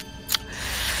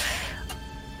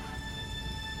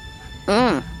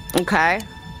 Okay.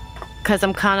 Because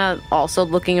I'm kind of also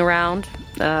looking around,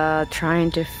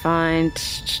 trying to find...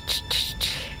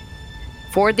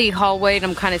 For the hallway, and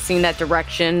I'm kind of seeing that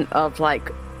direction of,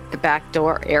 like, the back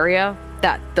door area,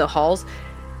 the halls.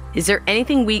 Is there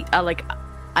anything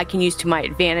I can use to my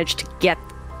advantage to get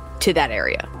to that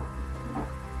area?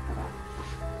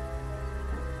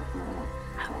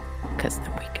 Because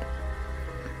then we can...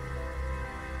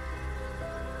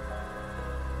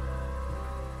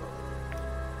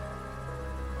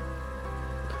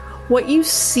 What you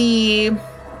see,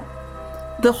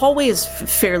 the hallway is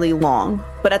fairly long,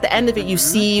 but at the end of it, you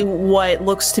see what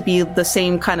looks to be the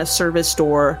same kind of service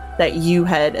door that you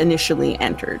had initially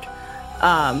entered.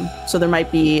 So there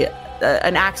might be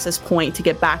an access point to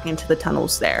get back into the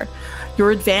tunnels there.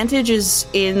 Your advantage is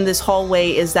in this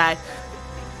hallway is that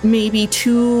maybe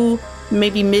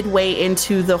midway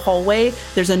into the hallway,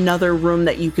 there's another room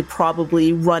that you could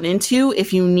probably run into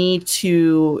if you need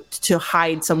to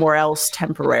hide somewhere else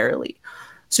temporarily.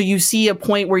 So you see a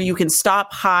point where you can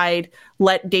stop, hide,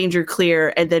 let danger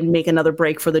clear, and then make another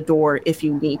break for the door if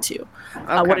you need to.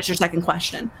 Okay. What is your second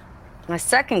question? My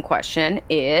second question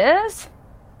is...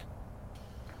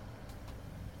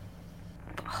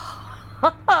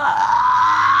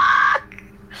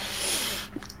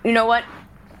 You know what?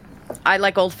 I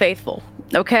like Old Faithful.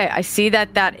 Okay, I see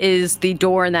that is the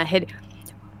door and that hid.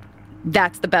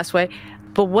 That's the best way.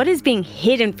 But what is being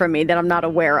hidden from me that I'm not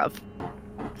aware of?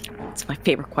 It's my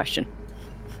favorite question.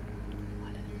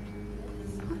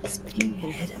 What's being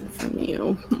hidden from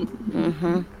you?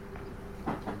 Mm-hmm.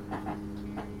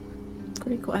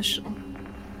 Great question.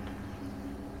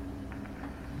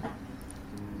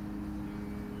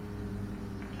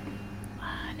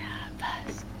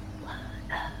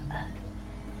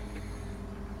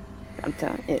 I'm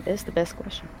telling you, it is the best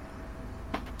question.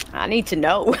 I need to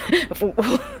know.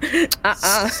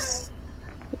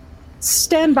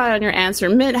 Stand by on your answer.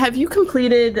 Mint, have you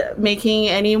completed making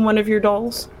any one of your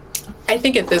dolls? I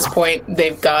think at this point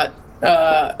they've got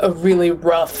a really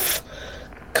rough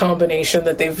combination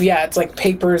that it's like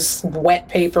papers, wet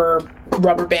paper,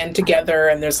 rubber band together,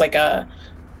 and there's like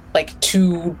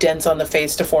 2 dents on the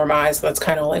face to form eyes. That's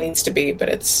kind of all it needs to be, but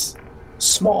it's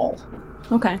small.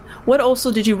 Okay. What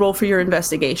also did you roll for your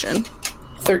investigation?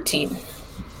 13.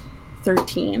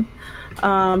 13.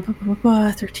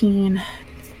 13.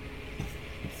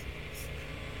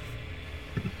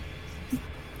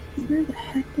 Where the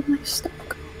heck did my stuff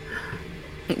go?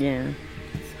 Yeah.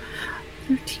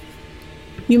 13.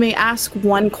 You may ask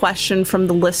one question from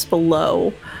the list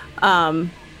below.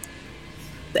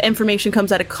 The information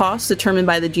comes at a cost determined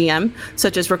by the GM,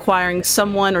 such as requiring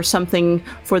someone or something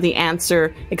for the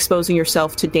answer, exposing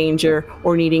yourself to danger,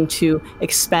 or needing to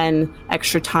expend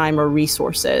extra time or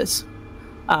resources.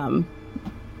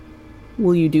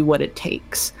 Will you do what it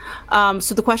takes?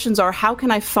 So the questions are, how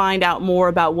can I find out more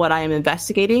about what I am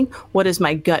investigating? What is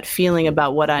my gut feeling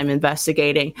about what I'm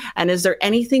investigating? And is there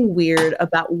anything weird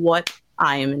about what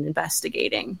I am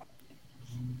investigating?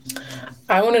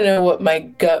 I want to know what my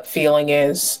gut feeling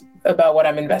is about what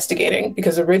I'm investigating,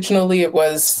 because originally it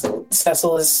was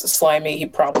Cecil is slimy. He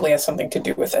probably has something to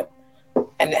do with it.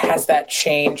 And has that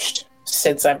changed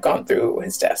since I've gone through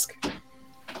his desk?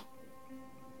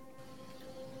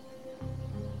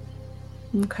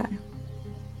 Okay.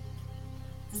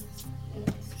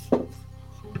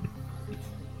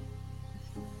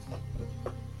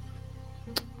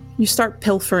 You start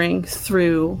pilfering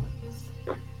through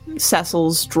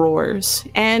Cecil's drawers,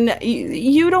 and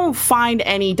you don't find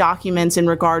any documents in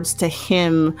regards to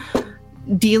him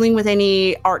dealing with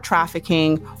any art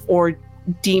trafficking or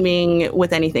deeming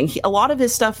with anything. A lot of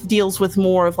his stuff deals with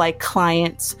more of like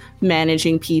clients,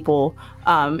 managing people,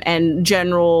 and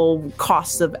general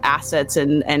costs of assets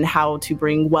and how to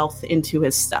bring wealth into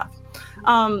his stuff.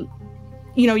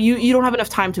 You don't have enough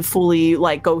time to fully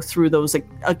like go through those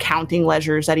accounting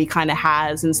ledgers that he kind of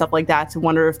has and stuff like that to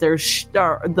wonder if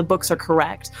the books are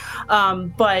correct.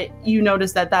 But you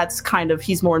notice that that's kind of,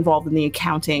 he's more involved in the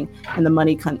accounting and the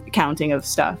money counting of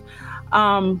stuff.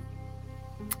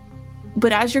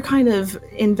 But as you're kind of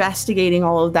investigating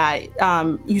all of that,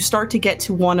 you start to get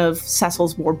to one of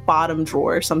Cecil's more bottom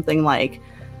drawers, something like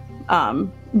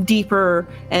deeper,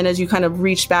 and as you kind of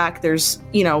reach back, there's,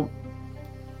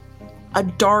 a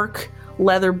dark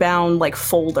leather-bound like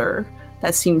folder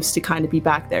that seems to kind of be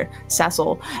back there.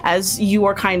 Cecil, as you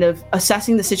are kind of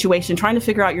assessing the situation, trying to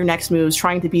figure out your next moves,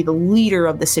 trying to be the leader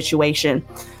of the situation,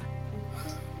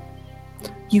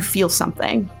 you feel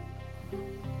something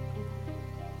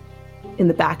in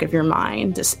the back of your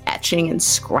mind, just etching and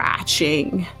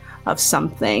scratching of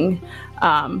something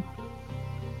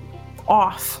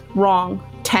off, wrong,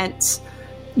 tense.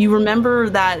 You remember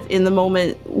that in the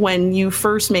moment when you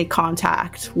first made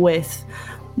contact with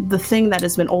the thing that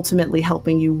has been ultimately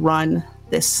helping you run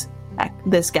this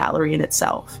gallery in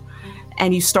itself.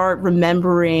 And you start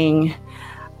remembering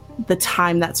the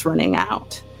time that's running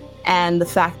out and the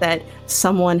fact that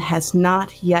someone has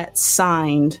not yet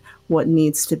signed what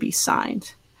needs to be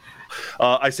signed.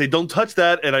 I say, don't touch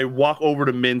that, and I walk over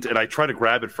to Mint and I try to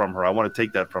grab it from her. I want to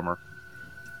take that from her.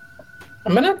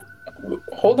 I'm gonna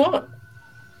hold on.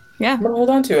 Yeah. I'm gonna hold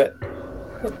on to it.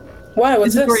 Why?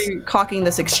 What's this? This? Is where you're clocking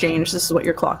this exchange. This is what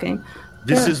you're clocking.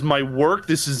 This is my work.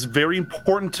 This is very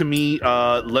important to me.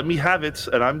 Let me have it,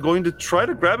 and I'm going to try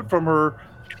to grab it from her,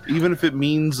 even if it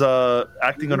means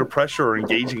acting under pressure or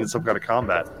engaging in some kind of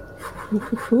combat.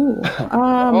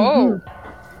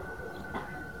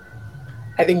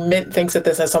 I think Mint thinks that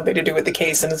this has something to do with the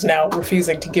case and is now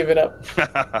refusing to give it up.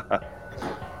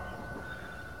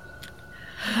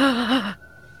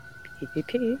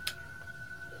 PvP.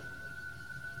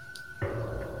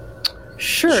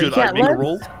 Sure. Should I make a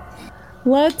roll?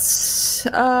 Let's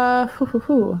Yeah,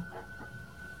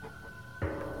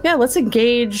 let's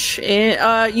engage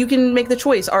in you can make the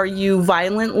choice. Are you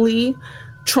violently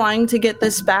trying to get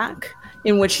this back,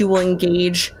 in which you will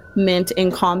engage Mint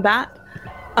in combat?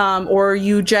 Or are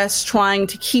you just trying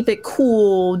to keep it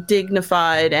cool,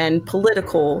 dignified, and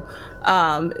political,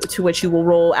 to which you will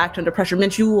roll act under pressure?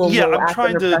 Mint, you will roll I'm act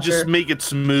trying under to pressure. just make it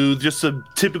smooth, just a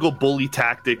typical bully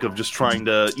tactic of just trying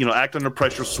to, act under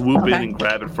pressure, swoop in and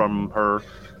grab it from her.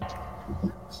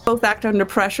 Both act under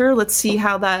pressure. Let's see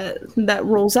how that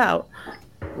rolls out.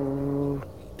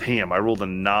 Damn, I rolled a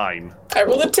 9. I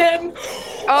rolled a 10.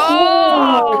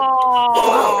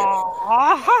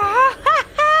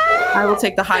 I will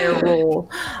take the higher roll.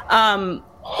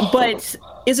 But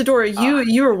Isadora,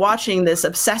 you were watching this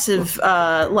obsessive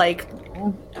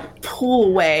pull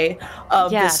away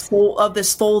of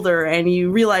this folder, and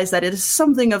you realize that it is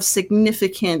something of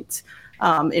significant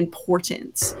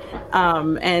importance,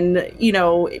 and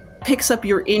it picks up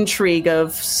your intrigue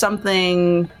of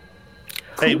something.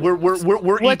 Hey, we're What's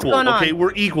equal. going on? Okay,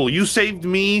 we're equal. You saved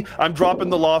me. I'm dropping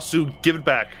the lawsuit. Give it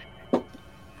back.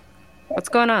 What's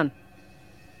going on?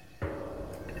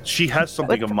 She has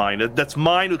something of mine. That's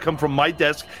mine. It'll come from my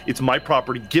desk. It's my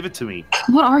property. Give it to me.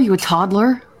 What are you, a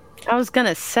toddler? I was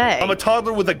gonna say. I'm a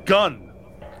toddler with a gun.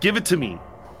 Give it to me.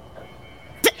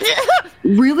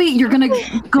 Really? You're gonna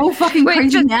go fucking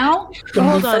crazy now?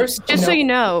 Hold on. Just so you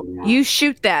know, you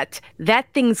shoot that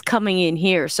thing's coming in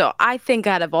here. So I think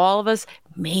out of all of us,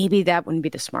 maybe that wouldn't be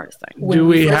the smartest thing. Do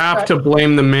we have to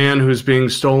blame the man who's being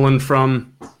stolen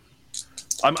from?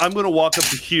 I'm going to walk up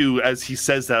to Hugh as he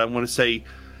says that. I'm going to say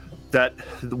that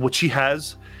what she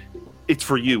has, it's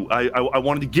for you. I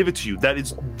wanted to give it to you.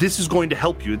 This is going to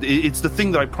help you. It's the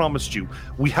thing that I promised you.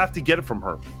 We have to get it from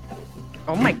her.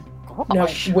 Oh my Now,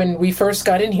 gosh. when we first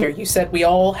got in here, you said we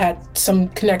all had some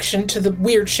connection to the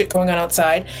weird shit going on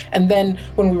outside. And then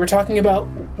when we were talking about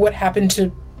what happened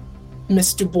to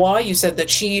Miss Dubois, you said that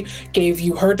she gave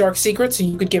you her dark secret so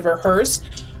you could give her hers.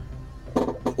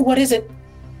 What is it?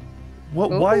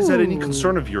 Why is that any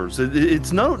concern of yours?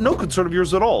 It's no concern of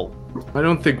yours at all. I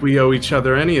don't think we owe each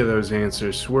other any of those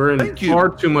answers. We're in far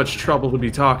too much trouble to be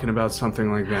talking about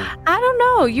something like that. I don't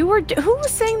know. Who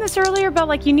was saying this earlier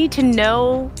about you need to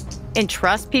know and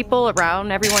trust people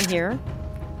around everyone here?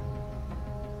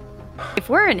 If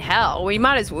we're in hell, we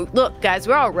might as well look, guys.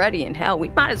 We're already in hell. We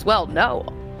might as well know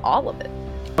all of it.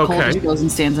 Cole Okay. just goes and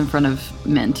stands in front of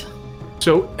Mint.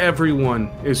 So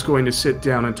everyone is going to sit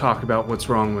down and talk about what's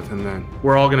wrong with him then.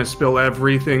 We're all going to spill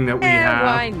everything that we have.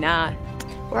 Why not?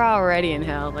 We're already in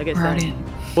hell, like I said.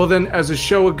 Well then, as a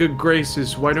show of good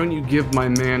graces, why don't you give my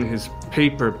man his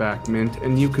paper back, Mint,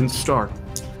 and you can start.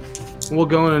 We'll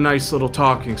go in a nice little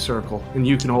talking circle, and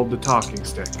you can hold the talking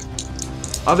stick.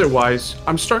 Otherwise,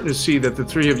 I'm starting to see that the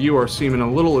three of you are seeming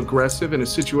a little aggressive in a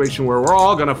situation where we're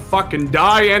all gonna fucking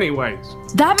die anyways.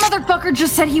 That motherfucker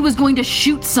just said he was going to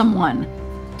shoot someone.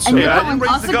 So And you're I calling didn't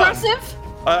raise us the gun.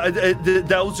 aggressive?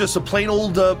 That was just a plain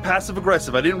old passive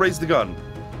aggressive. I didn't raise the gun.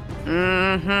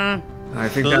 Mm-hmm. I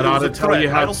think It that ought was to a tell threat, you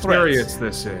how idle serious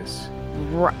threats. this is.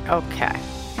 Right. Okay.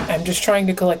 I'm just trying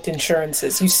to collect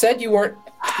insurances. You said you weren't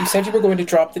You said you were going to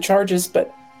drop the charges,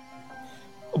 but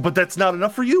that's not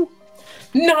enough for you?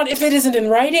 not if it isn't in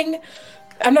writing.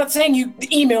 I'm not saying you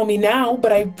email me now,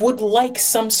 but I would like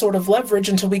some sort of leverage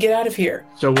until we get out of here.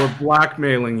 So we're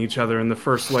blackmailing each other in the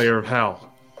first layer of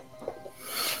hell.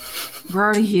 We're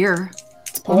already here.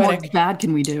 What more bad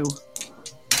can we do?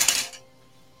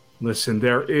 Listen,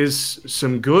 there is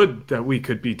some good that we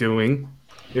could be doing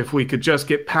if we could just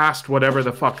get past whatever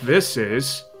the fuck this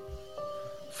is.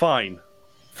 Fine.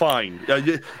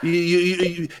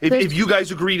 If you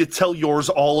guys agree to tell yours,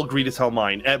 I'll agree to tell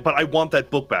mine. But I want that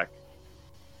book back.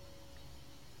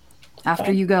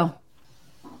 After you go.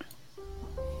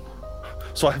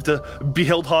 So I have to be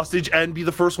held hostage and be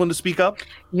the first one to speak up?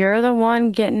 You're the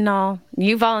one getting all...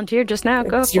 You volunteered just now. Go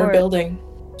for it. It's your building.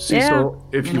 Cecil,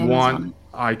 if you want,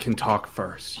 I can talk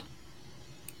first.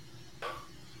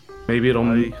 Maybe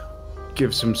it'll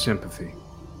give some sympathy.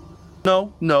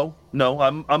 No.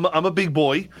 I'm a big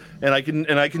boy, and I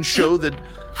can show that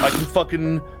I can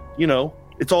fucking,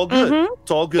 it's all good. Mm-hmm.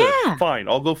 It's all good. Yeah. Fine,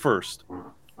 I'll go first.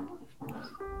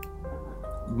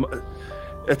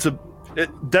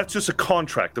 That's just a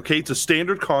contract, okay? It's a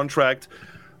standard contract.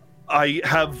 I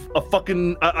have a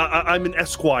fucking... I'm an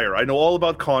esquire. I know all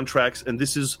about contracts, and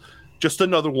this is just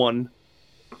another one.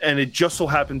 And it just so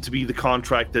happened to be the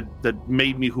contract that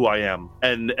made me who I am.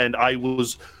 And I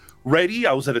was ready.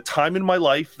 I was at a time in my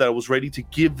life that I was ready to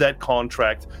give that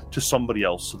contract to somebody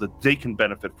else so that they can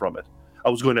benefit from it. I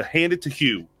was going to hand it to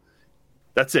Hugh.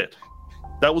 That's it.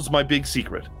 That was my big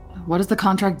secret. What does the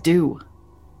contract do?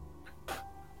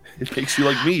 It makes you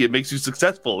like me. It makes you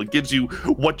successful. It gives you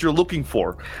what you're looking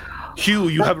for. Hugh,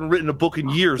 you haven't written a book in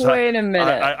years. Wait a minute.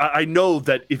 I know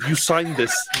that if you sign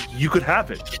this, you could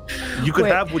have it. You could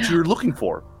have what you're looking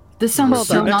for. This sounds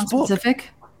so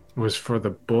non-specific. It was for the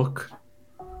book?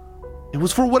 It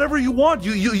was for whatever you want.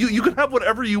 You can have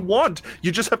whatever you want.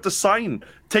 You just have to sign.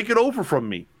 Take it over from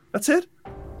me. That's it.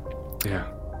 Yeah.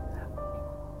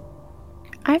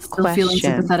 I have Still feeling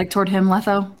sympathetic toward him,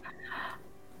 Letho?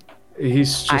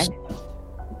 He's just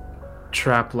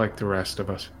trapped like the rest of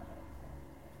us.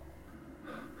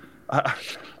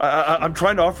 I'm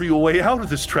trying to offer you a way out of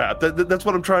this trap. That's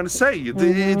what I'm trying to say.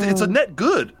 It's a net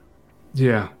good.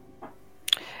 Yeah.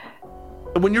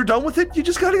 And when you're done with it, you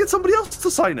just got to get somebody else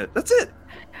to sign it. That's it.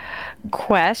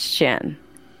 Question.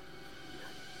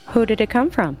 Who did it come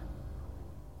from?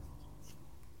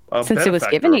 Since it was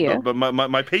given to you.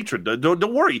 My patron.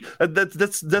 Don't worry. That's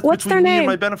What's between their me name? and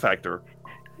my benefactor.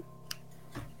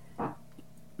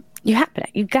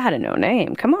 You gotta know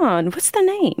name. Come on. What's the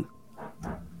name?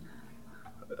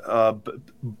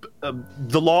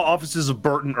 The law offices of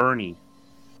Burton Ernie.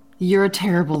 You're a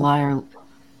terrible liar.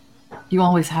 You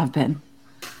always have been.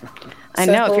 I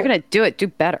know. If you're gonna do it, do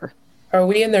better. Are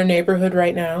we in their neighborhood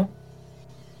right now?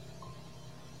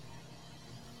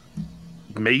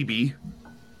 Maybe.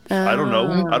 I don't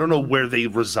know. I don't know where they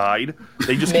reside.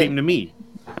 They just came to me.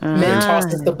 Min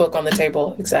tosses the book on the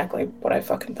table. Exactly what I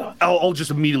fucking thought. I'll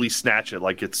just immediately snatch it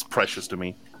like it's precious to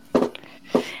me.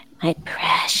 My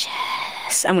precious.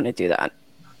 I'm gonna do that.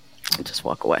 And just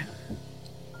walk away.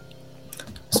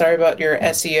 Sorry about your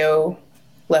SEO,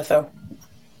 Letho.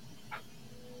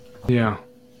 Yeah.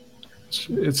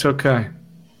 It's okay.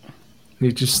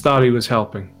 He just thought he was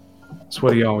helping. That's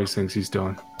what he always thinks he's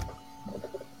doing.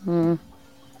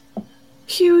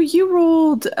 Hugh, you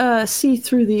rolled see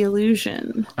through the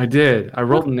illusion. I did. I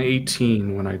rolled an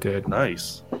 18 when I did.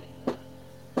 Nice.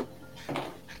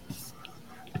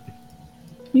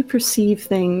 You perceive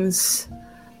things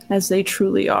as they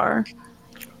truly are.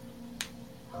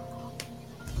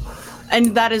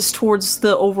 And that is towards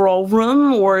the overall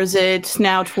room, or is it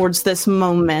now towards this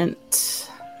moment?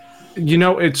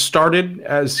 It started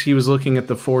as he was looking at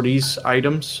the 40s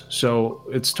items, so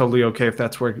it's totally okay if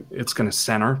that's where it's going to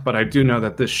center. But I do know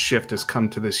that this shift has come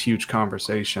to this huge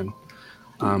conversation.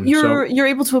 You're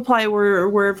able to apply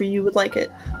wherever you would like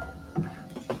it.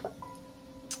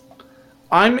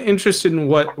 I'm interested in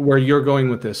where you're going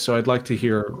with this, so I'd like to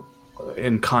hear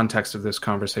in context of this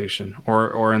conversation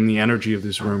or in the energy of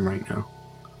this room right now.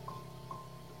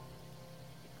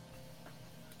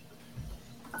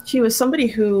 She was somebody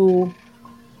who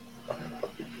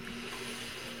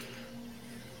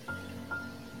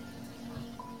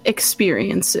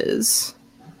experiences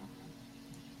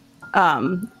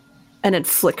an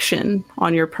affliction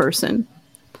on your person.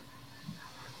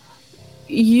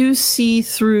 You see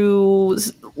through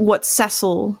what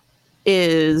Cecil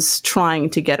is trying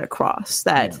to get across,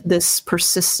 that this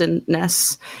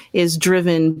persistentness is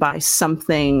driven by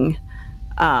something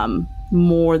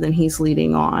more than he's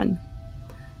leading on.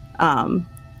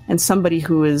 And somebody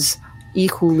who is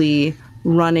equally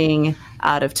running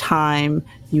out of time,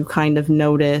 you kind of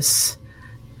notice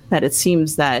that it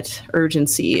seems that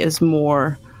urgency is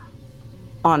more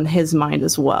on his mind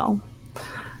as well.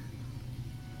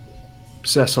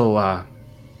 Cecil,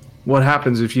 what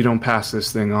happens if you don't pass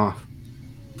this thing off?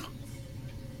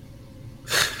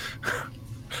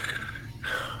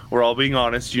 We're all being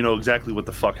honest. You know exactly what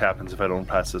the fuck happens if I don't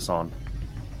pass this on.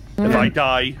 If I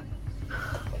die,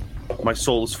 my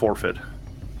soul is forfeit.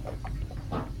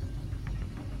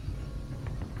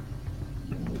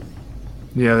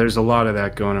 Yeah, there's a lot of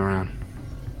that going around.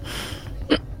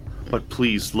 But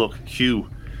please, look, Hugh,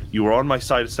 you were on my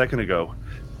side a second ago.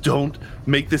 Don't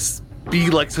make this be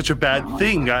like such a bad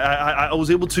thing. I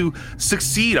was able to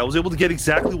succeed. I was able to get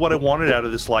exactly what I wanted out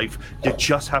of this life. You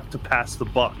just have to pass the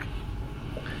buck.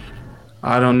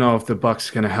 I don't know if the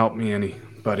buck's going to help me any,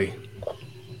 buddy.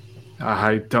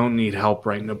 I don't need help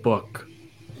writing a book.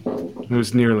 It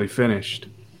was nearly finished.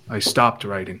 I stopped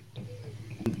writing.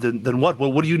 Then what?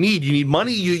 Well, what do you need? You need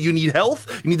money? You need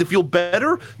health? You need to feel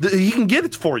better? He can get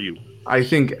it for you. I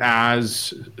think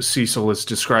as Cecil is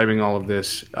describing all of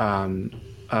this,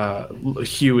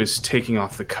 Hugh is taking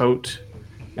off the coat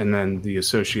and then the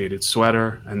associated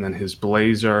sweater and then his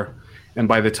blazer. And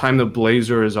by the time the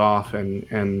blazer is off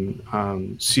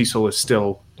and Cecil is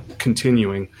still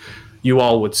continuing, you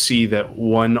all would see that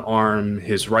one arm,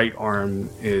 his right arm,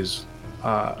 is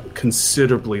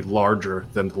considerably larger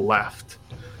than the left.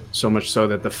 So much so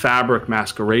that the fabric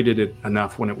masqueraded it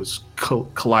enough when it was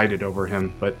collided over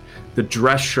him. But the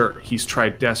dress shirt he's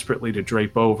tried desperately to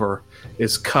drape over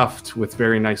is cuffed with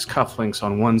very nice cufflinks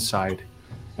on one side.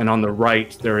 And on the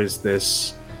right, there is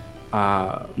this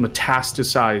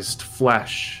metastasized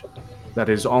flesh that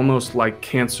is almost like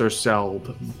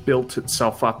cancer-celled, built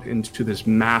itself up into this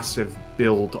massive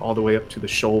build all the way up to the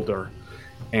shoulder.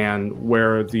 And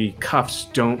where the cuffs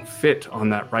don't fit on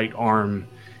that right arm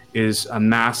is a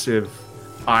massive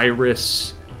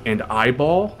iris and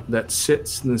eyeball that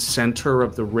sits in the center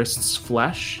of the wrist's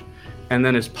flesh and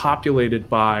then is populated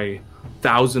by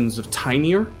thousands of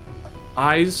tinier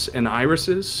eyes and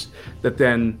irises that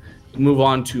then move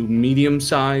on to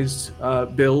medium-sized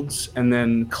builds and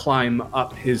then climb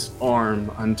up his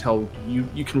arm until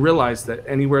you can realize that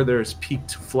anywhere there's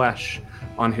peaked flesh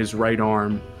on his right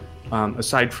arm,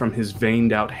 aside from his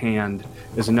veined out hand,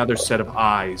 is another set of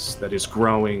eyes that is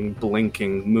growing,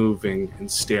 blinking, moving,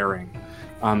 and staring.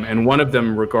 And one of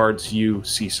them regards you,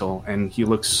 Cecil, and he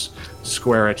looks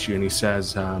square at you and he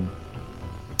says,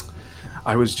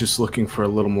 I was just looking for a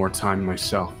little more time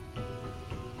myself.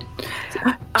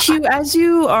 Hugh, as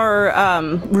you are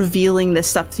revealing this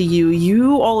stuff to you,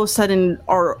 you all of a sudden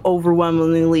are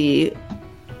overwhelmingly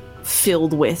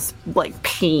filled with like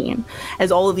pain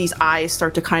as all of these eyes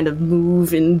start to kind of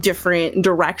move in different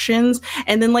directions,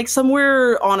 and then like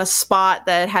somewhere on a spot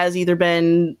that has either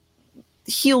been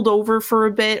healed over for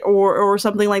a bit or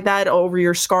something like that over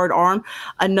your scarred arm,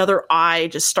 another eye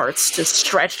just starts to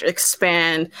stretch,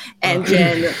 expand, and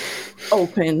then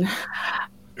open.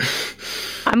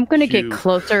 I'm gonna get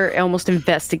closer, almost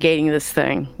investigating this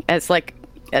thing as like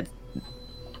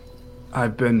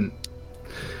I've been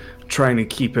trying to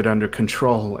keep it under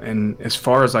control, and as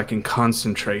far as I can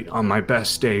concentrate on my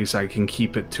best days, I can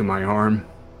keep it to my arm.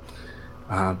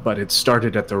 But it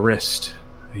started at the wrist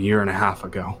a year and a half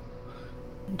ago.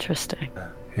 Interesting.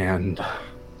 And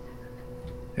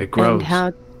it grows. And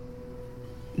how...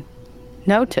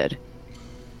 Noted.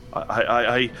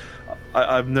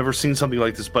 I've never seen something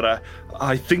like this, but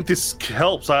I think this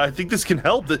helps. I think this can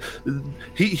help. That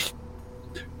he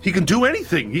can do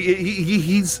anything.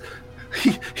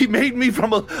 He made me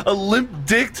from a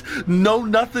limp-dicked, no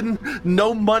nothing,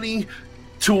 no money,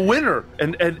 to a winner,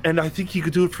 and I think he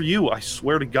could do it for you. I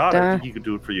swear to God, I think he could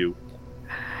do it for you.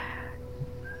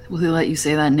 Will he let you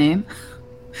say that name?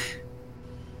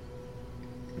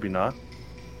 Maybe not.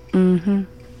 Mm-hmm.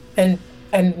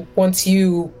 And once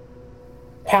you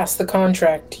pass the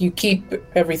contract, you keep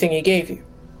everything he gave you.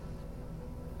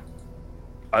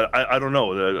 I don't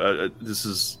know. This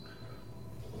is.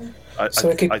 I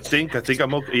think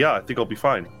I'm okay. Yeah, I think I'll be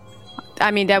fine.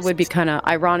 I mean, that would be kind of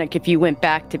ironic if you went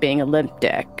back to being a limp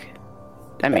dick.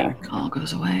 I mean, it all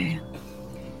goes away.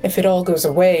 If it all goes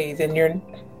away, then you're.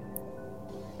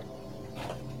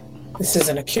 This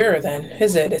isn't a cure, then,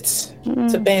 is it? It's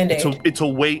a band-aid. It's a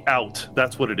way out.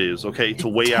 That's what it is. Okay, it's a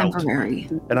way temporary.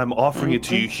 out. And I'm offering it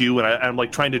to you, Hugh, and I'm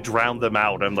like trying to drown them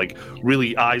out. I'm like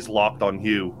really eyes locked on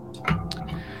Hugh.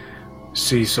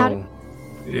 Cecil,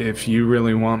 if you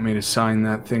really want me to sign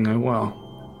that thing, I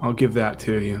will. I'll give that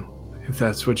to you, if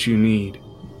that's what you need.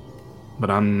 But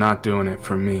I'm not doing it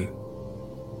for me.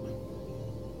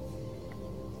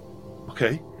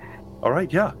 Okay. All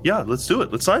right, yeah, let's do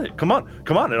it. Let's sign it. Come on.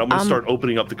 And I'm going to start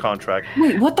opening up the contract.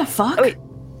 Wait, what the fuck? Wait.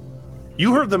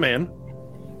 You heard the man.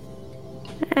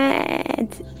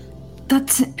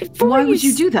 Why would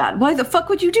you do that? Why the fuck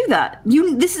would you do that?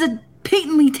 This is a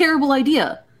patently terrible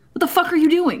idea. What the fuck are you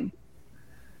doing?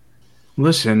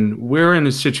 Listen, we're in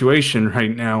a situation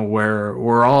right now where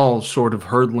we're all sort of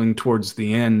hurtling towards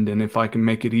the end, and if I can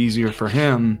make it easier for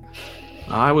him,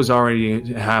 I was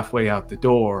already halfway out the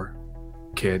door,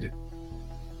 kid.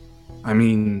 I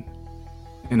mean,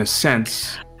 in a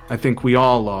sense, I think we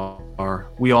all are.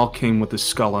 We all came with a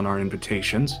skull on our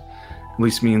invitations. At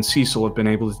least me and Cecil have been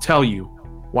able to tell you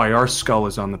why our skull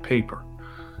is on the paper.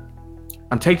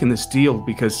 I'm taking this deal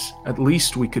because at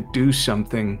least we could do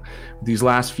something with these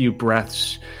last few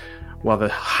breaths while the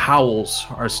howls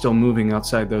are still moving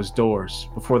outside those doors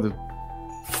before the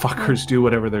fuckers do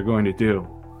whatever they're going to do.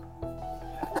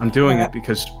 I'm doing it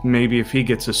because maybe if he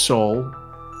gets a soul,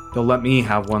 they'll let me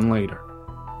have one later.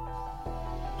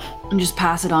 And just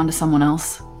pass it on to someone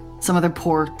else? Some other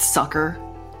poor sucker?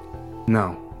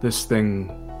 No, this thing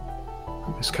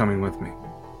is coming with me.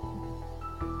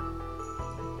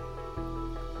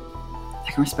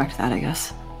 I can respect that, I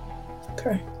guess.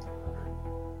 Okay.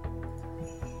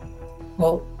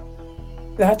 Well,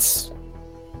 that's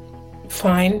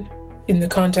fine in the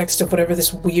context of whatever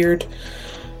this weird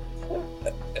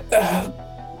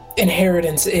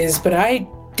inheritance is, but I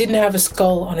didn't have a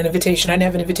skull on an invitation. I didn't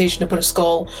have an invitation to put a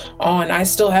skull on. I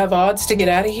still have odds to get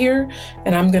out of here,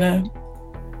 and I'm gonna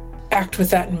act with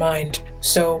that in mind.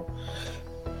 So,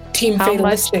 team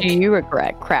fatalistic. How much do you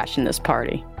regret crashing this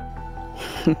party?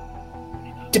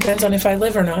 Depends on if I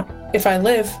live or not. If I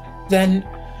live, then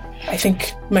I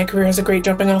think my career has a great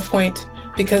jumping off point,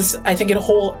 because I think a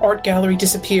whole art gallery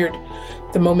disappeared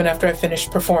the moment after I finished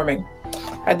performing.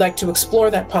 I'd like to explore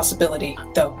that possibility,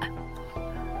 though.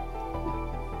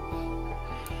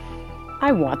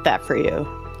 I want that for you.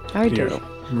 I do.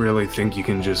 You really think you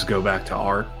can just go back to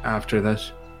art after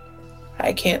this?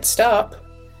 I can't stop.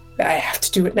 I have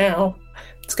to do it now.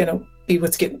 It's gonna be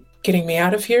what's getting me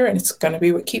out of here, and it's gonna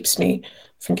be what keeps me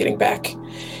from getting back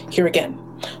here again.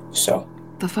 So.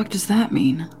 The fuck does that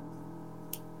mean?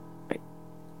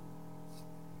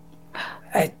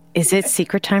 Is it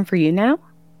secret time for you now?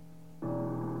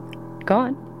 Go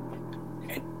on.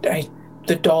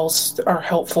 The dolls are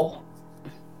helpful.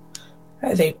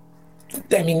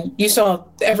 You saw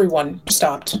everyone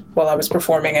stopped while I was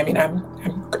performing. I mean,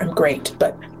 I'm great,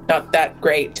 but not that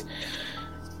great.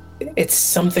 It's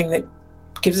something that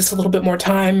gives us a little bit more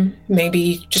time,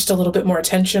 maybe just a little bit more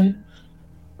attention.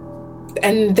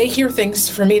 And they hear things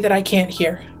for me that I can't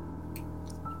hear.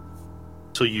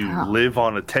 So you live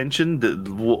on attention?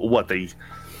 What,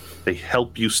 they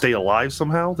help you stay alive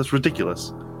somehow? That's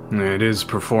ridiculous. It is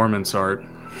performance art.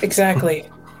 Exactly.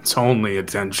 It's only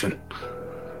attention.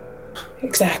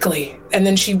 Exactly. And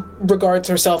then she regards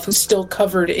herself, who's still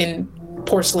covered in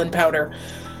porcelain powder.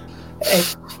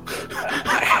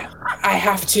 I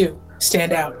have to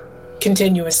stand out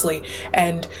continuously.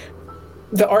 And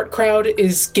the art crowd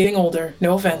is getting older.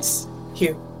 No offense,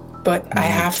 Hugh. But I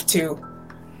have to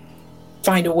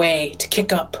find a way to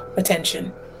kick up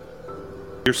attention.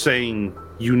 You're saying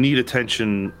you need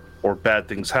attention or bad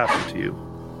things happen to you?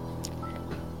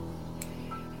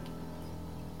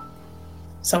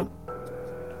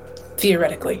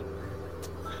 Theoretically.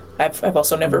 I've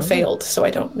also never failed, so I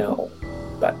don't know.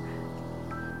 But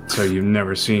so you've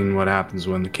never seen what happens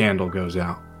when the candle goes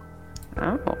out?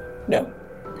 Oh. No.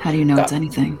 How do you know it's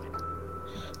anything?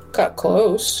 Got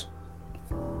close.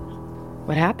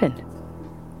 What happened?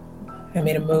 I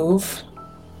made a move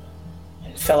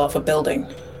and fell off a building.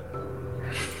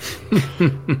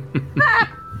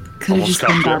 Could have just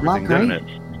been bad luck, right?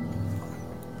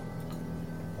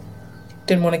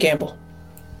 Didn't want to gamble.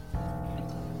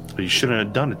 But you shouldn't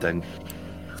have done it then.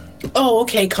 Oh,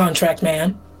 okay, contract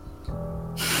man.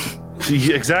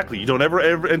 Exactly. You don't ever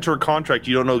enter a contract.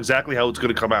 You don't know exactly how it's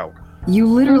going to come out. You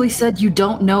literally said you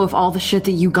don't know if all the shit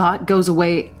that you got goes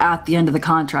away at the end of the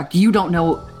contract. You don't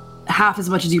know half as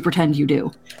much as you pretend you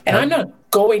do. And I'm not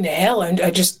going to hell. I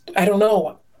don't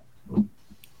know.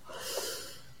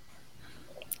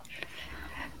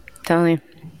 Telling you.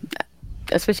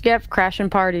 That's what you get for crashing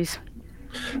parties.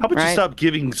 How about you stop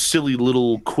giving silly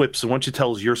little quips and why don't you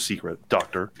tell us your secret,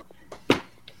 Doctor?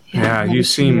 Yeah, you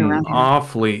seem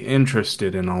awfully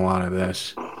interested in a lot of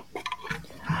this.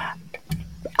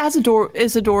 As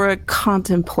Isadora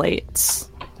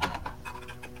contemplates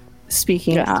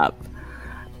speaking up,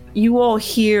 you all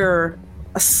hear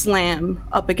a slam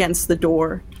up against the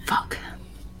door. Fuck.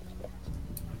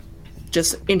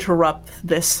 Just interrupt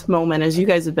this moment as you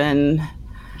guys have been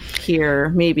here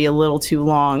maybe a little too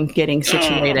long getting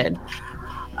situated.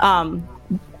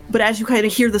 But as you kind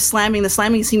of hear the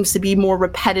slamming seems to be more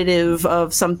repetitive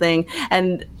of something.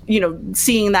 And,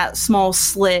 seeing that small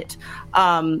slit,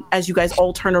 as you guys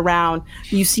all turn around,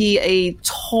 you see a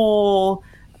tall,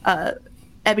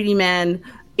 ebony man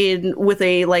with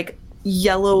a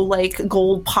yellow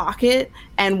gold pocket,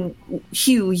 and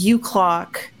Hugh, you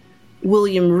clock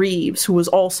William Reeves, who was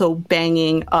also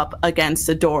banging up against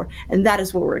the door. And that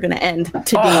is where we're going to end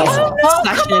today's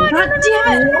session. God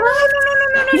damn it.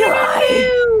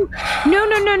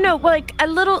 No. A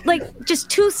little, just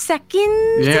 2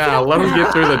 seconds. Yeah, let him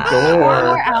get through the door. 4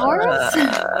 more hours?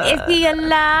 Is he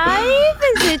alive?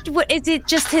 Is it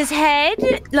just his head?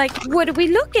 What are we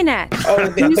looking at?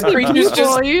 Oh, You see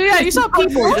people, you saw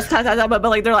people just but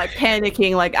they're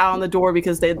panicking out on the door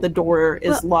because the door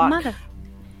is locked. Mother.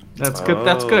 That's good.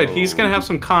 That's good. He's gonna have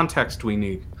some context we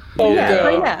need. Oh,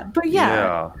 But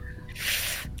yeah.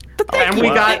 But and we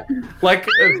got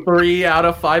 3 out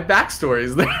of 5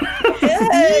 backstories there.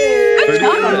 Good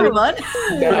job, everyone.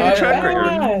 Good track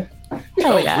record.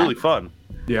 That was really fun.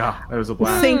 Yeah, that was a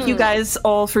blast. Thank you guys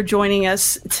all for joining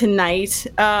us tonight.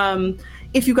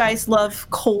 If you guys love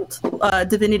KULT,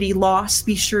 Divinity Lost,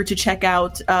 be sure to check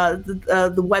out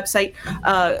the website,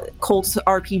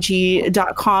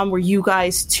 kultrpg.com, where you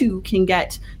guys too can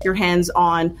get your hands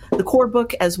on the core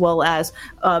book, as well as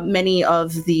many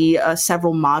of the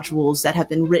several modules that have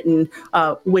been written,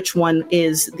 which one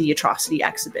is the Atrocity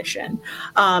exhibition.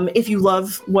 If you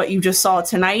love what you just saw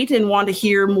tonight and want to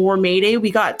hear more Mayday,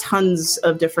 we got tons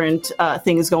of different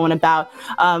things going about.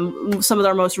 Some of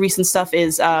our most recent stuff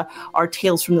is our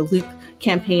Tales from the Loop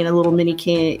campaign, a little mini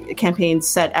campaign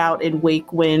set out in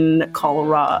Wakewind,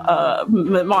 Colorado,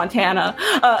 Montana.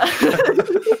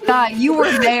 God, you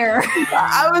were there.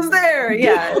 I was there,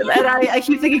 yeah. And I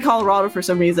keep thinking Colorado for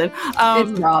some reason.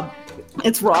 It's Rob.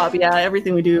 It's Rob, yeah.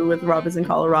 Everything we do with Rob is in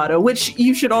Colorado, which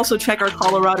you should also check our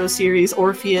Colorado series,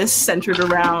 Orpheus, centered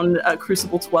around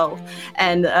Crucible 12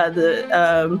 and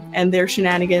and their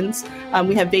shenanigans.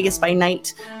 We have Vegas by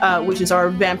Night, which is our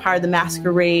Vampire the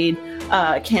Masquerade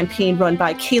campaign run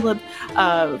by Caleb,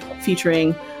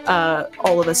 featuring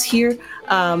all of us here.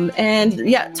 And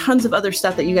yeah, tons of other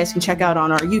stuff that you guys can check out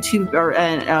on our YouTube or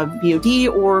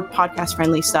VOD or podcast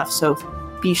friendly stuff. So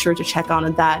be sure to check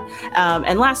on that.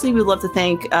 And lastly, we'd love to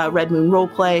thank Red Moon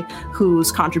Roleplay,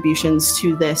 whose contributions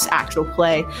to this actual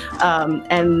play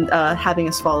and having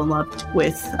us fall in love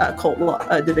with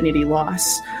KULT Divinity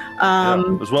Lost.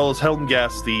 As well as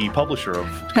Helmgas, the publisher of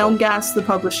Helmgas, the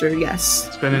publisher, yes.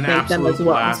 It's been an absolute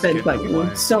blast. It's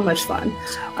been so much fun.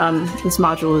 This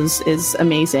module is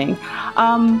amazing.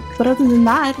 But other than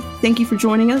that, thank you for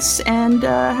joining us, and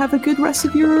have a good rest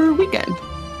of your weekend.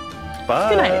 Bye.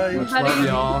 Good night. Much love,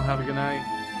 y'all. Have a good night.